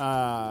reveal.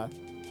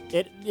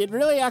 It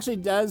really actually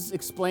does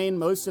explain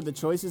most of the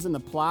choices in the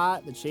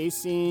plot, the chase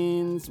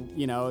scenes.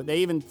 You know, they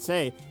even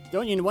say,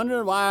 "Don't you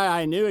wonder why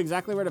I knew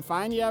exactly where to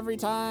find you every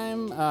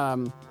time?"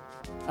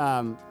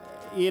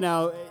 You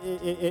know,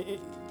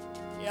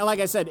 like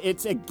I said,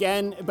 it's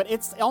again, but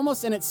it's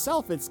almost in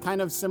itself, it's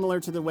kind of similar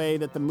to the way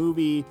that the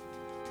movie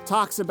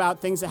talks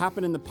about things that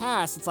happened in the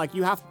past. It's like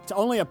you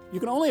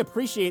can only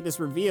appreciate this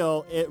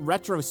reveal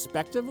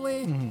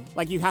retrospectively. Mm-hmm.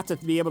 Like you have to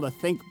be able to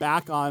think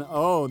back on,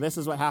 oh, this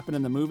is what happened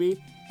in the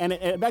movie. And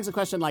it begs the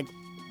question, like,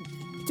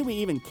 do we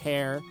even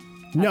care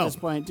at this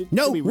point?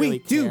 Do we really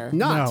care? do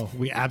not. No,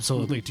 we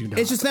absolutely do not.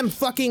 It's just them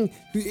fucking.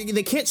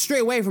 They can't stray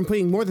away from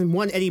putting more than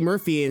one Eddie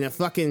Murphy in a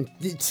fucking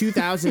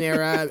 2000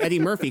 era Eddie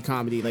Murphy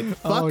comedy. Like,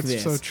 fuck it's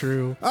this. so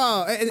true.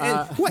 Oh,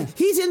 and what?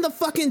 He's in the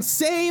fucking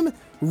same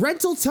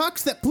rental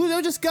tux that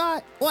Pluto just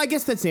got? Well, I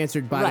guess that's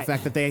answered by the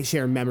fact that they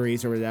share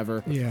memories or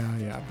whatever.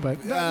 Yeah.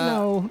 But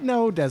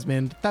no,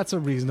 Desmond, that's a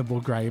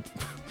reasonable gripe.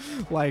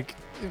 Like,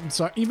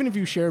 so even if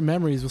you share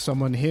memories with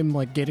someone, him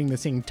like getting the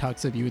same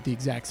tux of you at the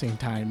exact same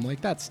time, like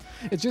it's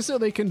just so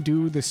they can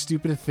do the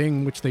stupid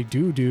thing which they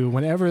do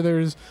whenever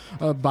there's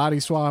a body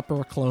swap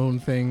or a clone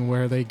thing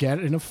where they get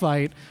in a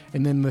fight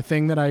and then the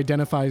thing that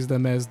identifies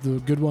them as the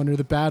good one or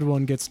the bad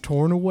one gets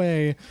torn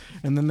away,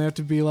 and then they have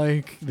to be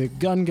like, the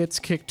gun gets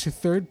kicked to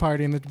third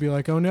party and they have to be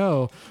like, oh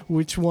no,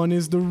 which one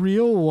is the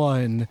real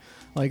one?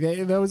 Like,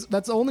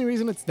 that's the only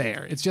reason it's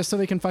there. It's just so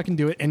they can fucking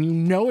do it, and you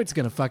know it's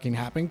gonna fucking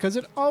happen, because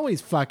it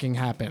always fucking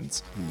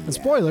happens. And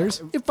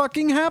spoilers, it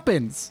fucking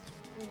happens.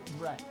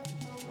 Right.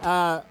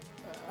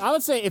 I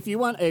would say if you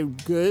want a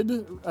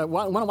good,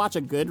 want to watch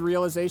a good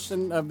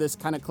realization of this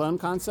kind of clone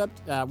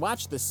concept,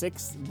 watch The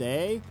Sixth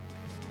Day.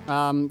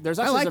 There's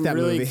actually like some that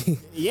really, movie.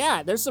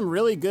 yeah, there's some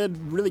really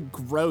good, really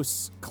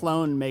gross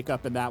clone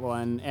makeup in that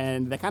one,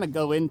 and they kind of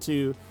go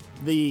into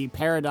the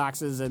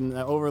paradoxes and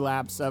the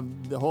overlaps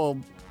of the whole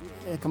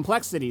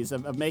complexities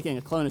of making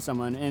a clone of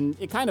someone, and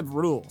it kind of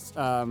rules.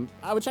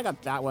 I would check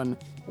out that one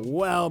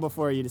well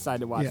before you decide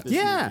to watch this movie.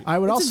 I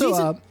would It's a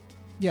also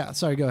decent-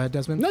 sorry, go ahead,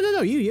 Desmond.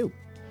 No, you.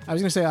 I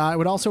was gonna say I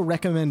would also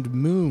recommend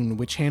Moon,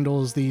 which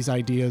handles these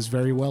ideas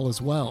very well as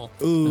well.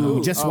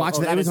 Ooh, just watch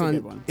that. that It was is a on.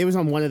 good one. It was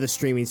on one of the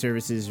streaming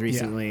services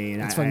recently,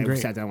 and it's I fucking great.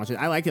 sat down and watched it.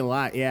 I liked it a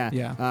lot. Yeah.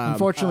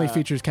 Unfortunately,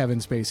 features Kevin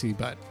Spacey,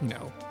 but you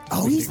know.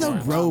 Oh, we he's can the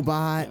ignore it.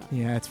 robot.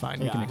 Yeah, it's fine.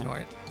 We Yeah. can ignore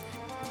it.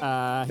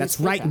 That's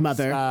His right, K-Pax,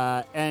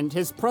 mother. and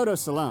his Proto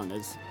Salone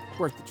is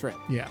worth the trip.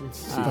 Yeah,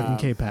 fucking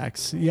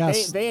K-Pax.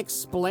 Yes. They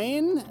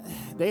explain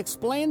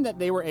that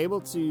they were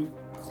able to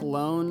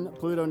clone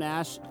Pluto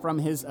Nash from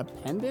his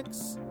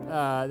appendix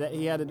that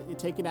he had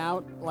taken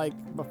out like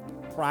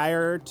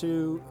prior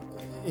to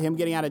him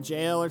getting out of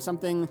jail or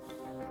something.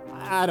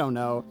 I don't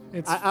know.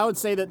 I would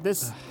say that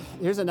this.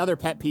 Here's another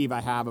pet peeve I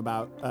have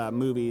about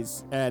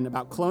movies and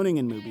about cloning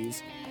in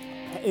movies.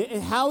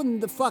 How in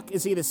the fuck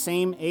is he the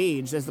same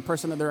age as the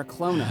person that they're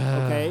cloning?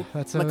 Okay,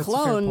 That's a fair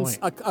point.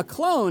 A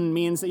clone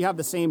means that you have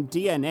the same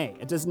DNA.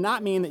 It does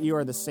not mean that you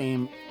are the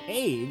same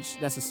age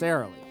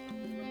necessarily.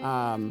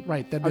 Right,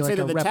 that'd I be would like say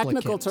that a the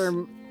technical replicant.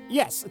 term.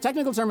 Yes, a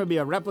technical term would be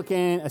a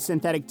replicant, a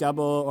synthetic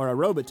double, or a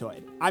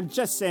robotoid. I'm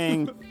just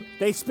saying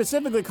they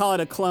specifically call it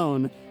a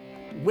clone,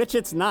 which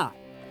it's not.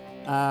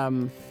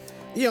 So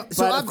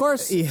But of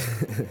course, Yeah.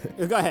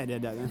 go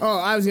ahead, Doug. Oh,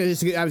 I was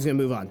gonna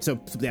move on. So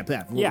yeah.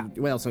 Yeah.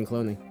 What else on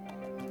cloning?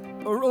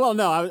 Well,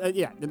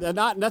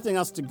 no, nothing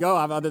else to go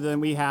of other than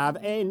we have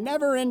a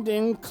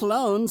never-ending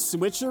clone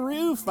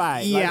switcheroo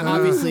fight. Yeah,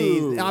 Like,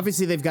 ooh.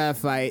 obviously they've got to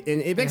fight, and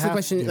it begs the have to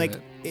question: do like,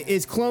 it.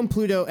 is Clone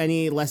Pluto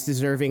any less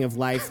deserving of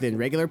life than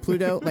regular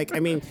Pluto? Like, I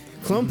mean,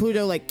 Clone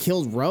Pluto like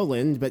killed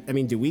Roland, but I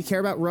mean, do we care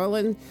about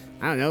Roland?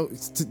 I don't know.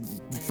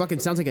 Fucking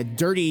sounds like a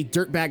dirty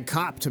dirtbag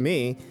cop to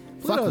me.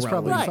 Pluto's Fuck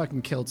probably Roland.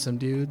 fucking killed some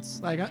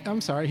dudes. Like, I'm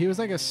sorry, he was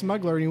like a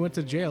smuggler and he went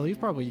to jail. He's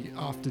probably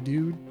off the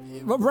dude.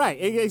 Well, right,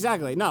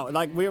 exactly. No,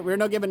 like we're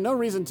no given no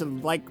reason to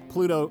like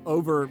Pluto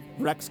over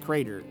Rex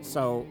Crater.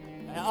 So,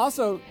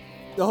 also,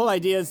 the whole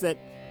idea is that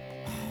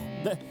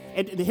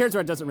here's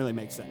where it doesn't really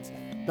make sense.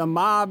 The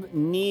mob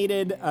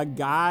needed a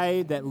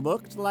guy that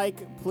looked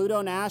like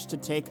Pluto Nash to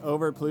take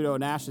over Pluto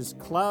Nash's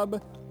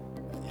club.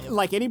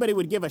 Like anybody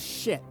would give a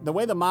shit. The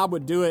way the mob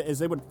would do it is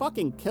they would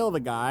fucking kill the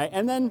guy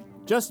and then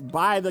just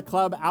buy the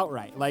club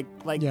outright. Like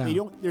Yeah. you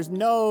don't. There's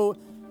no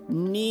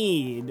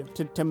need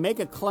to make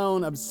a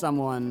clone of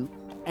someone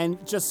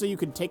and just so you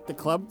could take the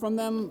club from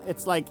them.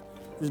 It's like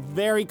this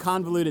very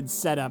convoluted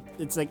setup.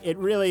 It's like it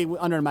really,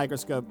 under a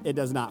microscope, it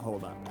does not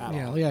hold up at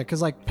all. Yeah,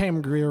 because like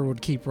Pam Grier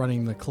would keep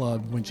running the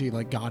club when she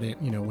like got it,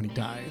 you know, when he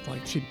died.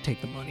 Like she'd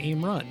take the money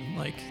and run.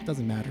 Like it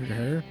doesn't matter to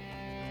her.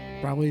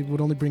 Probably would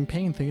only bring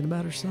pain thinking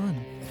about her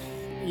son.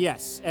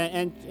 Yes,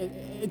 and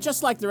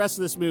just like the rest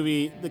of this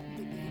movie,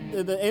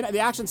 the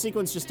action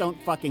sequence just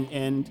don't fucking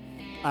end.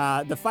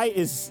 The fight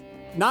is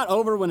not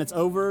over when it's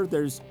over.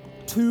 There's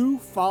 2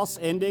 false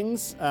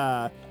endings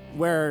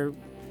where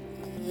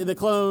the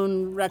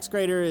clone Rex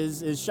Crater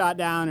is shot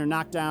down or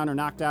knocked out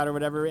or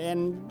whatever,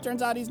 and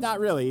turns out he's not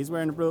really. He's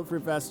wearing a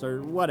bulletproof vest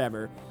or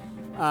whatever.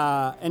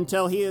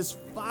 Until he is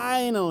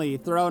finally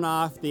thrown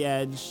off the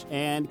edge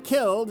and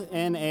killed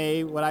in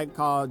a what I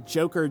call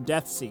Joker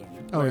death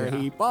scene, where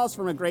he falls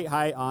from a great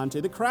height onto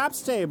the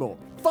craps table.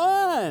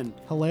 Fun!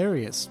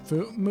 Hilarious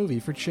movie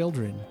for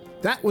children.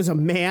 That was a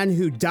man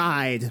who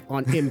died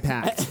on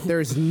impact.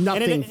 There's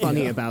nothing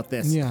funny about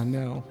this. Yeah,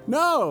 no.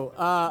 No,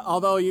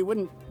 although you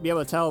wouldn't be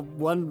able to tell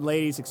one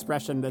lady's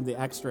expression than the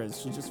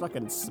extras. She's just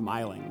fucking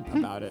smiling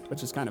about it,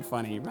 which is kind of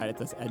funny right at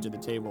this edge of the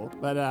table.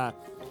 But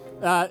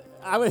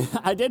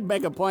I did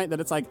make a point that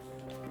it's like,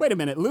 wait a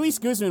minute, Luis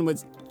Guzman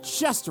was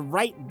just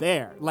right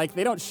there. Like,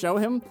 they don't show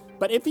him,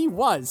 but if he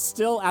was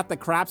still at the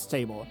craps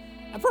table,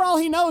 and for all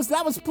he knows,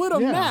 that was Pluto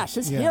Nash,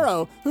 his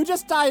hero, who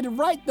just died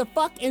right the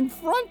fuck in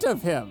front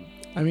of him.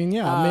 I mean,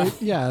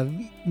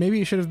 maybe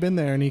he should have been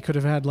there, and he could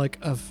have had like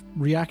a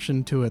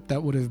reaction to it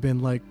that would have been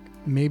like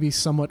maybe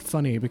somewhat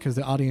funny because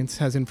the audience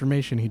has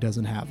information he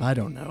doesn't have. I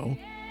don't know.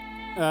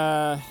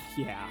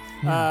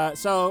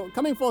 So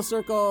coming full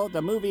circle,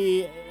 the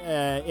movie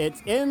it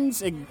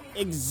ends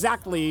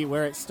exactly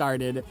where it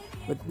started,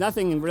 with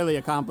nothing really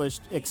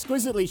accomplished.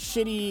 Exquisitely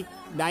shitty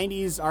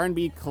 90s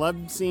R&B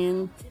club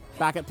scene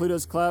back at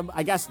Pluto's club.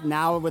 I guess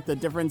now with the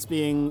difference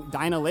being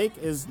Dinah Lake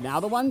is now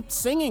the one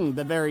singing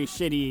the very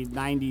shitty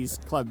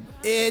 90s club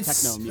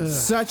techno music.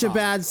 Such a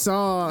bad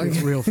song.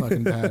 It's real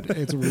fucking bad.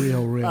 It's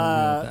real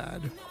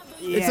bad.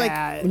 It's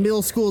like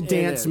middle school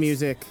dance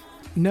music.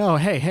 No,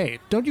 hey,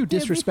 don't you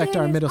disrespect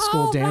our middle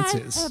school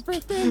dances.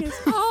 Everything is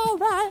all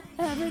right.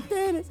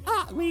 Everything is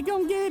we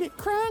gonna get it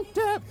cranked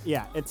up.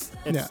 Yeah, it's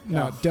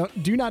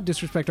do not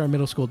disrespect our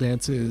middle school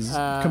dances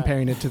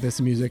comparing it to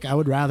this music. I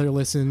would rather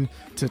listen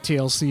to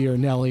TLC or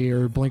Nelly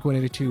or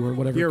Blink-182 or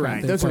whatever. You're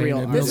right. Those are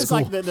real. This is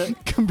like the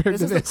compared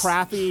this to is the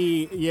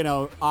crappy,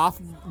 off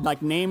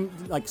like name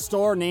like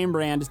store name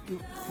brand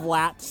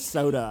flat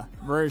soda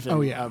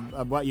version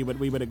of what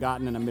we would have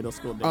gotten in a middle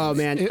school dance. Oh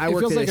man, I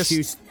worked at a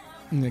shoe.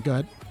 Go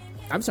ahead.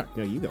 I'm sorry.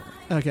 No, you go.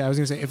 Okay, I was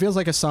going to say, it feels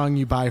like a song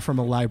you buy from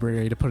a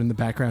library to put in the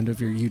background of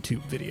your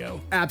YouTube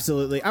video.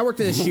 Absolutely. I worked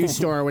at a shoe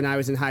store when I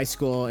was in high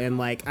school, and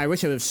like, I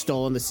wish I would have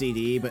stolen the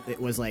CD, but it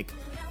was like,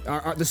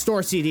 the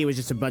store CD was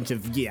just a bunch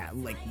of,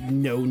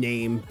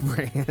 no-name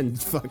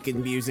brand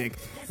fucking music.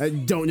 I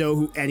don't know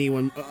who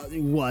anyone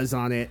was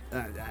on it.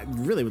 I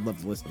really would love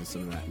to listen to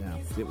some of that now.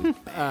 It was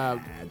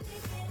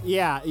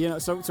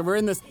bad. So we're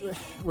in this,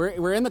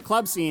 we're in the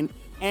club scene,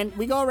 and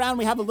we go around,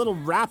 we have a little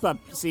wrap-up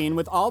scene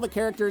with all the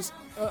characters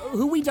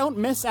who we don't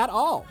miss at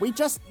all. We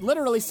just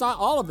literally saw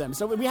all of them.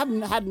 So we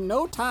haven't had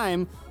no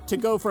time to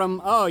go from,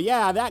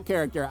 that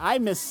character, I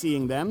miss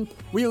seeing them.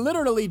 We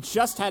literally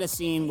just had a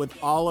scene with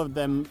all of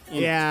them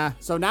in it.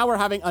 So now we're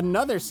having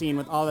another scene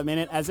with all of them in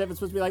it, as if it's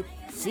supposed to be like,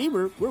 see,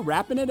 we're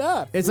wrapping it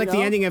up. It's like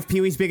the ending of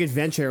Pee-wee's Big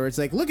Adventure, where it's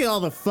like, look at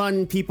all the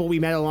fun people we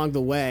met along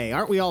the way.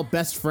 Aren't we all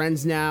best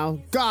friends now?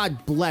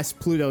 God bless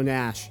Pluto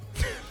Nash.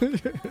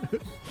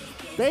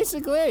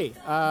 Basically.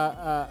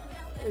 And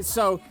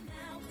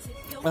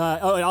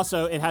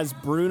also it has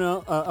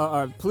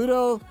Bruno,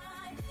 Pluto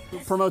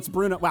promotes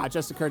Bruno. Wow, it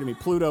just occurred to me.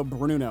 Pluto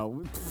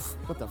Bruno.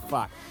 What the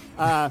fuck?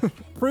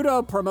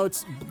 Pluto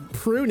promotes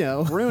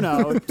Pruno.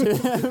 Bruno.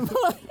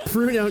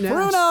 Pruno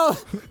Nash.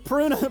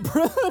 Pruno.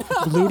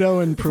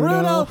 Bluto and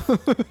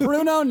Pruno.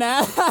 Bruno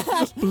Nash.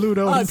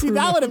 Bluto and see, Pruno.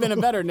 that would have been a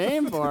better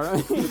name for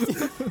him.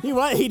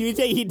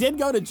 He did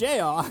go to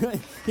jail.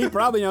 He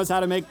probably knows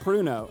how to make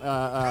Pruno.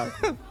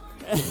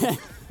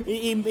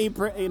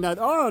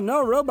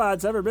 No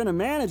robot's ever been a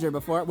manager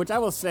before, which I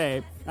will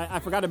say, I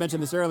forgot to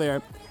mention this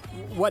earlier.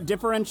 What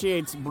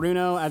differentiates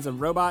Bruno as a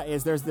robot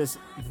is there's this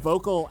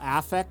vocal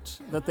affect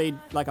that they,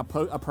 like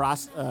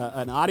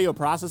an audio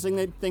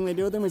processing thing they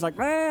do with him. He's like,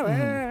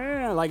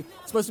 like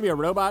it's supposed to be a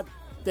robot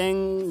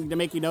thing to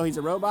make you know he's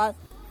a robot.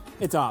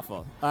 It's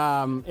awful.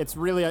 It's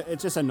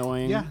just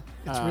annoying. Yeah,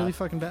 it's really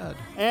fucking bad.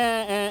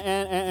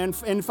 And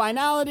in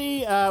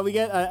finality, we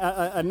get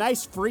a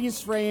nice freeze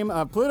frame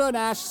of Pluto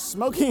Nash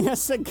smoking a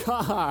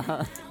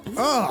cigar.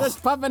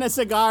 Just puffing a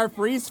cigar,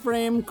 freeze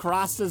frame,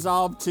 cross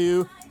dissolved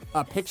to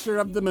a picture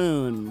of the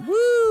moon.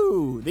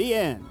 Woo! The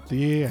end.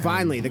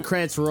 Finally, the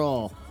credits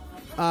roll.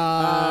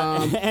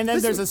 And then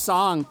there's a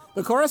song.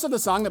 The chorus of the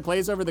song that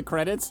plays over the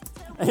credits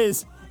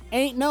is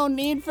 "Ain't no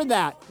need for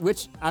that,"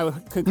 which I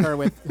would concur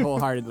with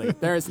wholeheartedly.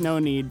 There is no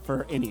need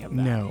for any of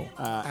that. No,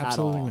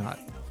 absolutely not.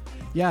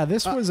 Yeah,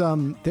 this was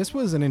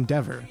an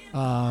endeavor.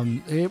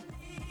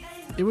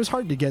 It was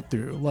hard to get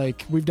through.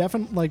 Like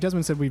like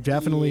Desmond said, we've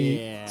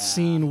definitely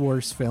seen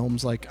worse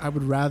films. Like I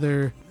would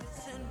rather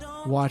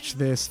watch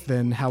this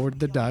than Howard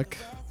the Duck,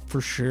 for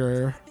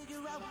sure.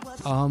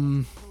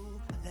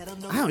 I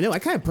don't know. I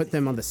kind of put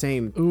them on the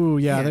same. Ooh,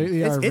 yeah,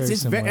 they are very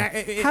similar.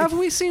 Have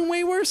we seen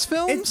way worse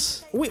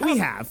films? We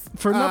have.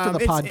 For enough of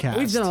the podcast.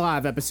 We've done a lot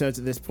of episodes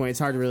at this point. It's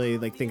hard to really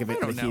think of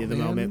it in the heat of the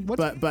moment.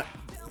 But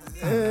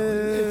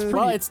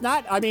It's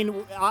not. I mean,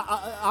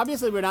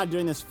 obviously we're not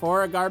doing this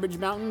for a garbage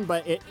mountain,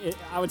 but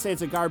I would say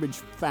it's a garbage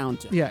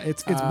fountain. Yeah,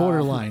 it's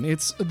borderline.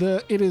 It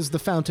is the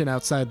fountain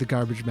outside the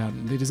garbage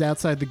mountain. It is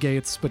outside the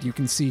gates, but you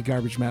can see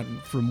garbage mountain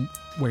from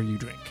where you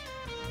drink.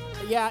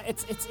 Yeah,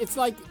 it's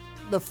like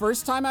the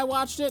first time I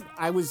watched it,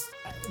 I was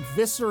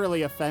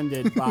viscerally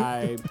offended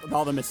by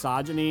all the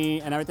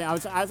misogyny and everything. I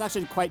was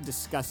actually quite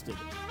disgusted.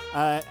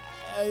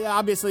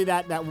 Obviously,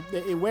 that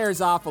it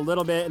wears off a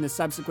little bit in the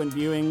subsequent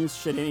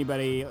viewings. Should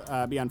anybody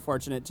be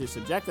unfortunate to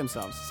subject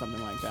themselves to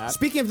something like that?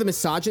 Speaking of the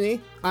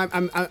misogyny,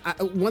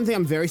 one thing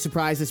I'm very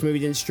surprised this movie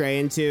didn't stray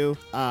into.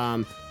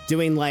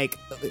 Doing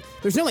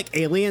there's no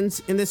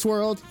aliens in this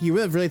world. You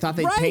really thought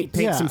they'd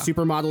paint some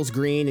supermodels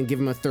green and give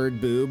them a third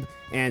boob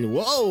and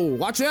whoa,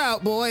 watch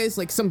out, boys!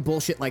 Like some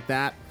bullshit like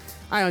that.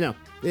 I don't know.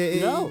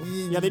 No,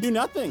 they do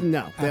nothing.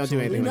 No, they don't do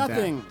anything like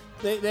nothing.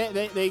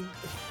 They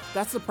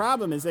that's the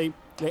problem. Is they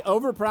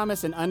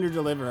overpromise and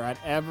underdeliver at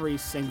every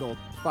single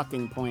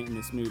fucking point in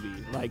this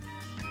movie. Like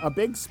a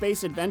big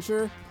space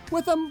adventure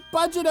with a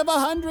budget of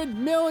 $100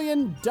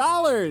 million.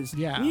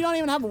 Yeah, and you don't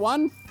even have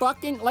one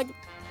fucking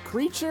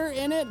creature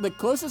in it. The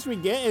closest we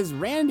get is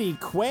Randy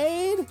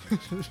Quaid.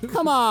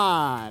 Come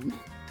on,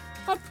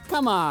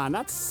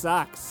 that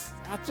sucks.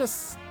 That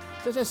just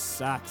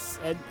sucks.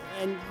 And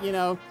you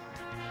know,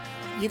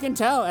 you can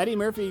tell Eddie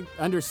Murphy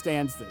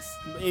understands this.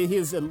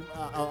 He's a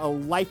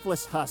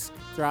lifeless husk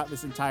throughout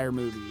this entire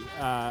movie.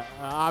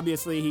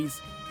 Obviously,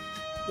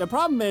 the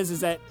problem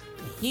is that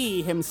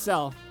he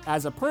himself,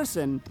 as a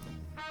person,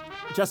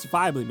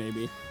 justifiably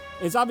maybe,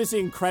 is obviously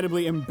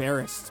incredibly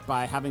embarrassed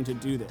by having to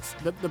do this.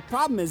 The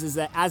problem is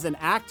that as an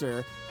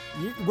actor,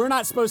 we're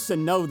not supposed to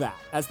know that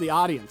as the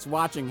audience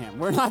watching him.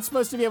 We're not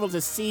supposed to be able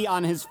to see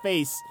on his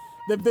face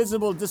the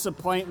visible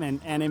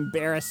disappointment and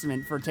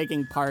embarrassment for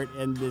taking part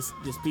in this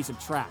piece of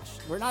trash.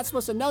 We're not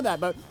supposed to know that,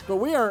 but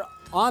we are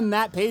on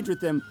that page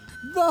with him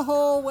the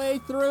whole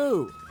way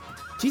through.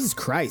 Jesus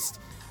Christ.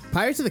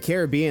 Pirates of the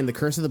Caribbean, The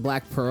Curse of the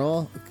Black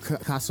Pearl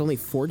cost only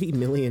 $40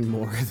 million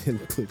more than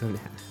Pluto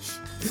Nash.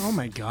 Oh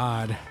my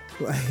God.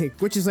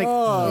 Which is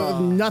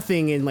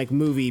nothing in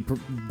movie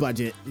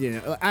budget, you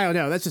know. I don't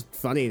know. That's just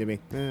funny to me.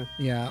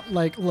 Yeah,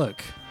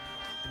 look.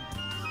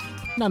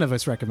 None of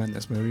us recommend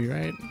this movie,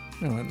 right?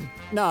 No one.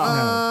 No.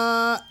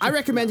 I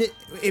recommend it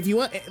if you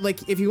want.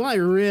 If you want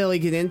to really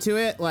get into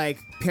it,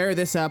 pair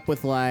this up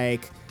with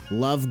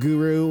Love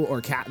Guru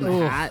or Cat in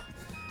the Hat,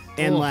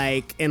 and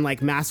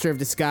Master of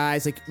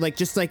Disguise.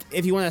 Just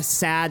if you want a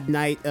sad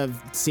night of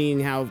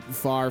seeing how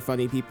far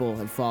funny people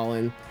have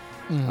fallen.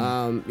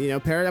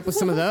 Pair it up with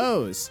some of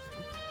those.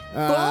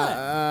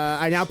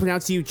 I now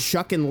pronounce you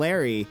Chuck and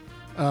Larry.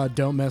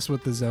 Don't mess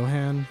with the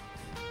Zohan.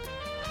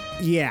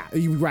 Yeah,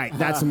 you're right.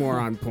 That's more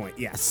on point.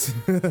 Yes.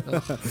 Dirty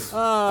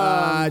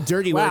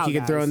Work you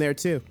can throw in there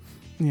too.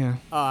 Yeah.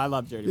 Oh, I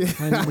love Dirty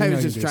Work. I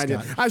was trying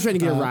to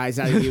get a rise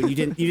out of you. You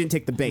didn't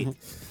take the bait.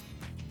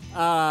 No,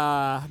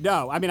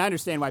 I mean I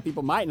understand why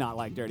people might not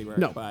like Dirty Work.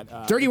 No,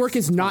 but Dirty Work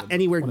is not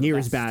anywhere near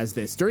as bad as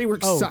this. Dirty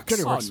Work sucks.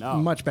 Dirty Work's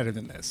much better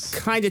than this.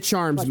 Kind of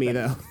charms me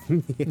though.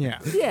 Yeah.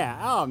 Yeah.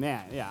 Oh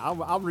man. Yeah.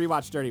 I'll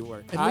rewatch Dirty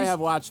Work. I have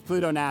watched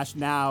Pluto Nash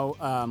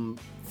now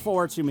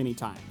 4 too many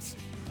times.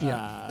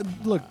 Yeah.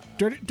 Look,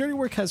 Dirty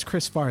Work has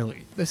Chris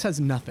Farley. This has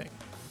nothing.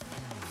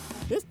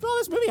 This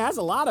movie has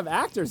a lot of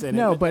actors in it.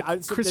 No, but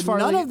Chris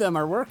Farley... None of them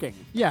are working.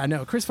 Yeah,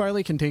 no. Chris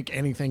Farley can take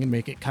anything and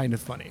make it kind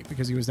of funny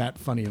because he was that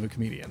funny of a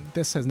comedian.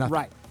 This has nothing.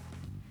 Right.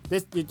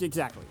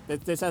 Exactly.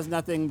 This has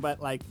nothing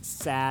but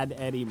sad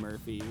Eddie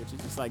Murphy, which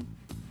is just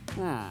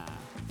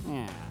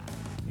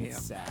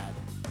it's sad.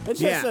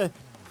 It's just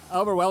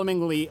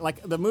overwhelmingly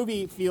the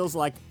movie feels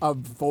like a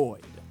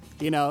void.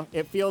 You know,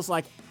 it feels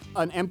like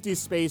an empty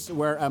space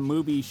where a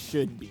movie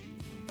should be,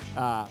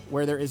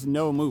 where there is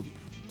no movie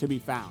to be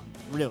found,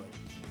 really.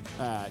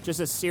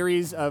 Just a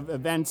series of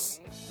events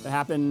that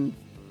happen,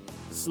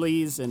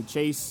 sleaze and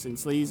chase.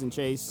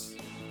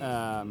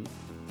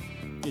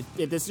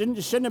 This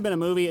shouldn't have been a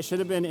movie. It should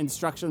have been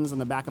instructions on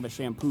the back of a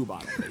shampoo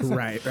bottle.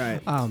 Right.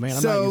 Oh, man,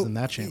 I'm not using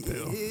that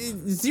shampoo.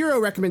 0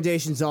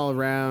 recommendations all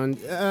around.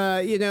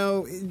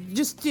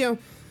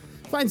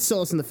 Find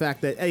solace in the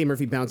fact that Eddie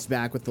Murphy bounced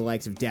back with the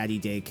likes of Daddy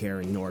Daycare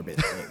and Norbit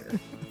later.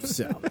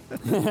 So,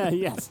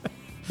 yes.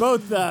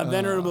 Both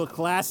venerable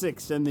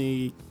classics in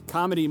the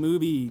comedy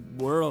movie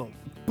world.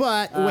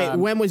 But wait,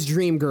 when was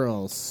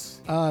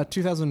Dreamgirls?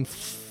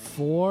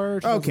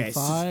 2004, 2005. Okay,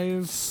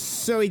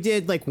 so he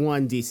did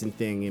one decent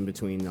thing in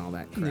between all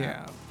that crap.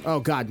 Yeah. Oh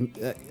God,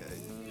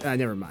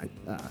 never mind.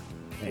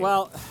 Hey.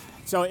 Well,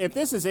 so if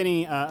this is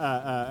any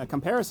a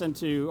comparison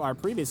to our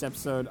previous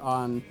episode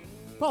on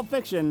Pulp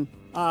Fiction,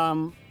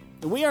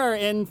 we are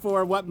in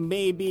for what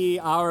may be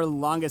our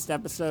longest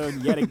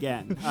episode yet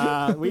again.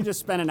 We just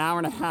spent an hour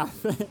and a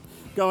half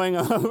going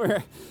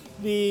over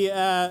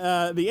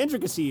the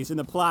intricacies in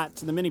the plot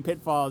to the many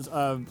pitfalls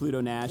of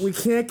Pluto Nash. We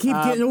can't keep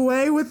getting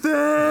away with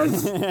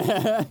this.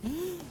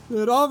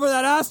 Get over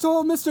that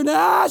asshole, Mr.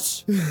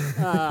 Nash.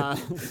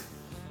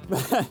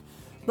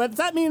 But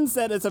that means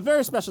that it's a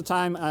very special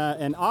time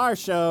in our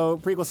show,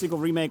 Prequel, Sequel,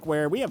 Remake,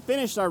 where we have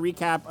finished our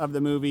recap of the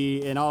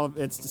movie in all of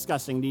its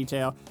disgusting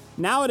detail.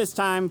 Now it is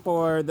time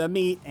for the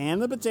meat and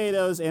the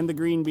potatoes and the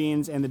green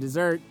beans and the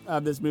dessert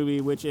of this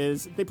movie, which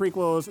is the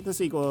prequels, the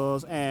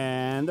sequels,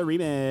 and the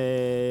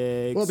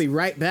remakes. We'll be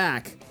right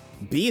back.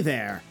 Be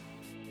there.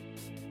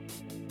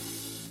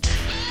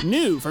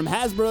 New from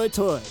Hasbro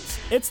Toys.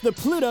 It's the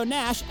Pluto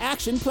Nash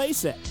action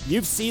playset.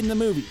 You've seen the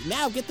movie.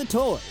 Now get the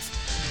toys.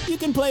 You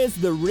can play as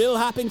the real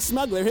hopping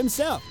smuggler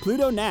himself,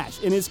 Pluto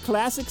Nash, in his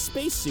classic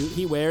spacesuit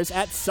he wears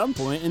at some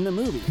point in the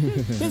movie.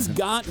 His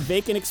gaunt,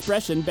 vacant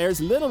expression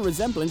bears little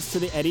resemblance to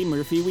the Eddie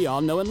Murphy we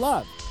all know and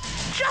love.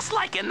 Just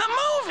like in the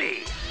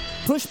movie.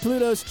 Push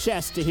Pluto's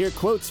chest to hear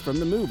quotes from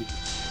the movie.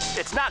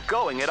 It's not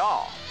going at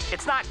all.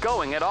 It's not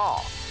going at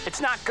all. It's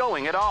not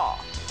going at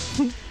all.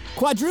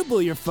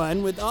 Quadruple your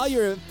fun with all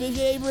your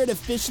favorite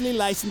officially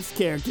licensed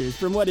characters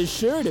from what is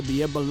sure to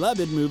be a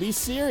beloved movie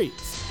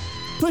series.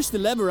 Push the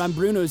lever on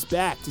Bruno's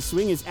back to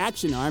swing his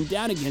action arm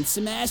down against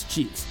some ass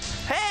cheeks.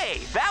 Hey,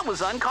 that was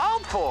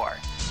uncalled for.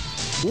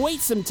 Wait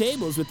some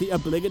tables with the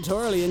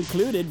obligatorily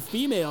included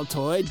female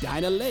toy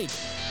Dinah Lake.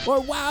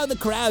 Or wow the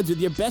crowds with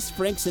your best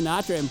Frank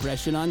Sinatra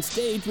impression on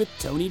stage with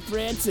Tony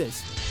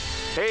Francis.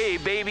 Hey,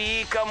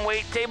 baby, come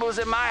wait tables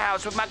at my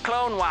house with my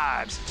clone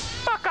wives.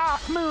 Fuck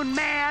off, Moon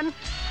Man.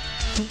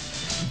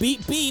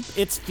 Beep beep,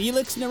 it's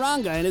Felix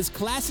Naranga in his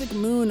classic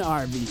Moon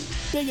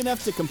RV. Big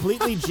enough to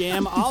completely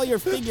jam all your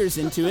figures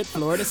into it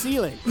floor to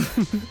ceiling.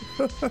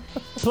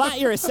 Plot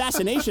your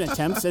assassination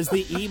attempts as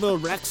the evil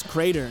Rex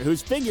Crater,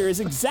 whose figure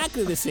is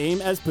exactly the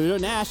same as Pluto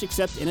Nash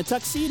except in a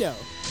tuxedo.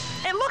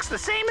 It looks the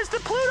same as the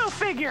Pluto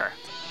figure.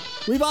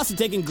 We've also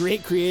taken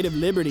great creative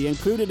liberty,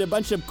 included a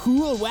bunch of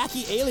cool,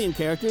 wacky alien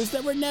characters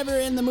that were never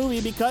in the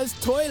movie because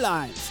toy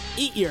lines.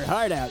 Eat your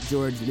heart out,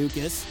 George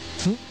Lucas.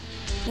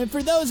 And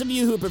for those of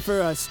you who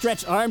prefer a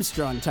Stretch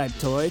Armstrong type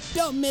toy,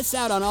 don't miss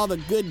out on all the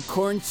good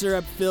corn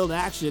syrup filled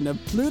action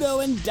of Pluto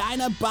and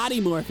Dinah body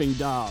morphing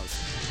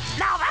dolls.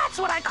 Now that's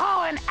what I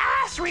call an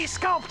ass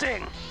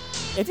resculpting.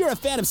 If you're a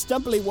fan of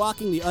stumpily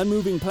walking the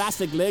unmoving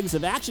plastic legs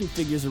of action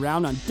figures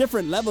around on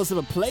different levels of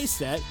a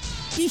playset,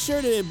 be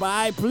sure to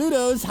buy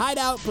Pluto's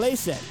Hideout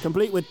playset,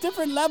 complete with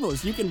different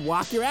levels you can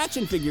walk your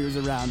action figures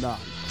around on.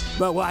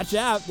 But watch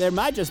out, there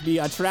might just be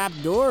a trap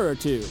door or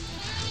two.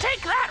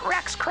 Take that,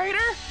 Rex Crater.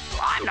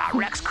 I'm not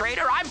Rex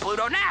Crater, I'm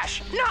Pluto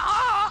Nash.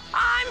 Nuh-uh,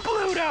 I'm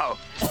Pluto.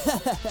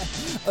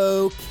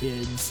 Oh,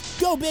 kids.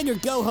 Go big or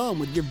go home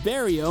with your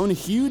very own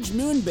huge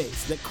moon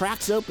base that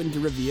cracks open to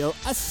reveal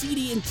a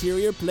seedy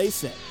interior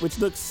playset, which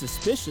looks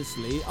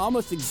suspiciously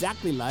almost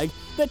exactly like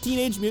the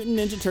Teenage Mutant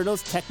Ninja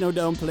Turtles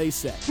Technodome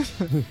playset.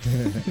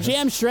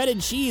 Jam shredded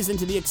cheese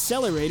into the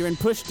accelerator and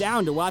push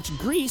down to watch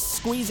grease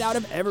squeeze out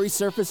of every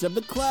surface of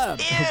the club.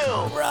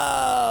 Ew.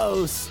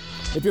 Gross.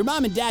 If your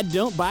mom and dad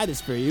don't buy this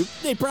for you,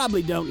 they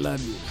probably don't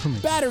love you.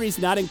 Batteries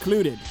not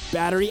included.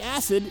 Battery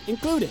acid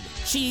included.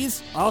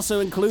 Cheese also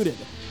included.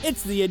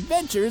 It's the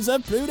adventures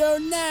of Pluto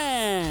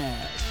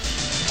Nash.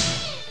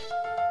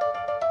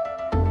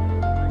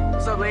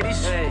 What's up,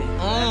 ladies? Hey.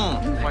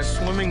 My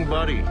swimming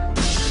buddy.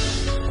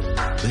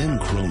 Ben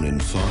Cronin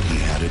thought he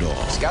had it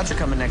all. Scouts are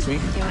coming next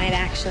week. It might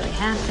actually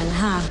happen,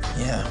 huh?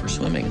 Yeah, we're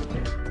swimming.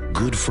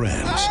 Good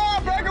friends.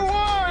 Back of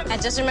one! I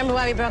just remember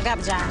why we broke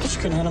up, Josh.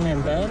 You couldn't handle me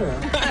in bed, or?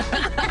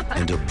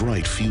 And a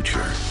bright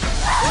future.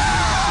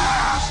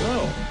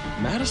 So,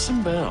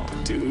 Madison Bell.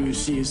 Dude,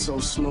 she is so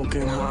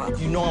smoking hot.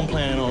 You know I'm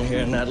planning on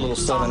hearing that little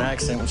southern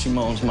accent when she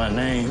moans my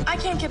name. I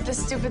can't keep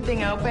this stupid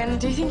thing open.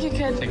 Do you think you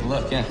could? Take a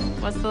look, yeah.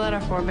 What's the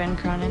letter for, Ben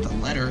Cronin? The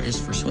letter is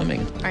for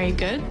swimming. Are you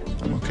good?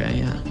 I'm okay,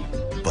 yeah.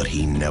 But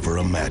he never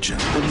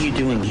imagined What are you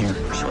doing here?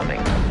 For swimming.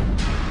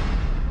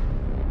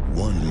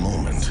 one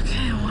moment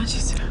Okay, I want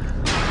you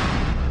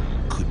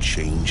to. could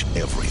change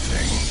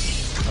everything.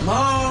 Hello?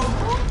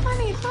 Oh,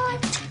 honey, hi.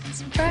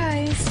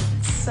 Surprise.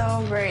 It's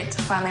so great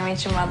to finally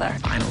meet your mother.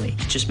 Finally,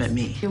 you just met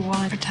me. You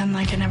want to pretend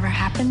like it never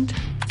happened?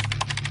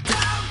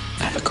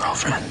 I have a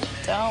girlfriend.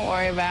 Don't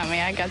worry about me.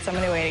 I got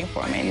somebody waiting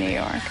for me in New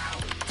York.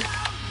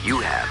 You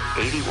have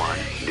 81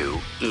 new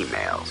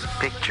emails.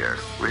 Picture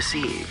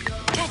received.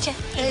 Gotcha.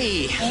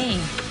 Hey. Hey.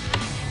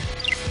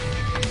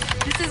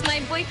 This is my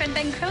boyfriend,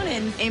 Ben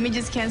Cronin. Amy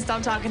just can't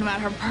stop talking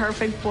about her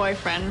perfect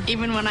boyfriend,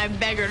 even when I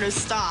beg her to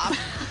stop.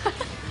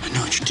 I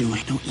know what you're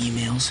doing. No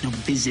emails, no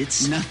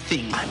visits,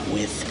 nothing. I'm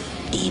with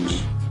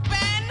Amy.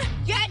 Ben,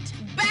 get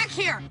back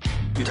here!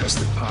 You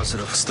tested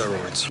positive for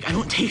steroids. I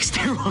don't take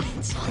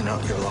steroids. Clean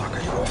out your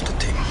locker. You're off the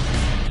team.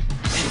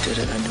 She did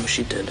it. I know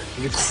she did.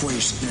 You're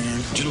crazy,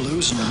 man. Did you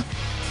lose him?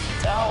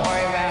 Don't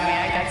worry about me.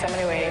 I got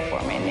somebody waiting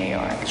for me in New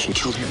York. She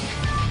killed him.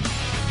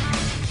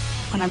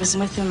 When I was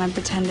with him, I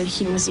pretended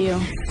he was you.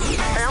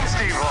 Hey, I'm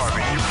Steve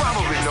Harvey. You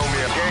probably know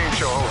me as game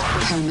show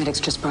host.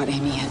 Paramedics just brought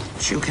Amy in.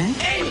 Is she okay?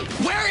 Amy,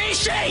 where is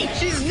she?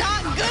 She's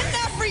not good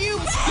enough for you.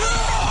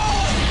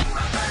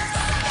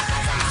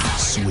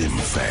 Swim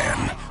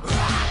fan.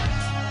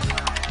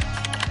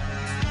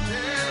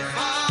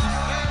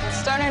 I'm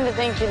starting to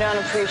think you don't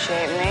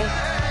appreciate me.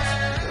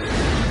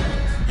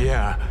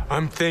 Yeah,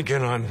 I'm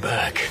thinking I'm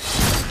back.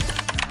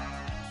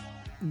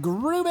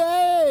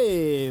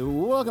 Groovy!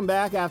 Welcome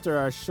back after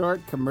our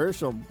short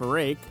commercial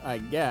break, I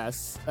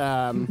guess.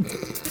 And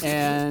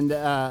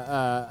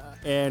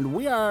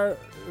we are,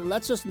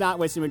 let's just not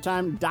waste any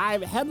time,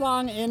 dive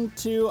headlong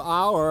into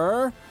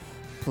our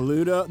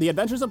Pluto, The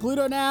Adventures of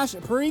Pluto Nash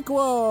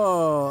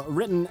prequel,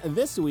 written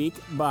this week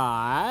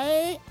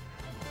by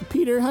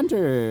Peter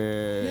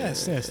Hunter.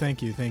 Yes,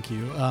 thank you.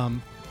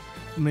 I'm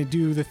going to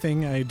do the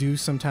thing I do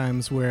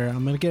sometimes where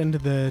I'm going to get into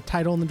the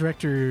title and the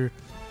director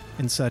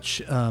and such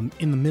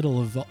in the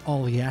middle of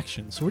all the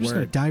action. So we're just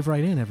going to dive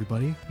right in,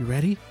 everybody. You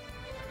ready?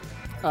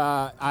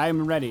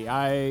 I'm ready.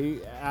 I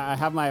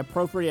have my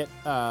appropriate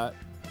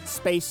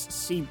space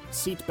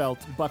seatbelt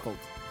buckled.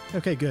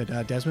 Okay, good.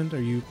 Desmond,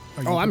 are you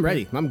I'm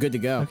ready. I'm good to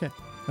go.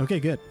 Okay,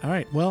 good. All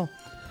right, well,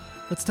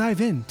 let's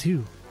dive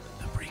into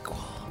the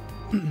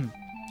prequel.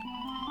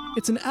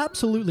 It's an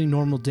absolutely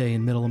normal day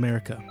in Middle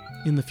America,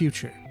 in the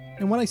future.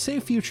 And when I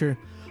say future,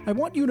 I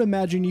want you to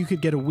imagine you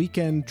could get a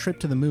weekend trip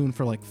to the moon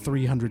for like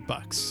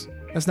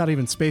 $300. That's not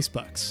even space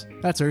bucks.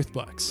 That's Earth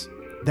bucks.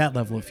 That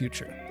level of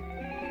future.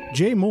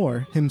 Jay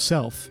Moore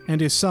himself and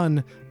his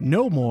son,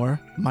 No More,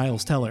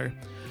 Miles Teller,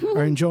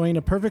 are enjoying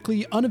a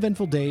perfectly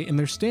uneventful day in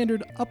their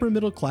standard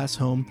upper-middle-class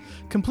home,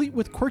 complete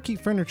with quirky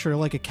furniture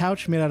like a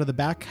couch made out of the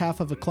back half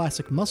of a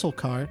classic muscle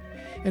car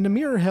and a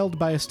mirror held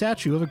by a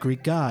statue of a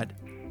Greek god.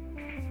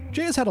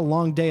 Jay has had a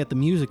long day at the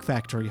music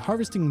factory,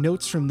 harvesting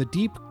notes from the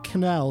deep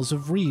canals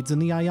of reeds in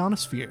the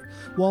ionosphere,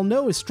 while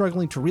No is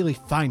struggling to really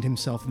find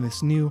himself in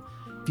this new,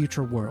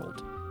 future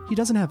world. He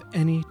doesn't have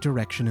any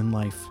direction in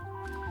life.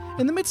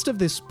 In the midst of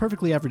this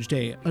perfectly average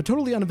day, a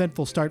totally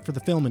uneventful start for the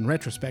film in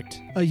retrospect,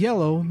 a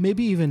yellow,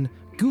 maybe even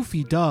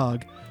goofy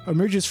dog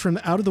emerges from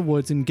out of the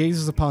woods and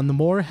gazes upon the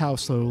Moore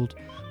household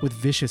with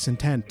vicious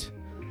intent.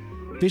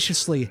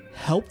 Viciously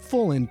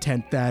helpful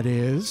intent, that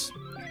is.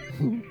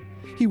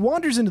 He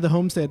wanders into the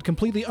homestead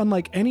completely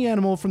unlike any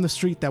animal from the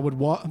street that would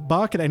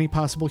balk at any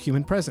possible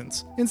human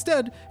presence.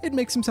 Instead, it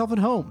makes himself at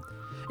home.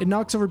 It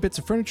knocks over bits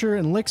of furniture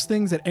and licks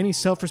things that any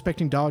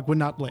self-respecting dog would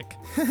not lick.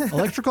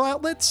 Electrical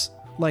outlets?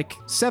 Like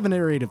 7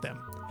 or 8 of them.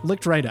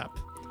 Licked right up.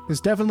 This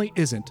definitely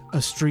isn't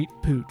a street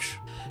pooch.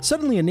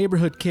 Suddenly a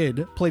neighborhood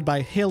kid, played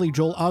by Haley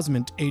Joel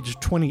Osment, aged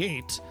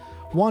 28,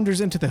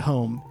 wanders into the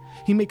home.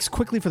 He makes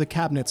quickly for the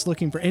cabinets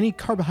looking for any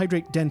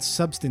carbohydrate-dense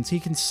substance he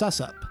can suss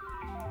up.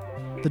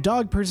 The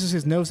dog purses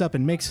his nose up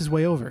and makes his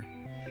way over.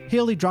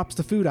 Haley drops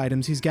the food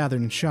items he's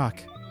gathered in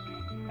shock.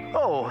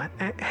 Oh,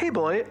 hey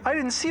boy, I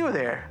didn't see you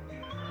there.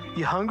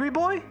 You hungry,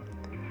 boy?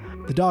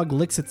 The dog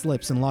licks its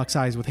lips and locks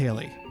eyes with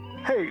Haley.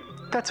 Hey,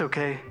 that's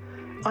okay.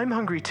 I'm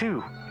hungry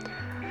too.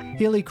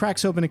 Haley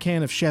cracks open a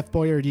can of Chef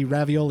Boyardee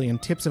ravioli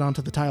and tips it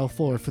onto the tile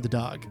floor for the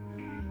dog.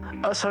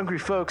 Us hungry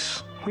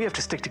folks, we have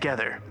to stick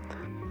together.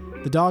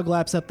 The dog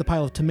laps up the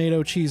pile of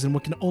tomato, cheese, and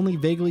what can only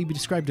vaguely be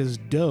described as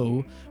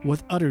dough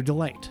with utter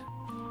delight.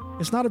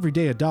 It's not every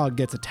day a dog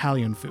gets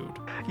Italian food.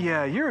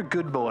 Yeah, you're a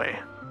good boy.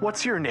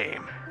 What's your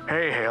name?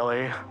 Hey,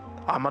 Haley.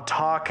 I'm a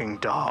talking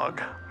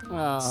dog.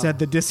 Said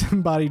the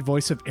disembodied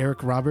voice of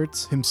Eric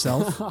Roberts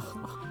himself.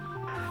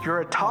 You're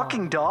a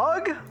talking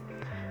dog?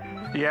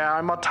 Yeah,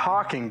 I'm a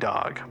talking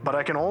dog, but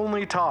I can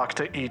only talk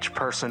to each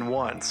person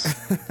once.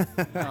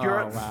 You're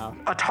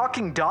a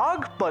talking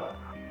dog, but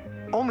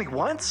only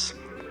once?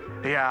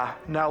 Yeah,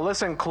 now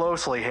listen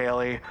closely,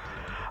 Haley.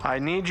 I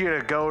need you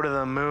to go to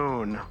the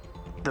moon.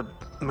 The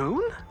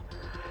moon?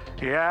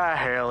 Yeah,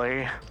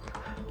 Haley.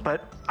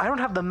 But I don't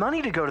have the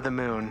money to go to the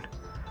moon.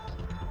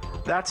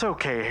 That's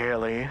okay,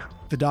 Haley.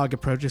 The dog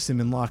approaches him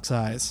and locks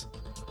eyes.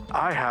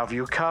 I have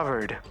you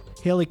covered.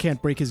 Haley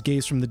can't break his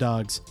gaze from the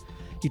dog's.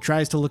 He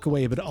tries to look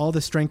away, but all the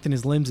strength in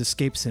his limbs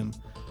escapes him.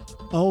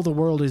 All the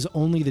world is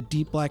only the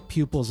deep black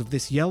pupils of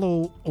this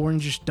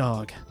yellow-orangish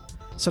dog.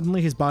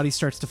 Suddenly his body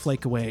starts to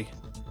flake away.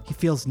 He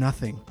feels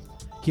nothing.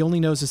 He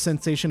only knows a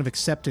sensation of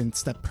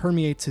acceptance that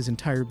permeates his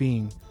entire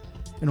being.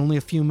 In only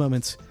a few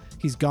moments,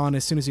 he's gone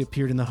as soon as he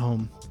appeared in the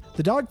home.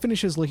 The dog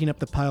finishes licking up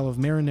the pile of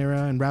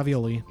marinara and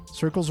ravioli,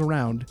 circles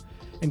around,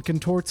 and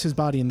contorts his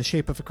body in the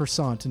shape of a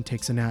croissant and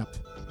takes a nap.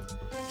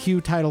 Cue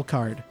title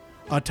card.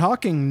 A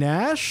Talking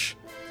Nash?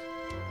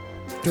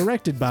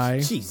 Directed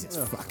by... Jesus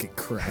fucking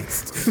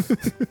Christ.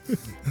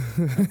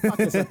 The fuck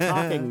is a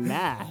talking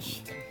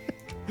Nash?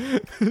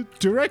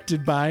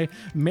 Directed by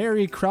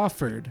Mary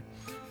Crawford.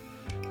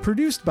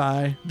 Produced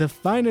by the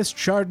finest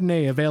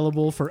Chardonnay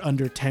available for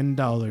under $10.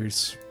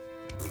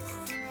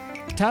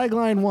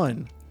 Tagline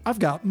 1. I've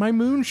got my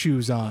moon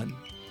shoes on.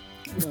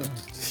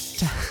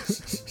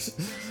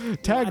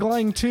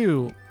 Tagline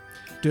 2.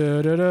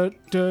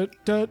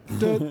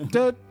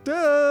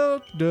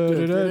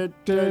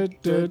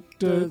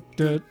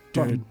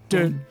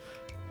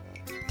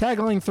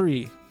 Tagline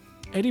 3.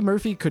 Eddie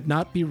Murphy could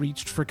not be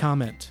reached for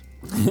comment.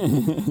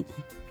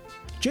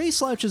 Jay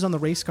slouches on the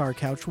race car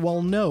couch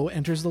while No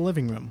enters the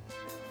living room.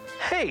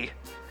 Hey,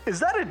 is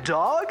that a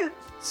dog?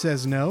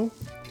 Says No.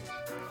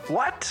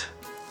 What?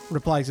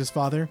 Replies his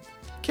father.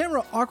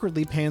 Camera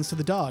awkwardly pans to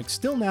the dog,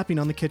 still napping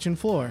on the kitchen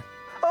floor.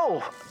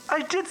 Oh,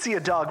 I did see a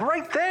dog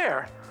right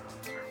there.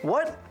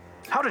 What?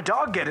 How'd a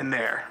dog get in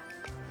there?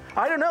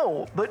 I don't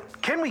know,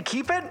 but can we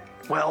keep it?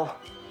 Well,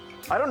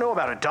 I don't know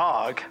about a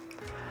dog.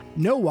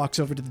 No walks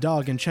over to the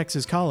dog and checks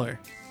his collar.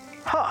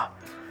 Huh.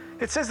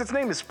 It says its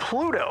name is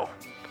Pluto.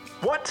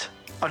 What?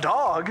 A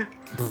dog?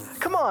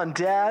 Come on,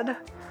 Dad.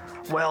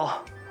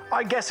 Well,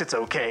 I guess it's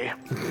okay.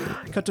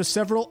 Cut to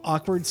several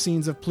awkward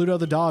scenes of Pluto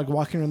the dog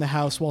walking around the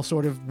house while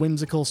sort of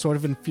whimsical, sort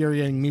of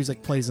infuriating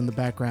music plays in the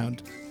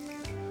background.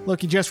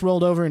 Look, he just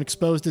rolled over and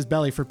exposed his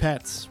belly for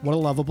pets. What a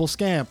lovable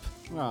scamp.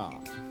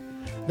 Oh.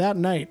 That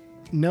night,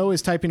 Noah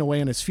is typing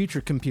away on his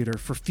future computer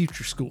for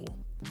future school.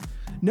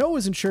 Noah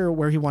isn't sure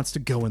where he wants to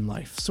go in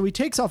life, so he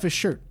takes off his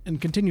shirt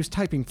and continues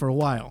typing for a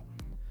while.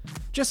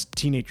 Just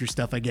teenager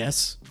stuff, I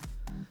guess.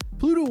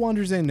 Pluto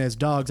wanders in as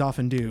dogs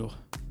often do.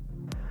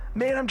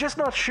 Man, I'm just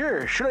not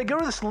sure. Should I go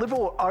to this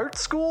liberal art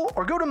school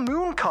or go to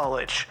Moon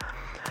College?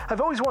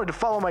 I've always wanted to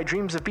follow my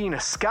dreams of being a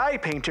sky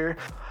painter,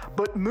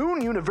 but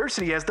Moon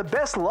University has the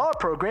best law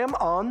program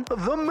on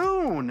the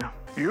moon.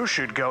 You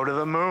should go to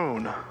the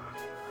moon.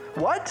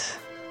 What?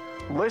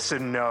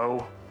 Listen,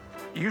 no.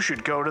 You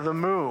should go to the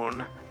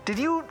moon. Did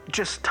you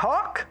just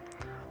talk?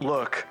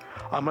 Look,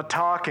 I'm a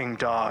talking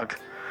dog,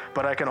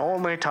 but I can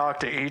only talk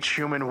to each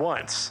human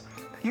once.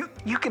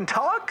 You can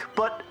talk,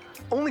 but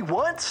only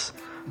once?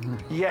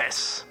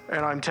 Yes,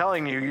 and I'm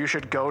telling you, you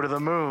should go to the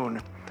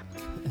moon.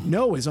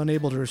 Noah is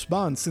unable to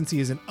respond since he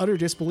is in utter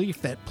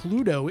disbelief that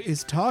Pluto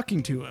is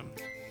talking to him.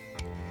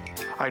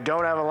 I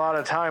don't have a lot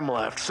of time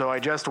left, so I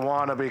just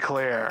want to be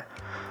clear.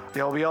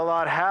 You'll be a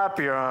lot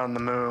happier on the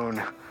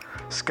moon.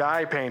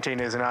 Sky painting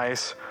is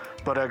nice,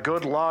 but a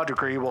good law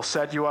degree will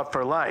set you up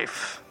for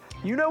life.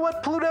 You know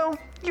what, Pluto?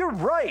 You're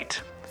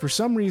right. For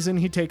some reason,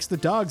 he takes the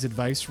dog's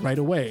advice right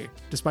away,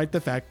 despite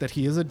the fact that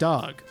he is a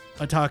dog,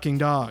 a talking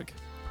dog.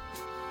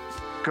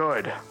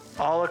 Good.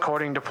 All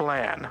according to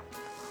plan.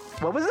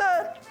 What was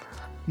that?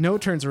 Noah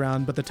turns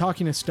around, but the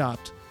talking has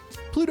stopped.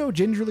 Pluto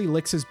gingerly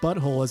licks his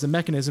butthole as a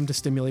mechanism to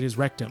stimulate his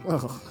rectum.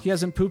 Ugh. He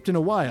hasn't pooped in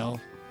a while,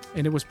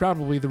 and it was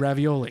probably the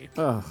ravioli.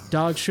 Ugh.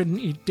 Dogs shouldn't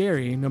eat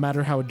dairy, no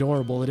matter how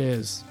adorable it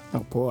is. Oh,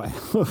 boy.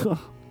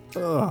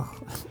 Ugh.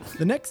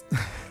 The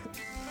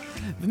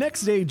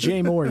next day,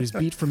 Jay Moore is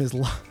beat from his...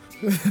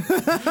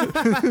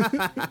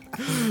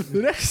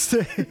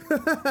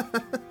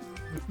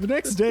 The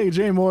next day,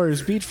 Jay Moore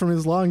is beat from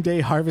his long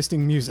day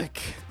harvesting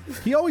music.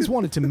 He always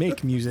wanted to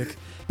make music,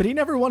 but he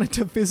never wanted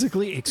to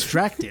physically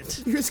extract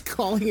it. You're just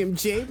calling him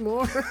Jay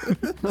Moore?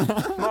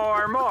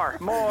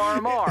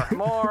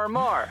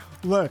 More.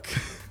 Look,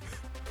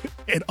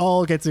 it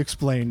all gets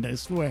explained, I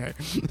swear.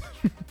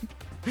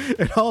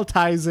 It all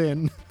ties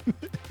in.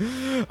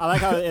 I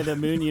like how at the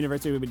Moon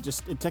University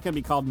it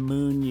technically be called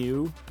Moon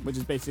U, which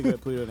is basically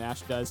what Pluto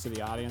Nash does to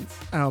the audience.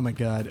 Oh my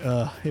god,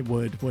 it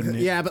would, wouldn't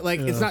it? Yeah, but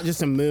it's not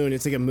just a moon.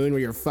 It's like a moon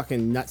where your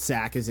fucking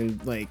nutsack isn't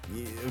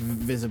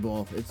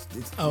visible. It's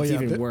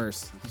even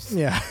worse.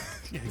 Yeah.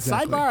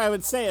 Exactly. Sidebar, I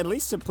would say, at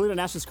least to Pluto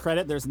Nash's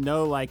credit, there's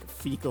no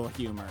fecal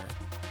humor.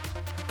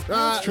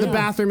 The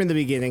bathroom in the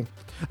beginning.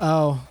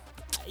 Oh.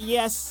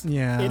 Yes,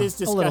 yeah, it is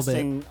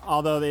disgusting.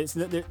 Although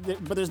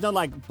but there's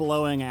no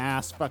blowing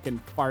ass fucking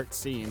fart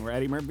scene where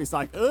Eddie Murphy's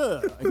like,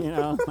 ugh,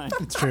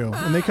 It's true,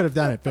 and they could have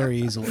done it very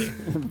easily.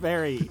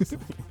 Very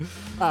easily.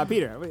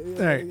 Peter.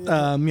 All right.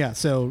 Yeah.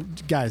 So,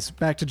 guys,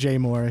 back to Jay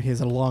Moore. He has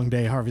a long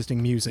day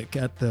harvesting music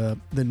at the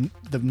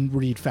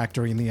reed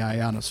factory in the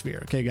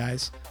ionosphere. Okay,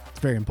 guys, it's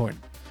very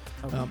important.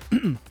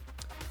 Okay.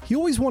 He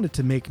always wanted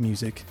to make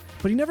music,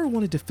 but he never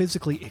wanted to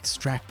physically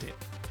extract it.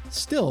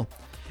 Still,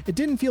 it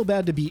didn't feel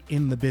bad to be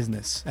in the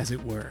business, as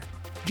it were.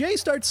 Jay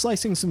starts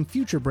slicing some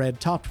future bread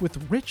topped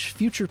with rich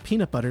future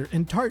peanut butter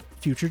and tart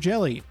future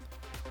jelly.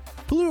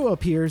 Pluto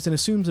appears and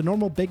assumes a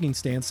normal begging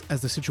stance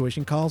as the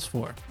situation calls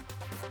for.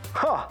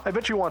 Huh, I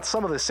bet you want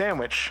some of the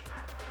sandwich.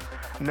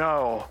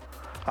 No,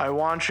 I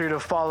want you to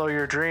follow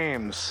your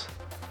dreams.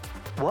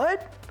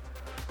 What?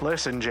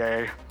 Listen,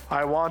 Jay,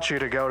 I want you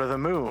to go to the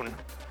moon.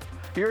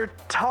 You're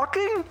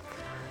talking?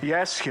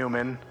 Yes,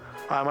 human.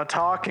 I'm a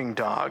talking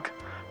dog,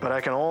 but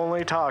I can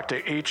only talk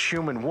to each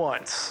human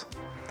once.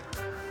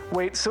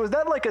 Wait, so is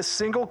that like a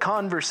single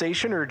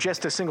conversation or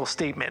just a single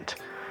statement?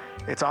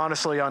 It's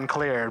honestly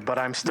unclear, but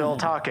I'm still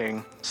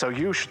talking, so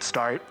you should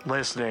start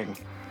listening.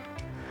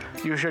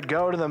 You should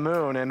go to the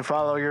moon and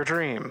follow your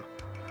dream.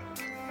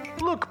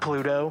 Look,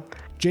 Pluto.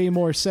 Jay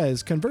Moore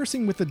says,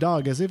 conversing with the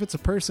dog as if it's a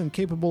person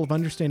capable of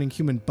understanding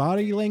human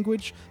body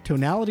language,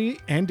 tonality,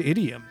 and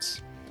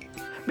idioms.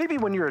 Maybe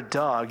when you're a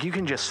dog, you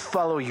can just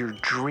follow your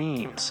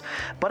dreams.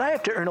 But I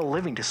have to earn a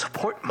living to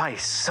support my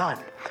son.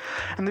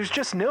 And there's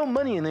just no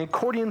money in the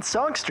accordion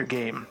songster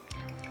game.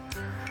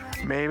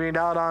 Maybe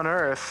not on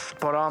Earth,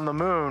 but on the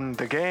moon,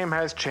 the game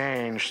has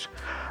changed.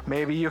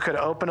 Maybe you could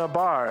open a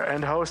bar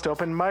and host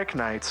open mic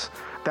nights.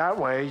 That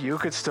way, you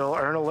could still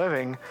earn a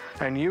living,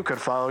 and you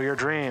could follow your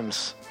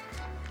dreams.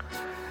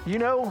 You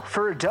know,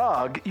 for a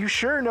dog, you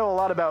sure know a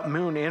lot about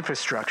moon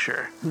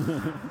infrastructure.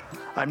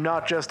 I'm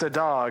not just a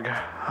dog.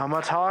 I'm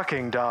a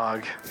talking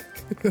dog.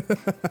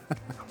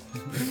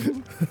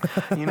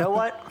 You know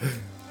what?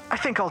 I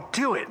think I'll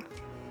do it.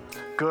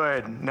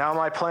 Good. Now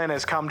my plan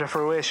has come to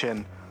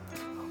fruition.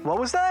 What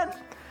was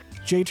that?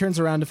 Jay turns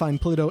around to find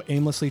Pluto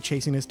aimlessly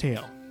chasing his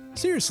tail.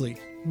 Seriously,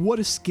 what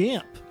a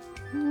scamp.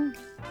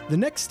 The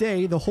next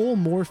day, the whole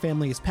Moore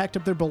family has packed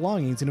up their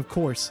belongings and, of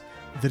course,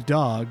 the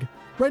dog,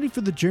 ready for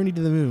the journey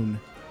to the moon.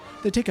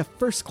 They take a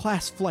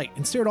first-class flight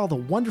and stare at all the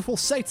wonderful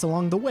sights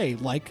along the way,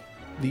 like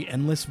the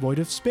endless void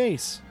of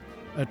space,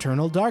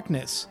 eternal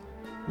darkness,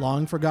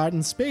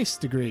 long-forgotten space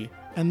degree,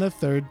 and the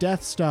third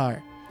Death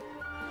Star.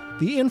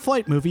 The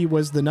in-flight movie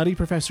was The Nutty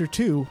Professor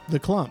 2, The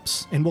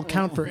Clumps, and will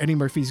count for Eddie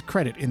Murphy's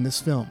credit in this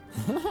film.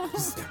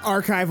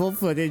 Archival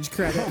footage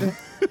credit.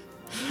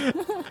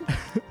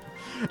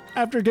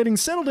 After getting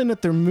settled in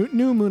at their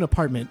new moon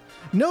apartment,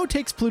 No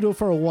takes Pluto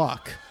for a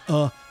walk.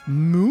 A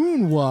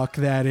moonwalk,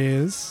 that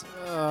is.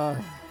 I'll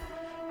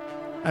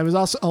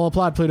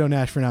applaud Pluto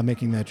Nash for not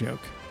making that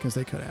joke, because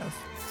they could have.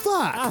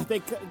 Fuck.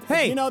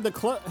 Hey,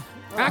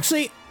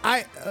 Actually,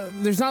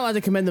 there's not allowed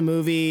to commend the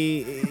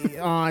movie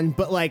on,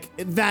 but like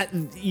that,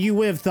 you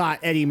would have thought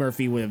Eddie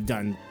Murphy would have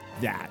done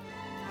that.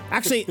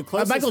 Actually, the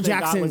closest Michael they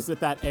Jackson got was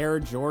with that Air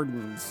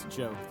Jordans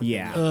joke.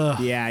 Yeah.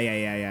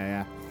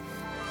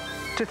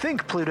 To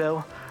think,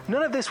 Pluto,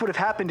 none of this would have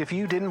happened if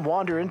you didn't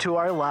wander into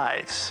our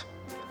lives.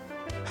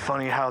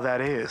 Funny how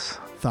that is.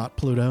 Thought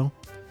Pluto.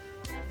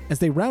 As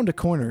they round a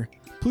corner,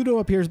 Pluto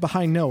appears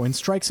behind No and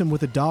strikes him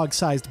with a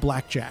dog-sized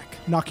blackjack,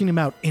 knocking him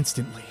out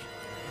instantly.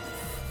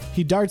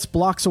 He darts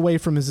blocks away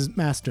from his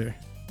master.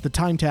 The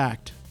time to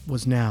act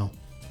was now.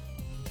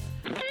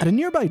 At a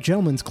nearby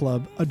gentleman's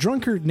club, a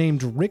drunkard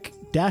named Rick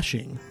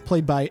Dashing,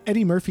 played by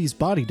Eddie Murphy's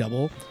body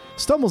double,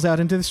 stumbles out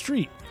into the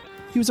street.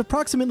 He was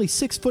approximately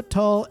 6 foot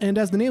tall and,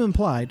 as the name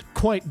implied,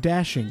 quite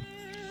dashing.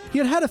 He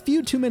had had a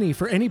few too many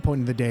for any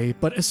point of the day,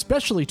 but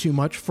especially too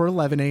much for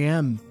 11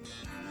 a.m.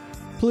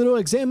 Pluto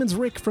examines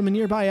Rick from a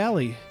nearby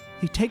alley.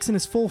 He takes in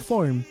his full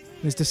form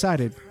and has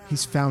decided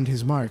he's found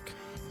his mark.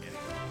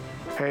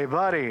 Hey,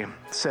 buddy,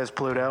 says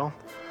Pluto.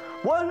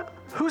 What?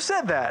 Who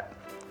said that?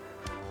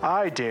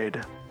 I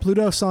did.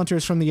 Pluto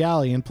saunters from the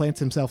alley and plants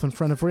himself in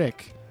front of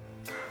Rick.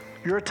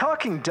 You're a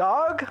talking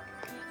dog?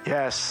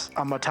 Yes,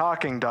 I'm a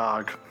talking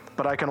dog,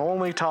 but I can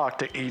only talk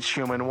to each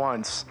human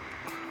once.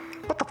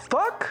 What the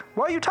fuck?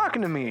 Why are you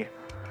talking to me?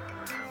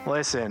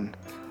 Listen,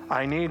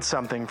 I need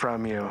something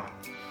from you.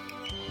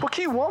 What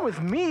do you want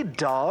with me,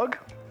 dog?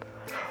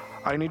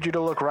 I need you to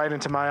look right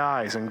into my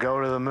eyes and go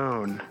to the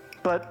moon.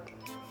 But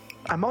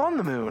I'm on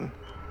the moon.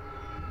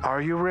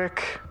 Are you,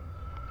 Rick?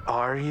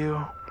 Are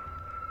you?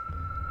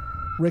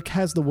 Rick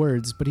has the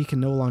words, but he can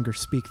no longer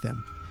speak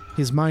them.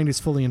 His mind is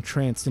fully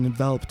entranced and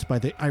enveloped by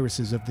the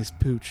irises of this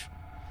pooch.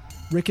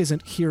 Rick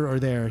isn't here or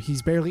there.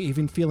 He's barely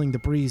even feeling the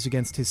breeze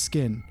against his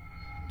skin.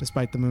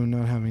 Despite the moon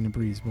not having a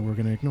breeze, but we're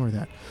going to ignore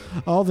that.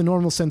 All the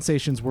normal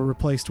sensations were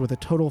replaced with a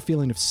total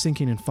feeling of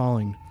sinking and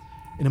falling.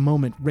 In a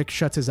moment, Rick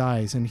shuts his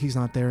eyes, and he's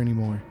not there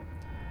anymore.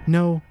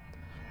 No,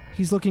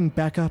 he's looking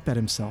back up at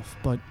himself,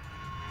 but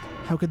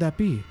how could that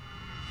be?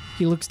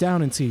 He looks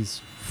down and sees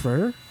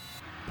fur?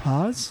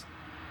 Paws?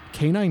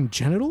 Canine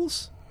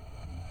genitals?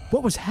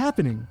 What was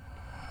happening?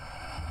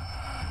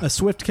 A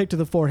swift kick to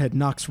the forehead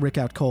knocks Rick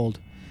out cold,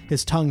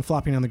 his tongue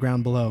flopping on the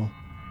ground below.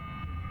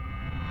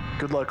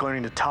 Good luck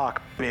learning to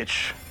talk,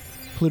 bitch.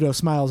 Pluto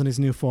smiles in his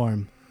new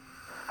form.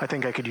 I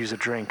think I could use a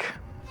drink.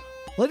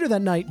 Later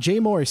that night, Jay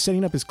Moore is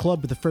setting up his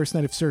club for the first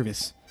night of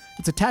service.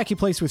 It's a tacky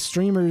place with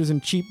streamers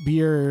and cheap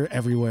beer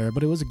everywhere,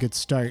 but it was a good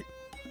start.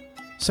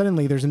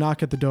 Suddenly, there's a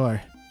knock at the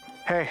door.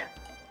 Hey,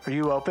 are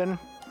you open?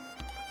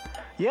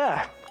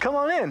 Yeah, come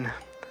on in.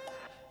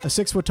 A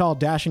 6-foot-tall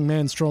dashing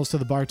man strolls to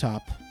the bar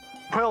top.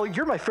 Well,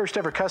 you're my first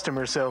ever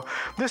customer, so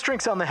this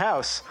drink's on the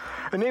house.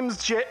 The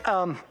name's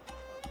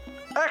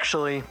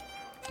Actually,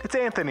 it's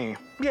Anthony.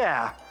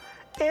 Yeah,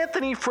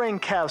 Anthony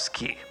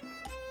Frankowski.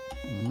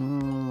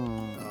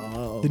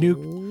 The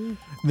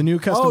new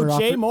customer.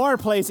 Jay Moore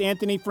plays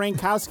Anthony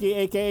Frankowski,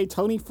 a.k.a.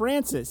 Tony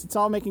Francis. It's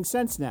all making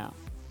sense now.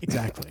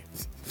 Exactly.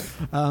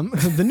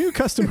 The new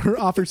customer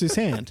offers his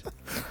hand.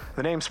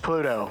 The name's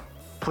Pluto.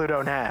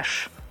 Pluto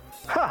Nash.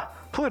 Ha!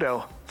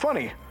 Pluto.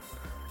 Funny.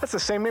 That's the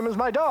same name as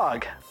my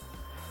dog.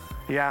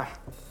 Yeah.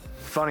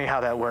 Funny how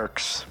that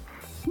works.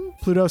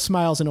 Pluto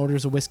smiles and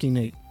orders a whiskey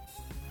Nate.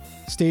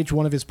 Stage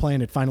 1 of his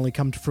plan had finally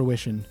come to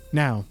fruition.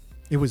 Now,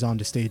 it was on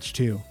to stage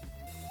 2.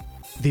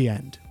 The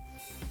end.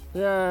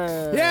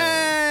 Yay!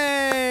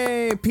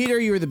 Yay! Peter,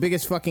 you were the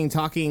biggest fucking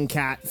talking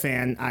cat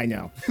fan I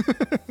know.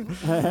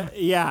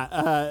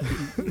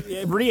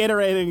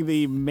 Reiterating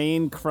the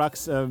main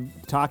crux of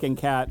Talking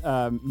Cat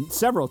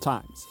several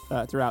times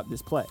throughout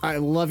this play. I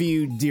love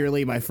you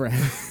dearly, my friend.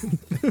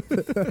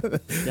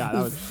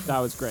 Yeah, that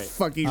was great.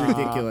 Fucking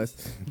ridiculous.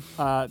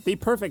 The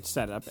perfect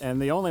setup,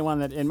 and the only one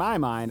that, in my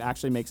mind,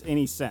 actually makes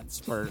any sense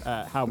for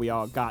how we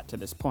all got to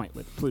this point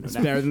with Pluto Nash.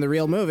 It's better than the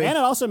real movie. And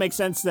it also makes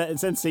sense that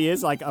since he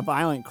is like a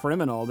violent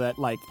criminal, that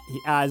like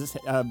as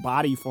a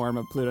body form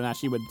of Pluto Nash,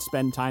 he would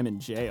spend time in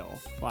jail.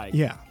 Like,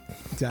 yeah,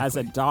 exactly. As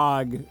a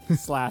dog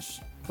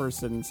 /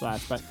 person /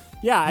 but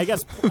yeah, I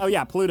guess. Oh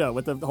yeah, Pluto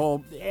with the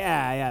whole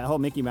the whole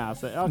Mickey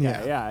Mouse. Okay,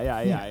 yeah.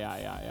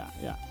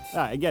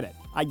 I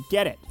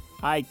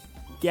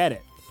get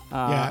it.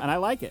 And I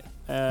like it.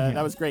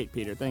 That was great,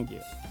 Peter. Thank you.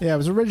 Yeah, it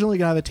was originally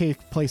going to take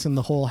place in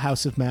the whole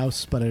House of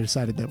Mouse, but I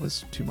decided that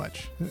was too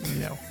much.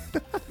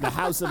 The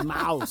House of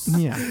Mouse.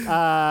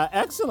 Yeah.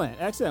 Excellent.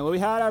 Well, we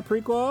had our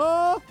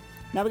prequel.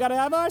 Now we got to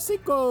have our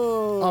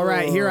sequel. All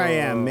right, here I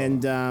am.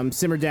 And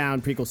simmer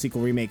down, prequel,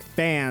 sequel, remake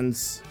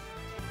fans,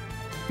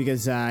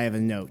 because I have a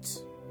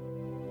note.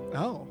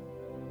 Oh.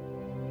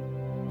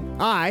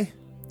 I,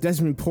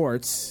 Desmond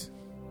Ports,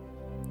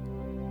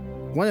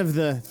 one of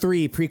the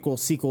 3 prequel,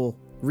 sequel,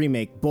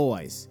 remake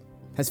boys,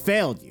 has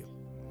failed you.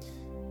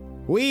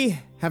 We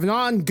have an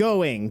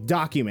ongoing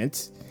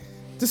document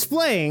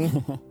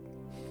displaying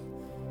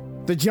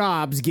the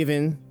jobs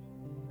given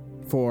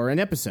for an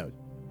episode.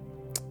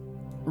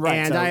 Right,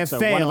 and I have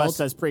failed. One of us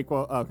says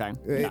prequel. Okay.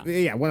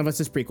 Yeah, one of us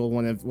is prequel,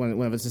 one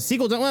of us is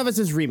sequel, one of us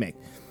is remake.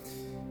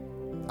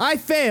 I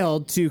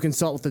failed to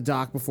consult with the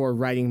doc before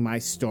writing my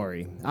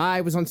story.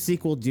 I was on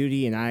sequel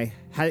duty, and I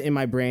had it in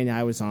my brain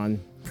I was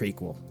on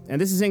prequel. And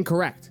this is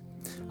incorrect.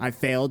 I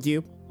failed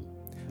you.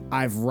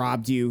 I've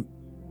robbed you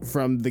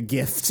from the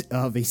gift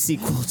of a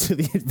sequel to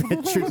the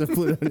Adventures of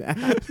Pluto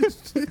Nash.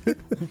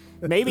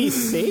 Maybe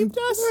saved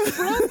us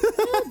from it?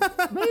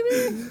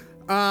 Maybe?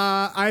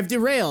 I've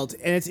derailed,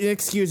 and it's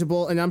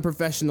inexcusable and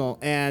unprofessional,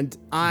 and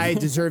I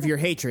deserve your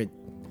hatred.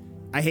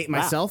 I hate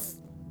myself.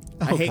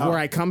 I hate where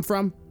I come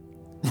from.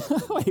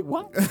 Wait,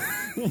 what?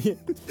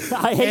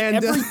 I hate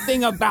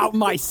everything about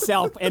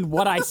myself and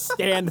what I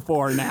stand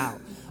for now.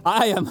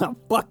 I am a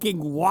fucking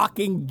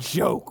walking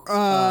joke.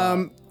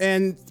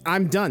 And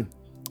I'm done.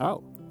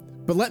 Oh.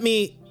 But let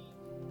me,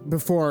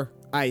 before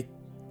I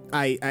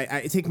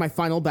take my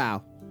final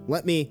bow,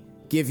 let me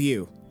give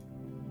you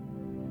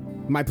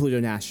my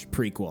Pluto Nash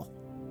prequel.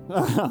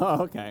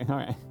 Okay, all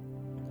right.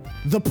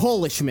 The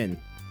Polishman,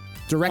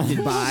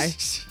 directed by...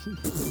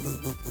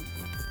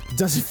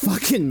 Does it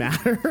fucking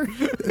matter?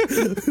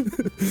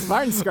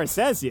 Martin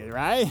Scorsese,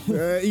 right?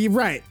 You're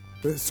right.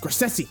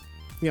 Scorsese.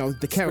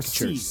 The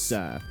caricatures.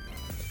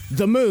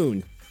 The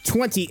Moon,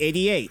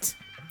 2088.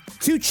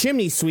 2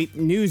 chimney sweep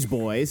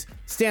newsboys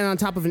stand on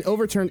top of an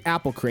overturned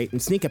apple crate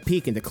and sneak a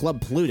peek into Club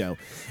Pluto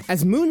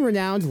as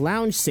Moon-renowned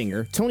lounge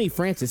singer Tony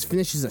Francis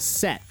finishes a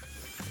set.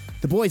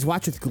 The boys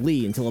watch with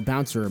glee until a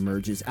bouncer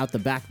emerges out the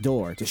back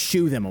door to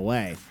shoo them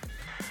away.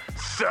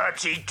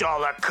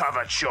 $30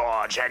 cover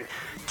charge and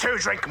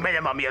 2-drink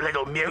minimum, you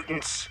little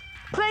mutants.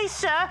 Please,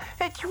 sir,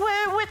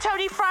 we're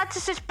Tony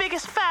Francis's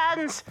biggest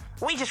fans.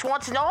 We just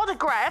want an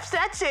autograph,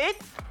 that's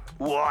it.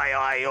 Why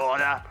I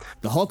order?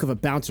 The hulk of a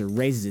bouncer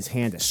raises his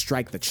hand to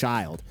strike the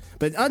child,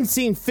 but an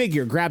unseen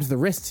figure grabs the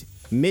wrist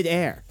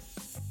mid-air.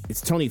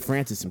 It's Tony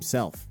Francis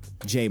himself,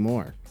 Jay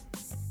Moore.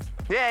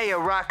 Hey,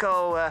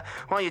 Rocco, why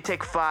don't you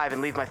take 5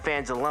 and leave my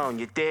fans alone,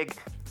 you dig?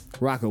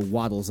 Rocco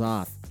waddles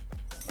off.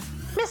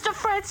 Mr.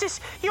 Francis,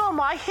 you're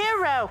my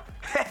hero.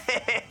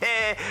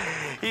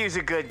 He's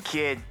a good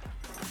kid.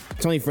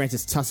 Tony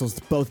Francis tussles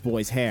both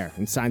boys' hair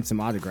and signs some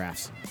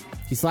autographs.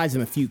 He slides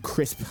them a few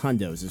crisp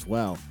hundos as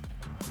well.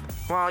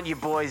 Why don't you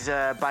boys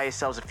buy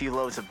yourselves a few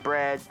loaves of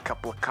bread, a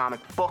couple of comic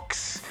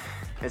books,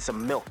 and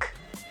some milk?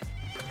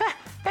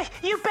 Hey,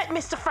 you bet,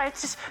 Mr.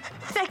 Francis.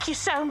 Thank you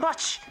so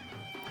much.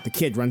 The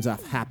kid runs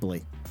off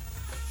happily.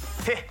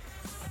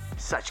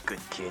 Such good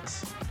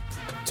kids.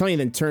 Tony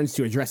then turns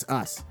to address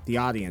us, the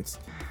audience.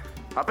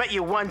 I bet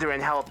you're wondering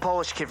how a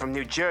Polish kid from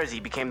New Jersey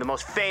became the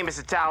most famous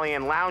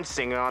Italian lounge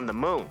singer on the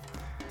moon.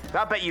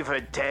 I bet you've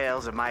heard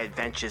tales of my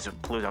adventures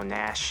with Pluto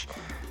Nash.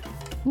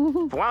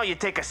 But why don't you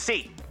take a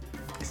seat?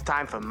 It's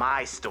time for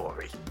my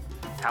story.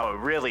 How it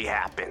really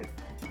happened.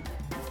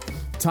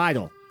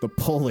 Title, The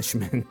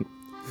Polishman.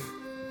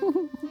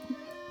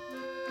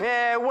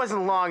 Yeah, it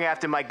wasn't long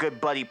after my good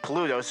buddy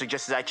Pluto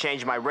suggested I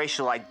change my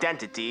racial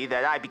identity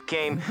that I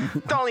became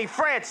Tony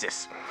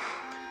Francis.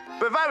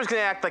 But if I was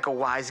gonna act like a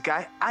wise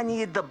guy, I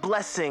needed the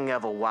blessing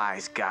of a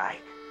wise guy,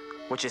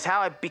 which is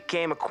how I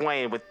became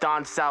acquainted with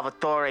Don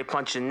Salvatore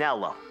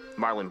Punchinello,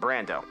 Marlon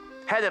Brando,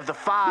 head of the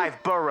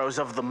 5 boroughs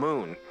of the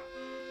moon.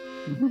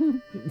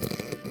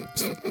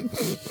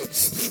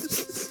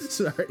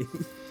 Sorry.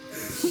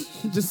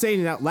 Just saying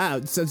it out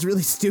loud sounds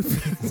really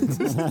stupid.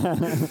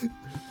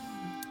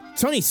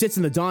 Tony sits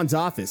in the Don's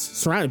office,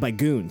 surrounded by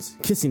goons,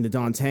 kissing the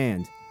Don's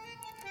hand.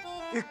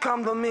 You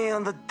come to me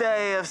on the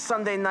day of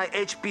Sunday night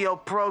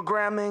HBO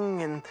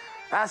programming and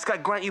ask I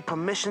grant you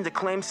permission to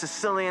claim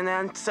Sicilian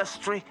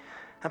ancestry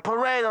and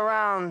parade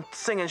around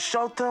singing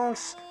show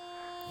tunes?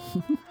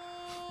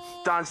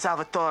 Don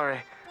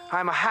Salvatore,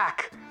 I'm a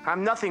hack.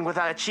 I'm nothing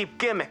without a cheap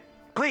gimmick.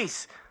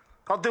 Please,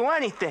 I'll do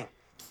anything.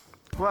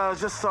 Well, it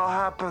just so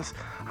happens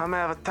I may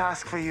have a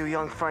task for you,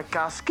 young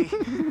Frankowski.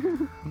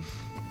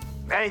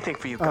 Anything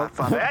for you,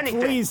 Godfather.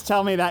 Anything. Please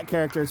tell me that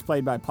character is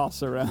played by Paul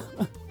Sorrell.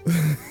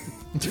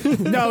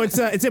 No, it's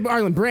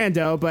Marlon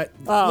Brando, but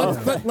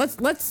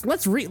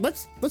let's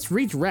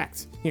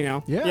redirect.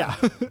 Yeah.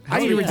 I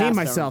need to redeem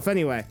myself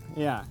anyway.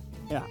 Yeah.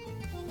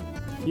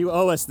 You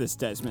owe us this,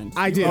 Desmond.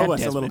 I do. You owe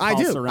us a little Paul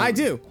Sorrell. I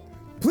do.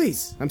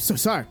 Please, I'm so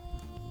sorry.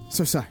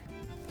 So sorry.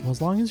 Well,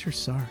 as long as you're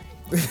sorry.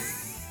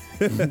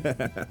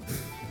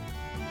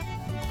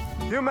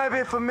 You may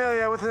be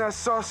familiar with an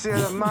associate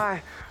of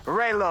mine,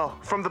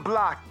 Raylo, from the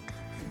block.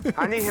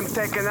 I need him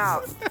taken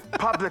out,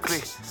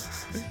 publicly.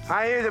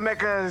 I here to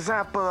make an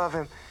example of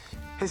him.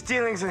 His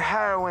dealings in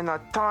heroin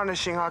are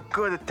tarnishing our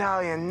good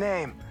Italian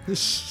name.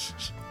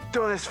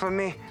 Do this for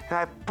me, and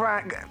I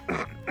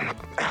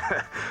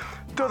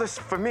do this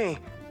for me,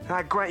 and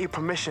I grant you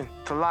permission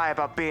to lie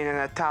about being an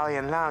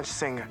Italian lounge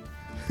singer.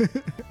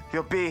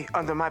 You'll be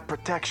under my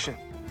protection.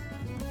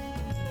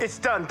 It's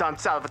done, Don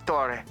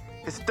Salvatore.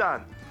 It's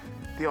done.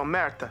 The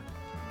omerta.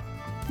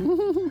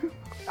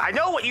 I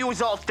know what you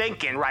was all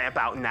thinking right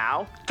about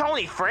now.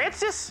 Tony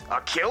Francis?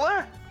 A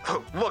killer?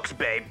 Looks,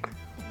 babe.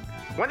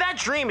 When that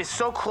dream is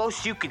so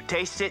close you can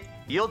taste it,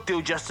 you'll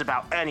do just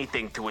about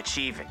anything to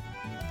achieve it,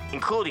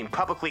 including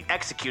publicly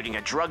executing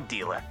a drug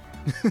dealer.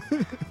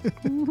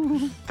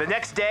 The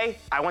next day,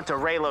 I went to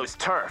Raylo's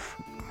turf.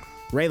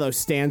 Raylo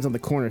stands on the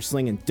corner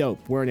slinging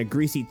dope, wearing a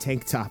greasy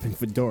tank top and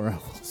fedora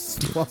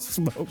while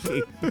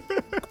smoking.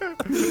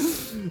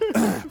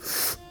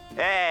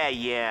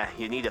 Yeah,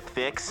 you need a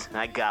fix?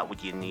 I got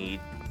what you need.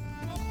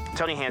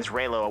 Tony hands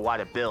Raylo a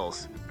wad of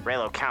bills.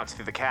 Raylo counts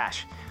through the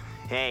cash.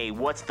 Hey,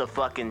 what's the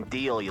fucking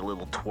deal, you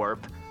little twerp?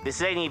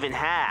 This ain't even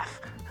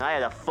half. I had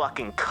to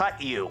fucking cut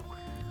you.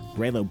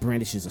 Raylo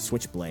brandishes a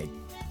switchblade.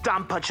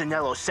 Dom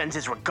Punchinello sends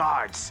his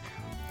regards.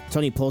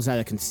 Tony pulls out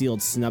a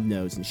concealed snub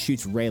nose and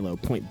shoots Raylo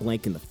point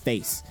blank in the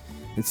face,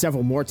 and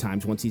several more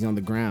times once he's on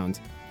the ground.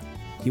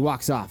 He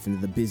walks off into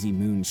the busy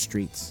Moon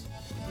streets.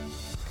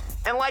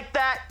 And like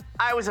that,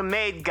 I was a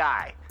made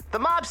guy. The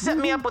mob set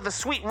me up with a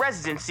sweet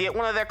residency at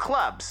one of their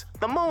clubs,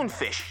 the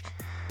Moonfish.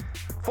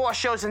 4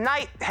 shows a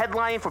night,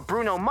 headlining for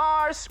Bruno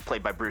Mars,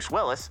 played by Bruce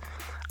Willis.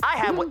 I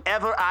had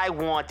whatever I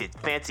wanted.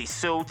 Fancy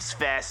suits,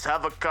 fast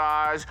hover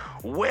cars,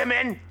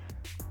 women.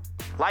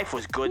 Life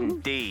was good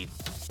indeed.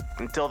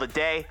 Until the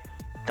day,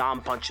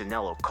 Dom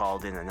Punchinello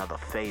called in another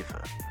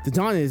favor. The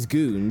Don and his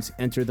goons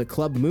enter the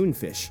club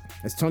Moonfish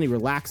as Tony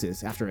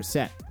relaxes after a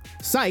set.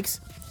 Sykes,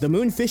 the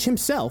Moonfish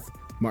himself,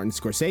 Martin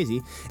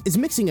Scorsese, is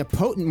mixing a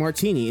potent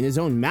martini in his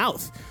own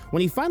mouth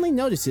when he finally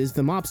notices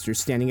the mobster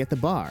standing at the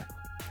bar.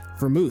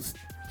 Vermouth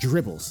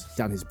dribbles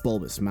down his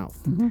bulbous mouth.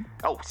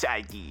 Oh,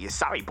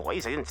 sorry,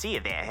 boys. I didn't see you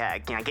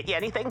there. Can I get you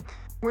anything?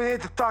 We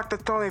need to talk to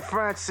Tony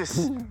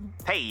Francis.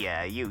 Hey,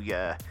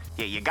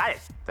 you got it.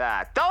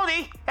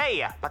 Tony!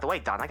 Hey, by the way,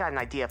 Don, I got an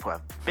idea for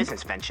a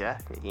business venture.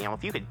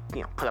 If you could,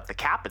 put up the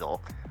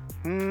capital.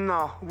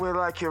 No, we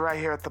like you right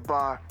here at the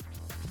bar.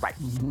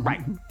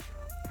 Right.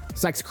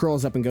 Sykes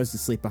curls up and goes to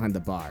sleep behind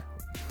the bar.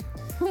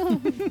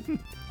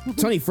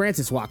 Tony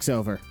Francis walks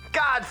over.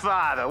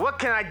 Godfather, what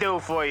can I do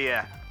for you?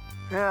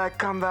 Yeah, I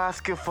come to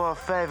ask you for a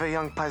favor,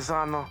 young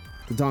paisano.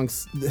 The Don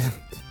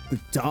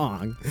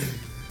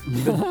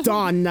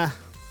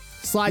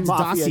slides a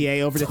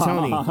dossier over to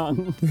Tony.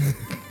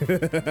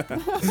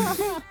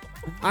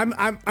 I'm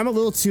a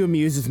little too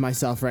amused with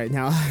myself right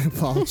now. I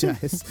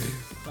apologize.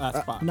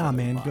 That's fine. Nah,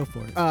 man, go for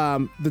it.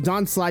 The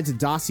Don slides a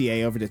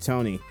dossier over to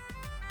Tony.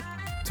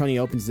 Tony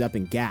opens it up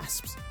and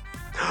gasps.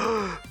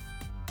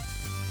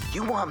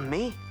 You want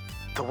me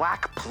to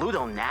whack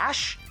Pluto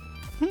Nash?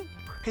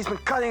 He's been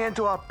cutting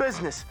into our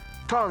business.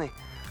 Tony,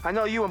 I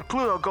know you and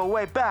Pluto go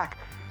way back.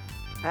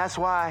 That's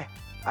why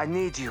I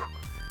need you.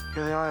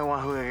 You're the only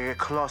one who can get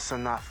close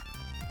enough.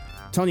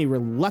 Tony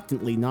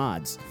reluctantly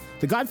nods.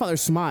 The Godfather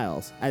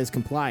smiles at his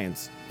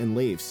compliance and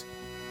leaves.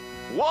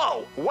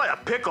 Whoa, what a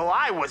pickle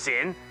I was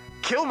in.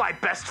 Kill my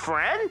best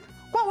friend?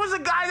 What was the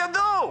guy to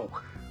do?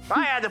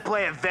 I had to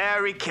play it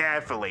very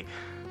carefully.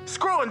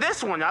 Screwing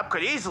this one up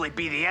could easily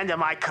be the end of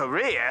my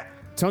career.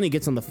 Tony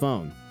gets on the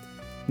phone.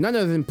 None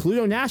other than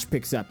Pluto Nash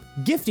picks up,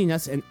 gifting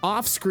us an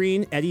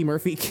off-screen Eddie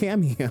Murphy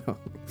cameo.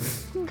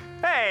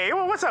 Hey,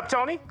 what's up,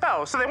 Tony?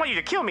 Oh, so they want you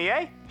to kill me,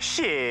 eh?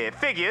 Shit,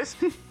 figures.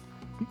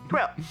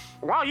 Well,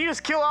 why don't you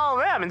just kill all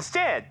of them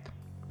instead?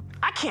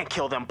 I can't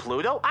kill them,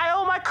 Pluto. I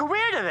owe my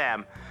career to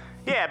them.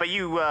 Yeah, but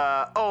you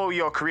owe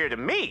your career to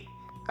me.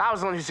 I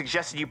was the one who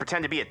suggested you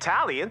pretend to be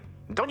Italian.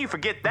 Don't you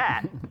forget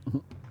that.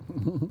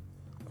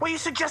 What do you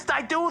suggest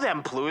I do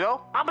then,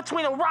 Pluto? I'm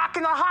between a rock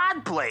and a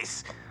hard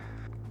place.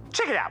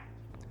 Check it out.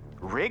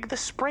 Rig the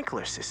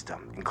sprinkler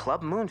system in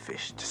Club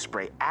Moonfish to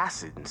spray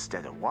acid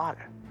instead of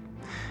water.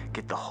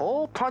 Get the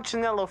whole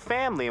Punchinello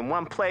family in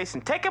one place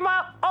and take them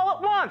out all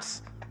at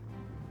once.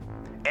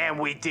 And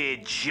we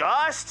did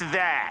just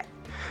that.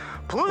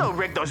 Pluto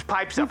rigged those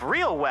pipes up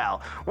real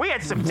well. We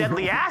had some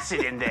deadly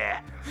acid in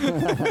there.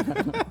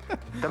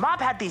 The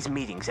mob had these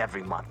meetings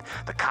every month.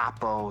 The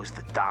Capos,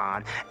 the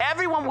Don.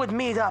 Everyone would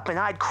meet up and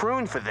I'd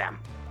croon for them.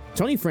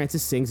 Tony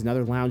Francis sings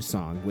another lounge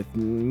song with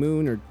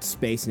moon or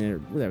space in it or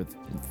whatever.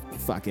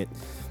 Fuck it.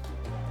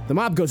 The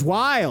mob goes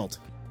wild.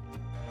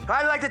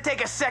 I'd like to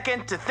take a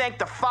second to thank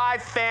the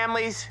 5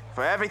 families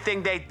for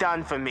everything they've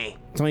done for me.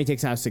 Tony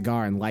takes out a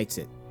cigar and lights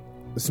it.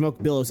 The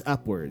smoke billows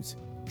upwards,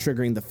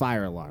 triggering the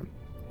fire alarm.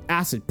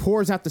 Acid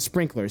pours out the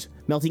sprinklers,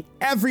 melting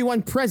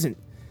everyone present.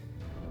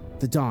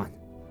 The Don,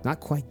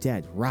 not quite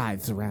dead,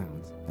 writhes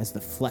around as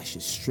the flesh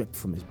is stripped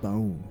from his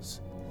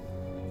bones.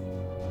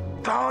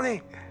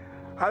 Tony,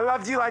 I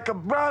loved you like a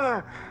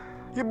brother.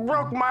 You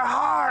broke my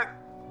heart.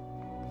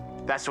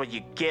 That's what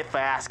you get for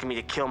asking me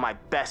to kill my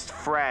best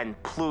friend,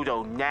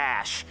 Pluto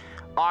Nash.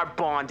 Our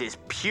bond is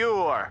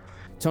pure.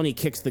 Tony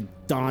kicks the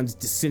Don's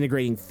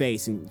disintegrating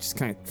face and just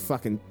kind of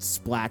fucking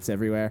splats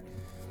everywhere.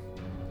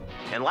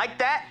 And like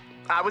that,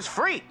 I was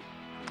free.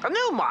 A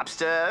new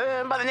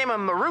mobster by the name of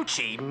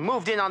Marucci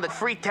moved in on the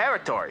free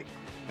territory.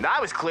 And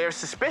I was clear of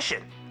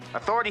suspicion.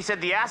 Authorities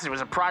said the acid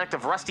was a product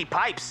of rusty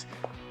pipes.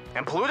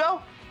 And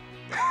Pluto?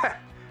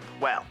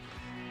 Well,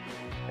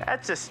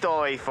 that's a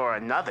story for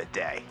another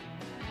day.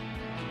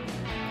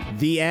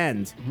 The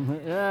end.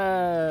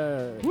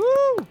 Yeah.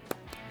 Woo!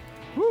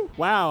 Woo.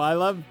 Wow, I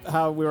love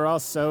how we were all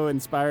so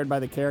inspired by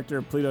the character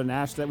of Pluto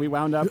Nash that we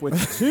wound up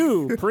with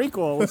 2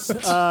 prequels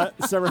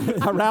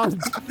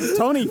around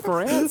Tony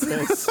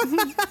Francis.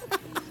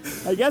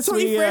 I guess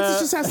Tony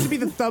Francis just has to be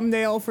the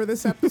thumbnail for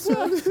this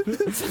episode.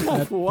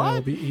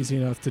 That'll be easy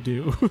enough to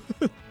do.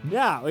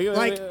 Yeah, we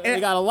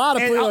got a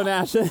lot of Pluto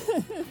Nash.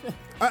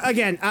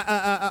 Again,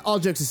 all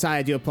jokes aside,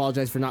 I do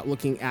apologize for not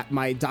looking at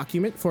my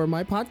document for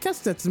my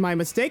podcast. That's my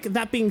mistake.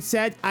 That being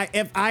said,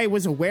 if I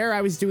was aware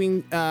I was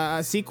doing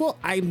a sequel,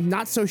 I'm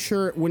not so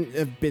sure it wouldn't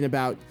have been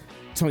about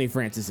Tony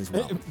Francis as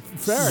well.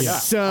 Fair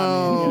enough.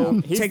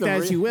 So take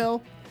that as you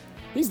will.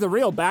 He's the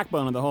real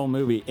backbone of the whole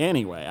movie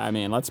anyway. I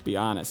mean, let's be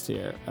honest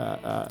here.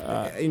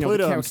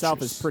 Pluto himself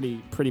is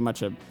pretty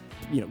much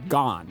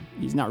gone.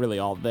 He's not really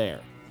all there.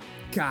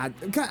 God,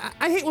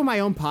 I hate when my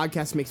own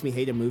podcast makes me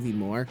hate a movie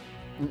more.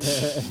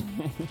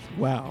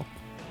 Wow.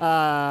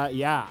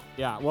 Yeah.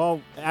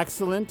 Well,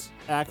 excellent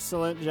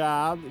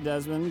job,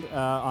 Desmond,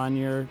 on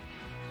your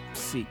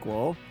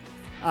sequel.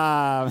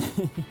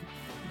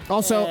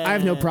 Also, I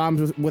have no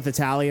problems with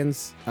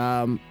Italians.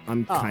 I'm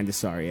kind of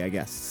sorry, I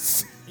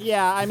guess.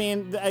 Yeah, I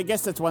mean, I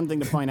guess that's one thing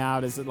to point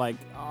out is that, like,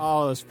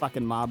 all those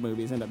fucking mob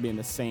movies end up being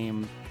the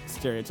same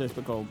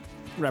stereotypical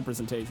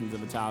representations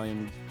of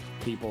Italian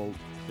people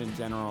in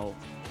general.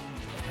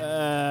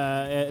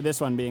 This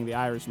one being The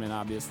Irishman,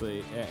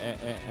 obviously,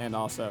 and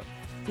also,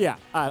 yeah,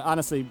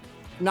 honestly,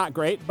 not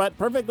great, but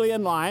perfectly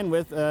in line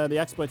with the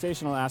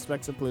exploitational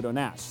aspects of Pluto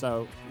Nash.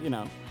 So,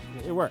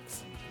 it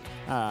works.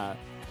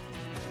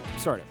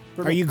 Sort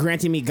of. Are you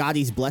granting me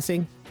Gotti's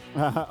blessing?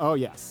 Oh,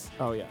 yes.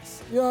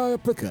 You're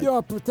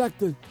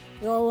protected.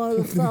 You're one of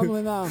the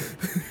family now.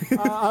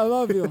 I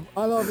love you.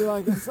 I love you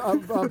like a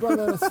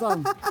brother and a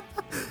son.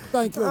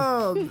 Thank you.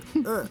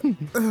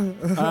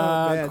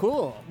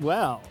 Cool.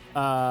 Well,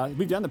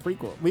 we've done the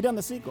prequel. We've done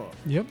the sequel.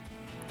 Yep.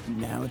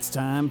 Now it's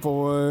time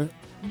for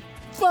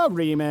the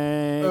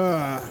remake.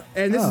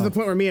 And this is the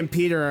point where me and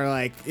Peter are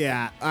like,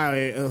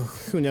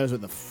 who knows what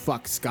the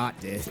fuck Scott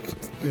did.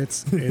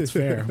 It's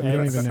fair. We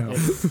don't even know.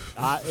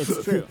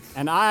 It's true.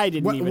 And I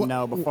didn't even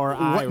know before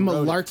I wrote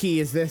malarkey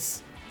is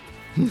this?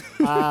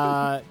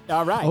 All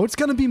right. Oh, it's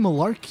going to be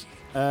malarkey.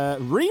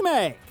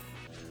 Remake.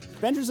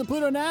 Adventures of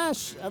Pluto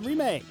Nash, a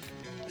remake.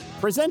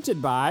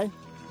 Presented by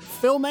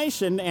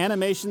Filmation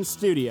Animation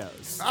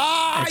Studios.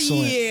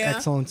 Excellent. Yeah.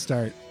 Excellent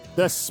start.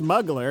 The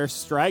Smuggler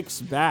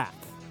Strikes Back.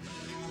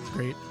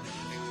 Great.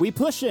 We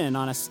push in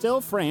on a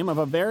still frame of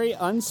a very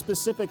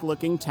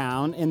unspecific-looking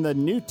town in the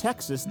New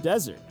Texas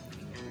desert.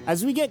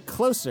 As we get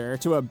closer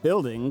to a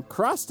building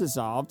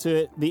cross-dissolved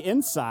to the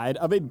inside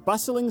of a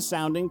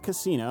bustling-sounding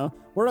casino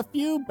where a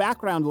few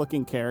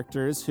background-looking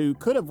characters who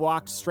could have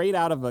walked straight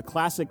out of a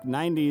classic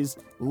 90s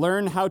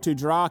Learn How to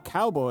Draw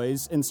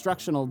Cowboys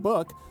instructional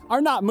book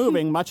are not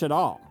moving much at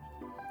all.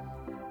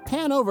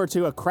 Pan over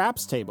to a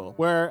craps table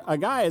where a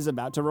guy is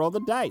about to roll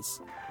the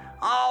dice.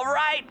 All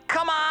right,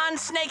 come on,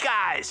 Snake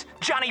Eyes.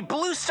 Johnny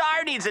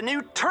Bluestar needs a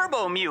new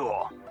turbo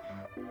mule.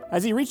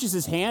 As he reaches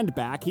his hand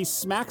back, he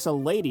smacks a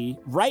lady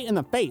right in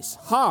the face,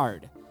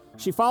 hard.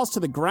 She falls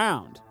to the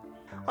ground.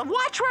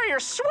 Watch where you're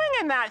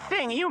swinging that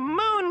thing, you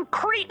moon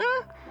cretin.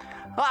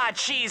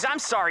 Jeez, I'm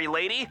sorry,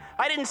 lady.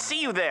 I didn't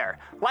see you there.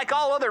 Like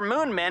all other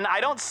moon men, I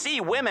don't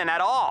see women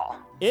at all.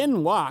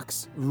 In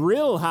walks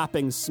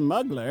rill-hopping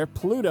smuggler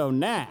Pluto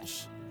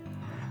Nash.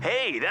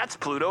 Hey, that's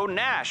Pluto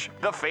Nash,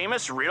 the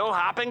famous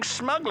rill-hopping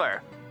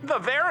smuggler. The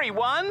very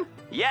one?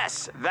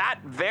 Yes, that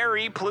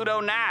very Pluto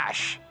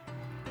Nash.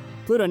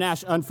 Pluto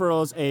Nash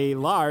unfurls a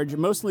large,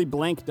 mostly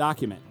blank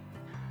document.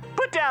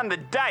 Put down the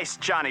dice,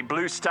 Johnny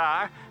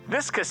Bluestar.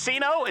 This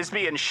casino is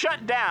being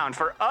shut down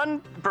for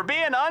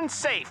being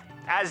unsafe,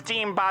 as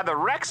deemed by the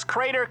Rex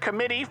Crater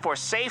Committee for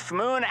Safe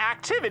Moon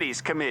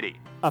Activities Committee.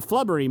 A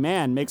flubbery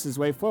man makes his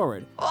way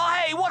forward. Oh,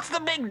 hey, what's the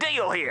big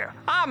deal here?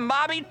 I'm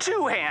Bobby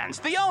Two Hands,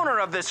 the owner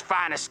of this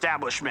fine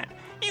establishment.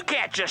 You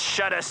can't just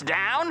shut us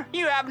down.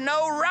 You have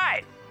no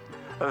right.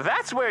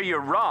 That's where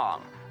you're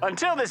wrong.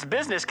 Until this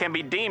business can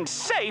be deemed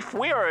safe,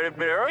 we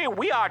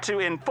are to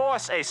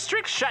enforce a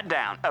strict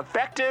shutdown,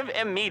 effective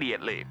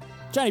immediately.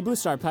 Johnny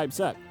Bluestar pipes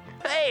up.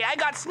 Hey, I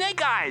got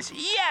snake eyes.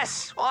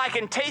 Yes, well, I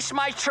can taste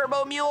my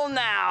turbo mule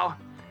now.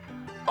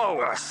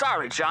 Oh,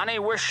 sorry, Johnny,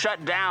 we're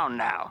shut down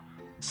now.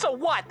 So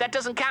what, that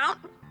doesn't count?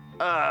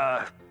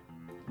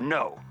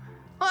 No.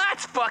 Well,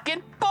 that's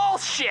fucking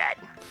bullshit.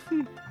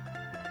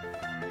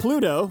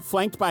 Pluto,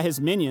 flanked by his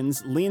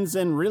minions, leans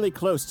in really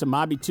close to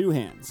Mobby Two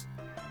Hands.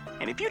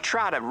 And if you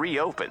try to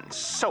reopen,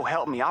 so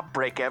help me, I'll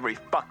break every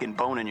fucking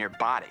bone in your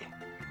body.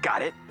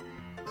 Got it?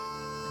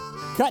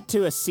 Cut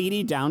to a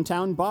seedy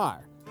downtown bar.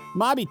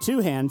 Mobby Two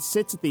Hands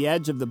sits at the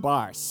edge of the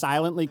bar,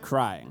 silently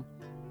crying.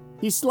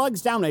 He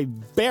slugs down a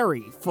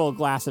very full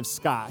glass of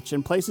scotch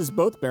and places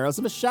both barrels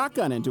of a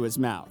shotgun into his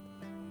mouth.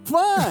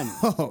 Fun!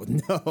 Oh,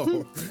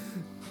 no.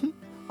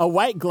 A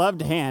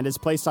white-gloved hand is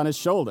placed on his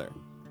shoulder.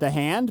 The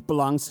hand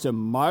belongs to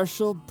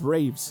Marshall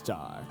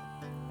Bravestar.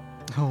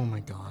 Oh, my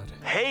God.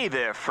 Hey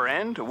there,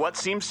 friend. What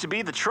seems to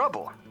be the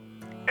trouble?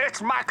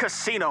 It's my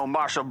casino,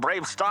 Marshall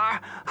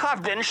Bravestar.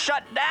 I've been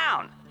shut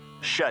down.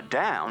 Shut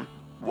down?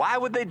 Why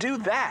would they do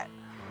that?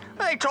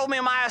 They told me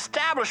my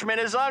establishment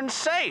is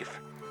unsafe.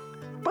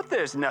 But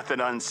there's nothing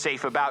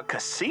unsafe about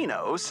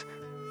casinos,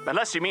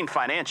 unless you mean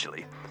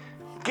financially.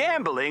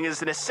 Gambling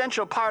is an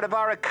essential part of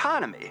our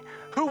economy.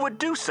 Who would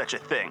do such a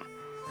thing?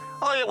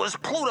 Oh, it was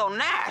Pluto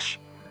Nash.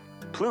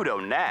 Pluto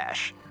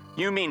Nash?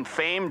 You mean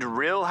famed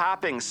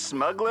rill-hopping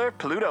smuggler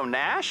Pluto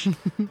Nash?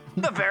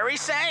 The very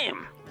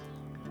same.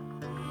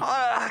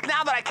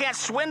 Now that I can't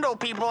swindle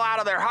people out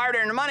of their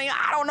hard-earned money,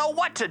 I don't know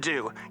what to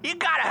do. You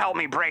gotta help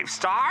me,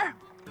 Bravestar.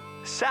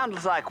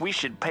 Sounds like we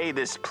should pay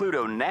this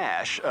Pluto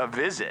Nash a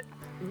visit.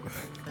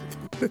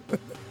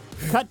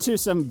 Cut to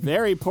some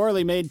very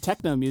poorly made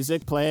techno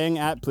music playing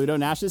at Pluto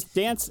Nash's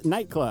dance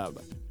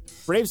nightclub.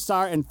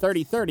 Bravestar and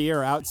 3030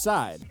 are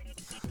outside.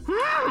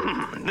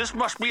 This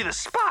must be the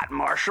spot,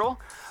 Marshall.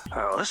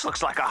 Oh, this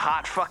looks like a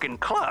hot fucking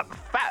club.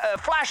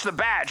 Flash the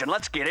badge and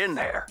let's get in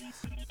there.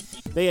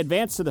 They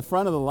advance to the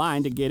front of the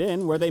line to get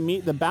in, where they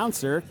meet the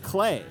bouncer,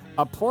 Clay,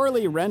 a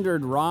poorly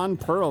rendered Ron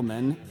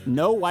Perlman,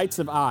 no whites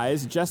of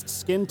eyes, just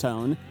skin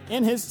tone,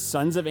 in his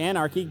Sons of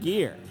Anarchy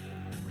gear.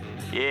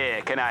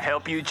 Yeah, can I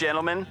help you,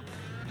 gentlemen?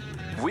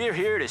 We're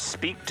here to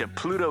speak to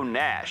Pluto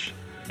Nash.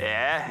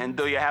 Yeah, and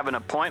do you have an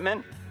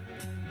appointment?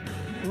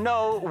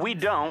 No, we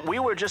don't. We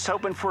were just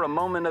hoping for a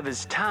moment of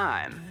his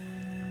time.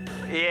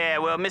 Yeah,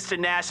 well, Mr.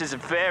 Nash is a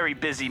very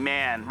busy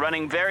man,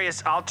 running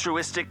various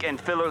altruistic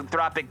and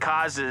philanthropic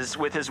causes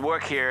with his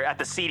work here at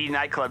the seedy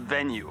nightclub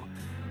venue.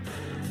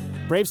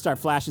 Bravestar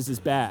flashes his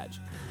badge.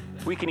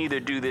 We can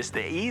either do this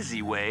the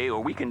easy way,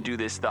 or we can do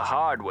this the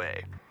hard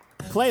way.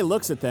 Clay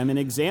looks at them and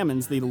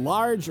examines the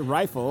large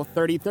rifle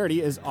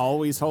 3030 is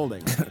always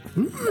holding.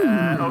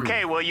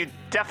 Okay, well, you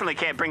definitely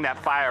can't bring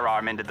that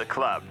firearm into the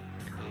club.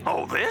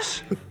 Oh,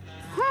 this?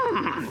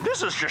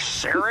 This is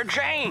just Sarah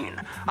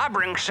Jane. I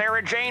bring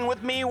Sarah Jane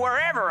with me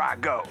wherever I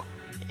go.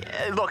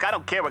 Look, I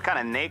don't care what kind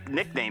of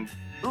nickname.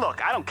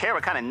 Look, I don't care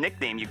what kind of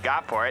nickname you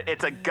got for it.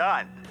 It's a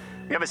gun.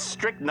 We have a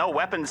strict no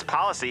weapons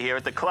policy here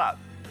at the club.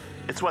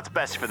 It's what's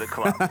best for the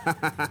club.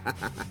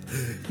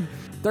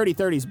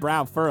 3030's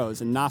brow furrows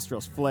and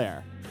nostrils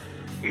flare.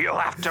 You'll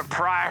have to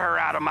pry her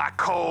out of my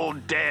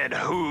cold, dead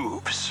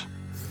hooves.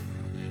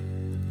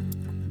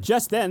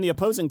 Just then, the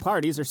opposing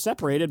parties are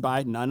separated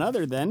by none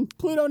other than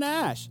Pluto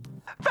Nash.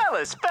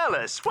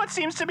 Fellas, what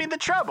seems to be the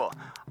trouble?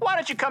 Why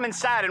don't you come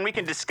inside and we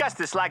can discuss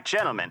this like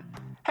gentlemen?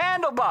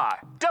 Handlebar,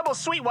 double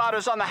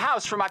Sweetwaters on the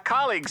house for my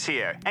colleagues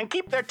here, and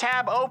keep their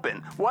tab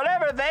open.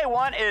 Whatever they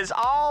want is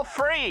all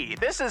free.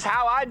 This is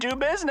how I do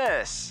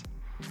business.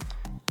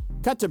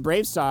 Cut to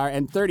Bravestar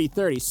and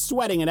 3030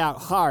 sweating it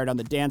out hard on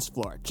the dance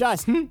floor,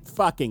 just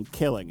fucking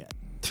killing it.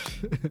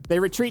 They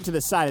retreat to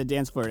the side of the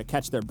dance floor to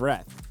catch their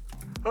breath.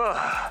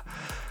 Ugh.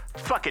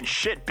 Fucking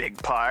shit, Big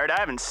Pard. I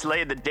haven't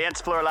slayed the dance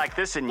floor like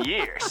this in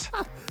years.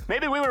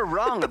 Maybe we were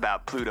wrong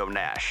about Pluto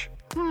Nash.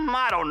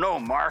 I don't know,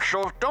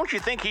 Marshall. Don't you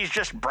think he's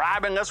just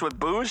bribing us with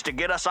booze to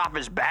get us off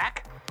his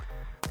back?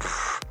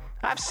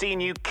 I've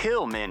seen you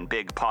kill men,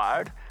 Big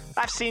Pard.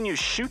 I've seen you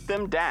shoot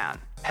them down.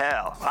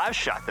 Hell, I've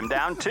shot them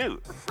down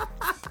too.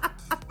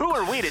 Who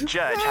are we to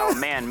judge how a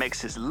man makes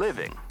his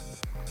living?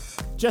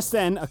 Just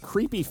then, a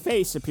creepy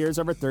face appears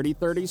over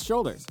 3030's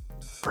shoulders.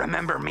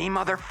 Remember me,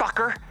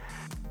 motherfucker?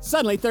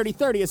 Suddenly,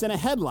 3030 is in a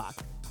headlock.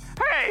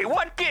 Hey,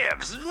 what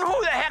gives?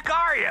 Who the heck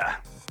are you?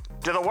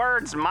 Do the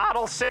words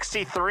Model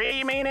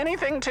 63 mean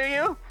anything to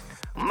you?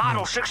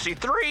 Model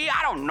 63?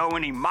 I don't know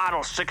any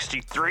Model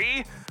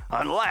 63.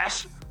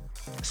 Unless...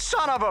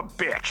 Son of a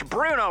bitch.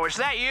 Bruno, is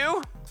that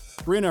you?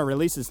 Bruno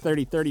releases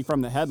 3030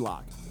 from the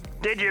headlock.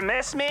 Did you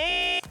miss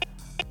me?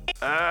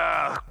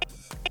 I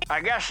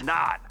guess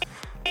not.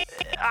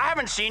 I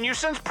haven't seen you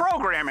since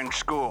programming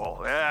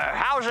school.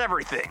 How's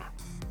everything?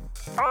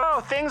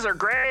 Oh, things are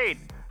great.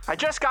 I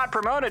just got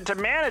promoted to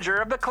manager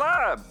of the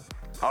club.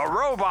 A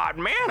robot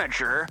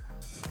manager?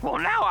 Well,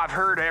 now I've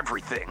heard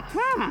everything.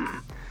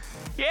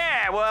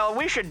 Yeah, well,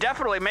 we should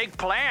definitely make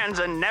plans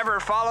and never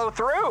follow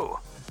through.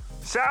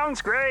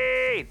 Sounds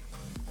great.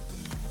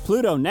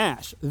 Pluto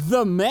Nash,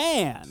 the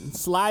man,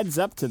 slides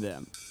up to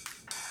them.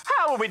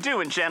 How are we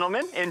doing,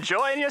 gentlemen?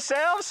 Enjoying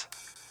yourselves?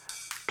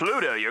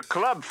 Pluto, your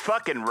club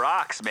fucking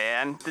rocks,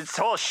 man. This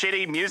whole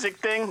shitty music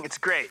thing, it's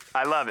great.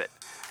 I love it.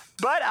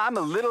 But I'm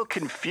a little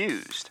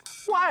confused.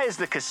 Why is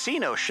the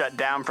casino shut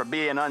down for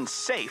being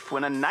unsafe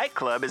when a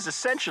nightclub is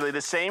essentially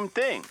the same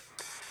thing?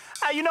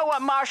 You know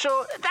what,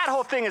 Marshall? That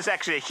whole thing is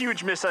actually a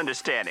huge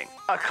misunderstanding.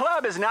 A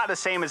club is not the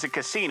same as a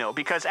casino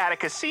because at a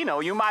casino,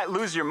 you might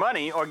lose your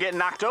money or get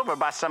knocked over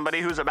by somebody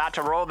who's about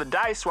to roll the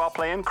dice while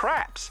playing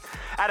craps.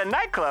 At a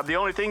nightclub, the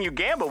only thing you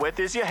gamble with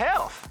is your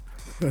health.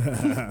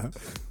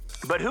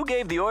 But who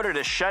gave the order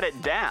to shut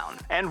it down,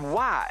 and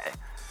why?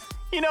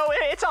 You know,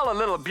 it's all a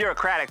little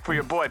bureaucratic for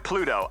your boy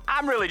Pluto.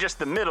 I'm really just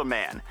the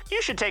middleman.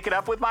 You should take it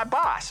up with my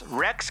boss,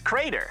 Rex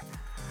Crater.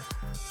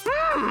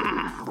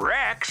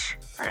 Rex?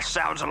 That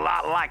sounds a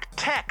lot like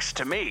Tex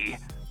to me.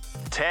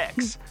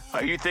 Tex?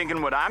 Are you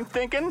thinking what I'm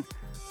thinking?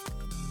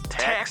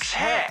 Tex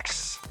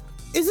Hex.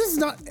 Is this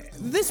not...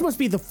 This must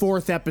be the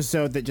 4th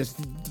episode that just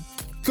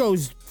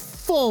goes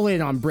full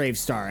in on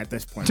Bravestar at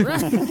this point,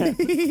 right?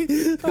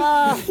 It's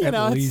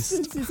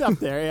up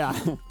there, yeah.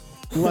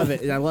 Love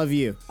it, and I love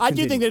you. I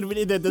do think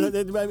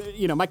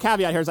that, my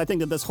caveat here is I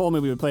think that this whole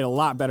movie would play a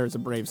lot better as a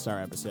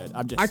Bravestar episode.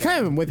 I kind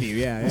of am with you,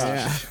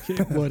 yeah.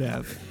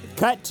 Whatever.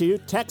 Cut to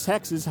Tex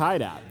Hex's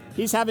hideout.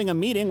 He's having a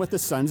meeting with the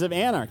Sons of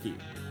Anarchy.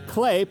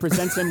 Clay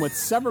presents him with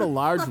several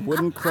large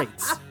wooden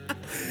crates.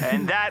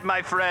 And that,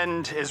 my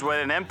friend, is what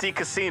an empty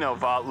casino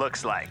vault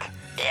looks like.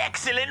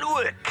 Excellent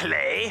work,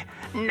 Clay.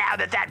 Now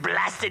that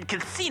blasted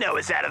casino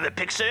is out of the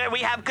picture, we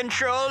have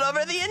control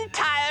over the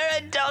entire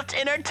adult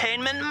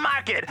entertainment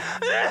market.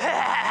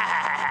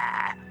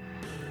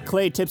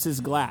 Clay tips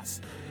his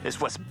glass. Is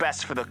what's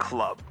best for the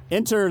club.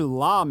 Enter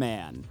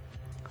Lawman.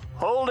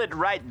 Hold it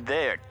right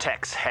there,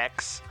 Tex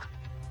Hex.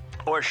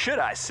 Or should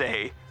I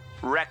say,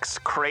 Rex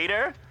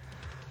Crater?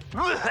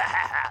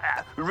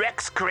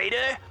 Rex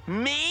Crater?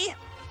 Me?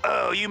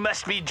 Oh, you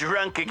must be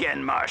drunk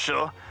again,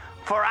 Marshall.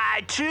 For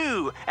I,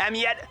 too, am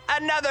yet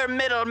another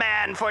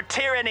middleman for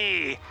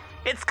tyranny.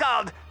 It's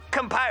called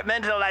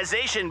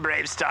compartmentalization,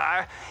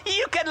 Bravestar.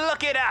 You can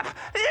look it up.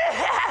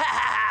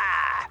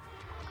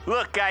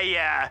 Look,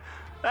 I've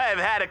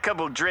had a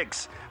couple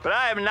drinks, but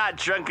I am not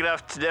drunk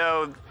enough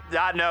to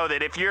not know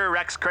that if you're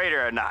Rex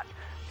Crater or not.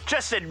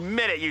 Just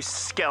admit it, you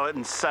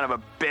skeleton son of a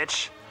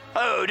bitch.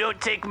 Oh, don't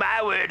take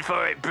my word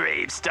for it,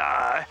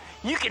 Bravestar.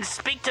 You can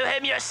speak to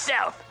him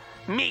yourself.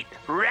 Meet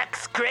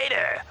Rex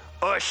Crater.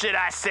 Or should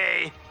I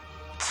say,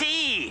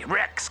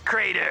 T-Rex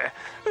Crater.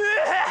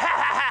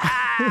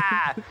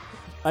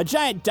 A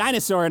giant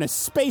dinosaur in a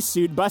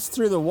spacesuit busts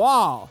through the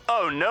wall.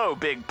 Oh no,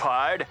 Big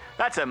Pard.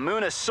 That's a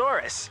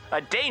Moonosaurus, a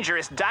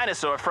dangerous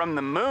dinosaur from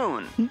the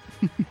moon.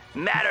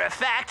 Matter of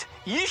fact,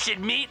 you should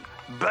meet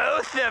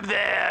both of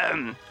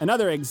them.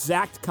 Another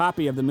exact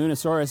copy of the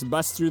Moonosaurus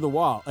busts through the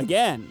wall.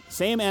 Again,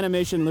 same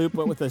animation loop,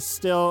 but with a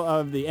still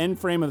of the end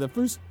frame of the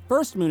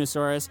first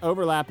Moonosaurus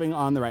overlapping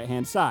on the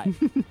right-hand side.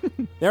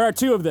 There are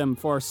 2 of them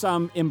for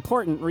some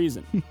important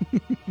reason.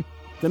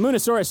 The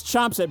Moonosaurus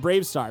chomps at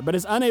Bravestar, but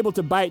is unable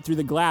to bite through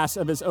the glass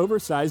of his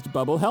oversized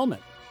bubble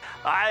helmet.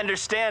 I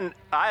understand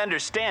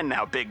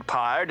now, Big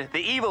Pard.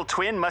 The evil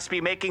twin must be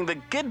making the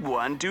good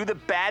one do the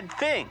bad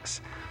things.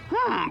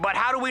 But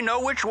how do we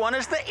know which one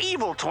is the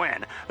evil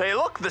twin? They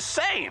look the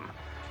same.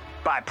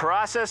 By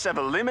process of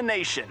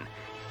elimination.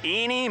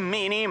 Eeny,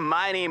 meeny,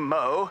 miny,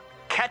 mo.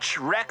 Catch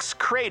Rex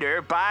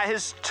Crater by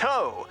his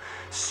toe.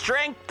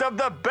 Strength of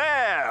the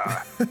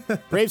bear.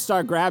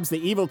 Bravestar grabs the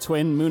evil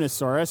twin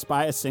Moonosaurus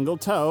by a single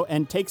toe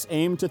and takes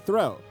aim to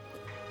throw.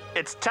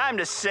 It's time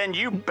to send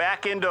you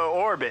back into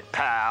orbit,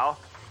 pal.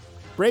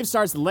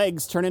 Bravestar's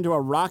legs turn into a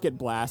rocket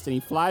blast and he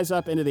flies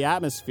up into the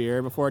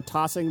atmosphere before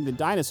tossing the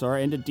dinosaur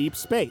into deep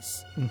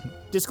space.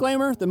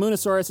 Disclaimer, the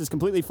Moonosaurus is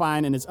completely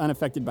fine and is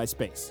unaffected by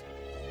space.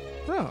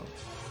 Oh.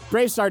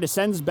 Bravestar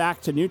descends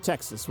back to New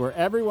Texas where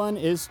everyone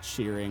is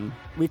cheering.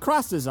 We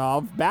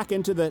cross-dissolve back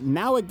into the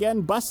now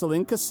again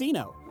bustling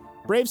casino.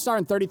 Bravestar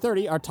and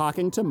 3030 are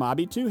talking to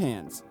Mobby Two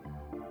Hands.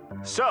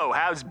 So,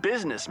 how's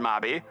business,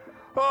 Mobby?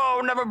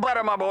 Oh, never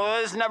better, my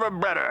boys, never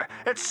better.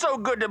 It's so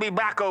good to be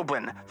back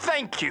open.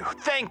 Thank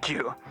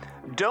you.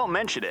 Don't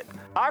mention it.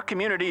 Our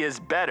community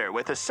is better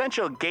with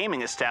essential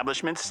gaming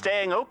establishments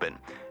staying open,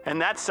 and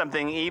that's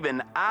something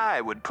even I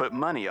would put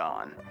money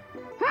on.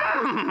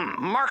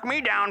 Mark me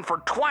down for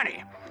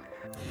 20.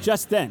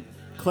 Just then,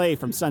 Clay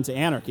from Sons of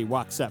Anarchy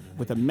walks up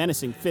with a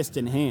menacing fist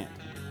in hand.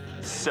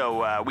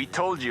 So, we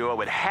told you what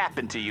would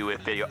happen to you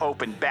if they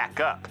opened back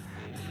up.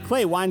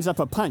 Clay winds up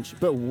a punch,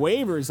 but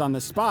wavers on the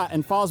spot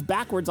and falls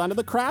backwards onto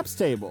the craps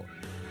table.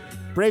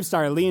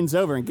 Bravestar leans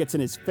over and gets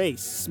in his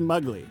face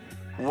smugly.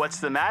 What's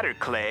the matter,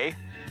 Clay?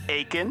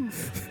 Aiken?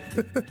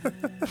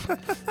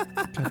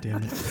 God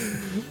damn it.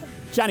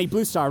 Johnny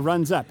Bluestar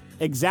runs up,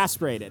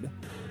 exasperated,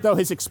 though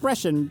his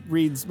expression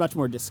reads much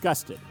more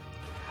disgusted.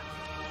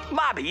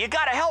 Mobby, you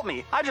gotta help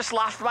me. I just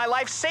lost my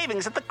life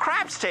savings at the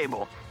craps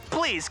table.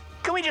 Please,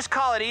 can we just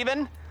call it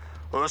even?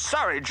 Oh,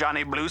 sorry,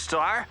 Johnny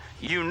Bluestar.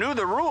 You knew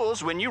the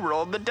rules when you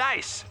rolled the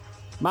dice.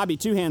 Mobby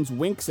Two Hands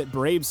winks at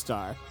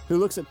Bravestar, who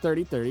looks at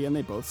 3030 and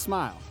they both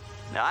smile.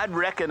 Now, I'd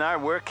reckon our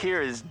work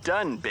here is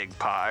done, Big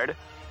Pard.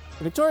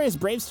 The victorious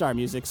Bravestar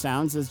music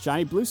sounds as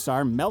Johnny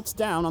Bluestar melts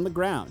down on the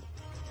ground.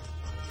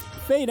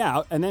 Fade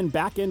out and then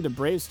back into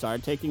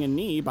Bravestar taking a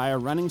knee by a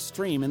running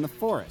stream in the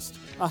forest.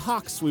 A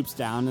hawk swoops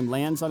down and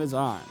lands on his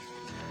arm.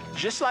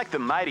 Just like the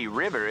mighty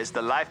river is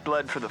the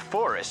lifeblood for the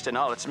forest and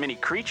all its many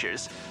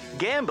creatures,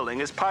 gambling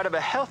is part of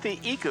a healthy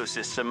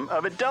ecosystem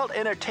of adult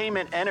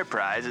entertainment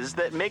enterprises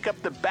that make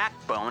up the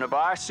backbone of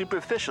our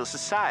superficial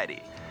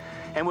society.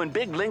 And when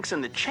big links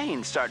in the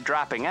chain start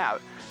dropping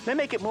out, they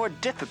make it more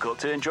difficult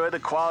to enjoy the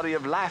quality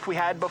of life we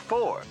had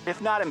before,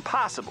 if not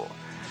impossible.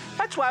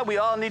 That's why we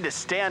all need to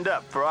stand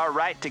up for our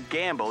right to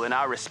gamble in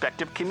our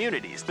respective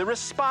communities the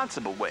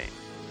responsible way,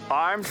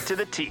 armed to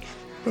the teeth.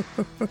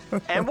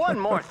 And one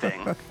more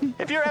thing,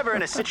 if you're ever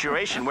in a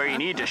situation where you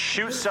need to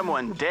shoot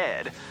someone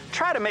dead,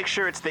 try to make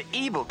sure it's the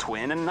evil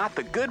twin and not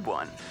the good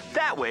one.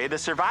 That way, the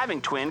surviving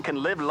twin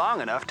can live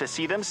long enough to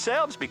see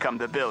themselves become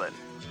the villain.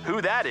 Who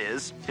that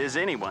is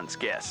anyone's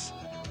guess.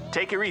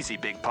 Take her easy,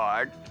 Big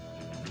Pard.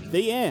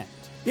 The end.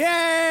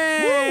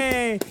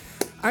 Yay! Woo!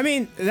 I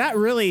mean, that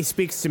really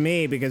speaks to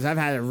me because I've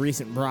had a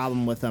recent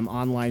problem with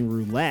online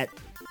roulette,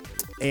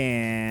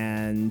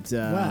 and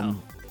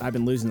I've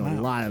been losing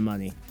a lot of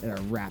money at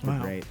a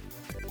rapid rate.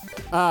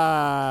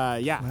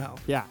 Yeah. Wow.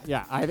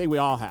 Yeah. I think we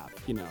all have,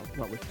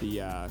 what with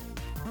the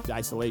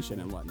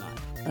isolation and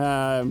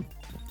whatnot.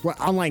 What,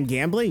 online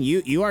gambling?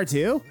 You are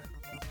too?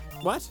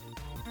 What?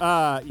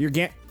 You're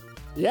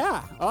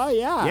Yeah. Oh,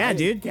 yeah. Yeah,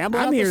 dude.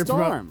 Gambling up the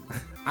storm.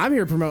 I'm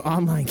here to promote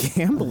online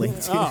gambling,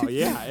 dude. Oh,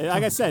 yeah.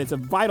 Like I said, it's a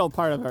vital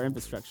part of our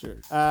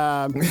infrastructure.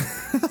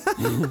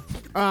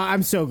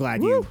 I'm so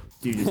glad you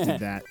just did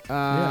that. That's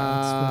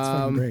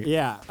fucking great.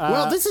 Yeah.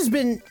 Well, this has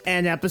been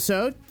an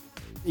episode.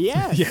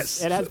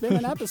 Yes. It has been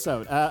an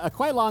episode. A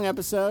quite long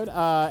episode.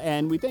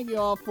 And we thank you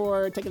all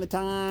for taking the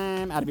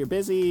time out of your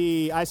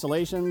busy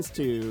isolations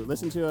to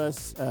listen to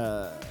us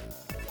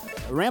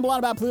ramble on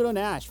about Pluto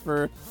Nash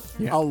for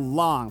a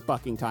long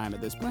fucking time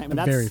at this point. But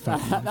that's very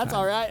fucking long that's time.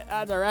 all right.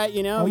 That's all right.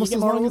 Almost you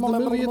get as long as the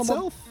movie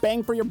itself.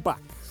 Bang for your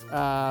buck.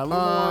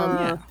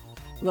 A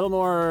little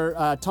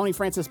more Tony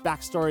Francis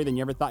backstory than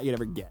you ever thought you'd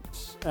ever get.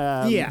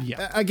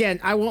 Again,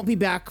 I won't be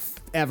back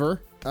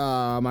ever.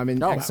 I'm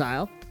in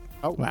exile.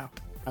 Oh, wow.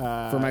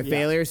 For my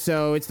failure,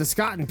 so it's the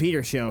Scott and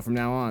Peter show from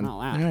now on. Oh,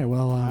 wow. All right,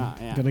 well,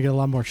 gonna get a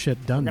lot more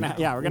shit done.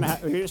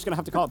 We're just gonna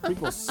have to call it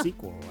prequel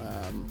sequel.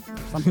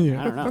 Something.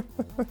 I don't know.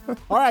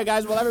 All right,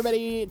 guys. Well,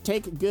 everybody,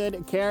 take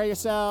good care of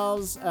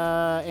yourselves,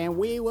 and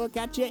we will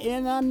catch you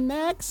in the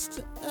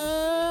next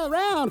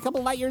round, a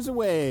couple light years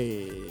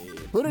away.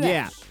 Pluto Nash.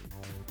 Yeah.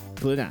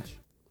 Pluto Nash.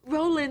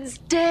 Roland's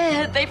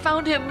dead. They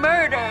found him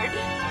murdered.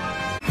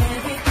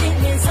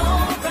 Everything is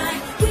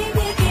alright. We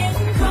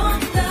begin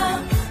drunk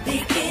up.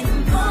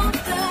 Begin drunk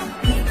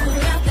up. People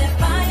out there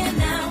fire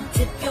now.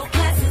 Tip your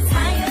glasses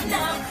higher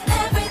now.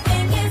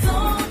 Everything is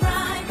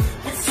alright.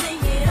 Let's sing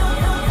it all.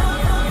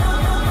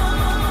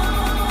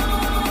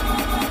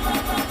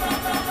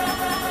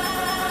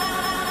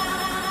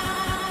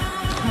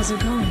 How's it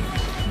going?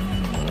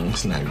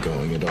 It's not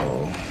going at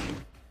all.